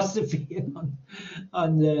philosophy and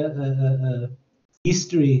on the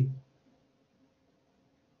history,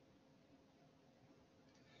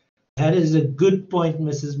 that is a good point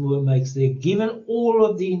Mrs. Moore makes there. Given all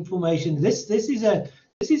of the information, this is a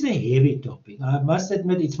heavy topic. I must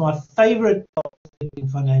admit, it's my favorite topic in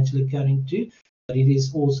financial accounting too, but it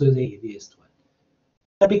is also the heaviest one.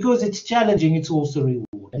 But because it's challenging, it's also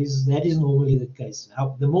rewarding. That is normally the case.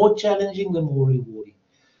 The more challenging, the more rewarding.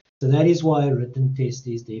 So that is why a written test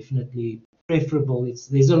is definitely preferable.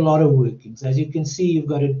 There's a lot of workings. As you can see, you've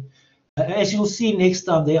got it. As you'll see next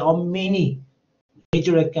time, there are many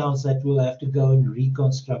ledger accounts that we'll have to go and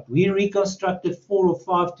reconstruct. We reconstructed 4 or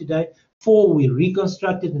 5 today. 4 we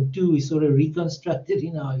reconstructed, and 2 we sort of reconstructed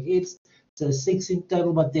in our heads. So 6 in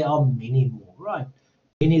total, but there are many more, right?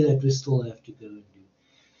 Many that we still have to go and do.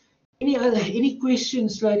 Any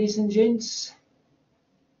questions, ladies and gents?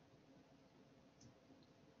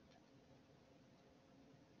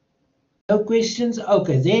 No questions?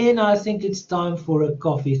 Okay, then I think it's time for a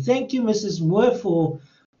coffee. Thank you, Mrs. Moore, for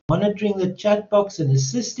monitoring the chat box and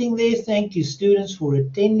assisting there. Thank you, students, for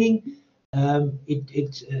attending.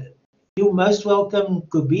 You're most welcome,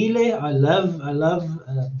 Kubile. I love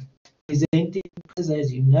presenting,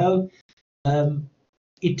 as you know.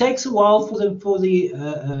 It takes a while for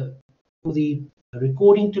the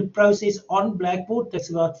recording to process on Blackboard. It takes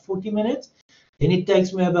about 40 minutes. Then it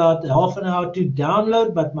takes me about half an hour to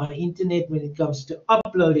download, but my internet, when it comes to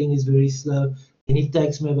uploading, is very slow. Then it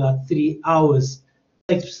takes me about 3 hours.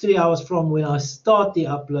 It takes 3 hours from when I start the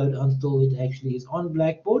upload until it actually is on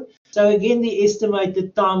Blackboard. So again, the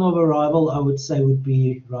estimated time of arrival, I would say, would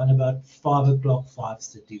be around about 5 o'clock,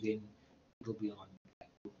 5:30. Then it'll be on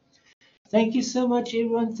Blackboard. Thank you so much,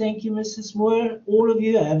 everyone. Thank you, Mrs. Moore. All of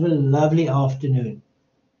you, have a lovely afternoon.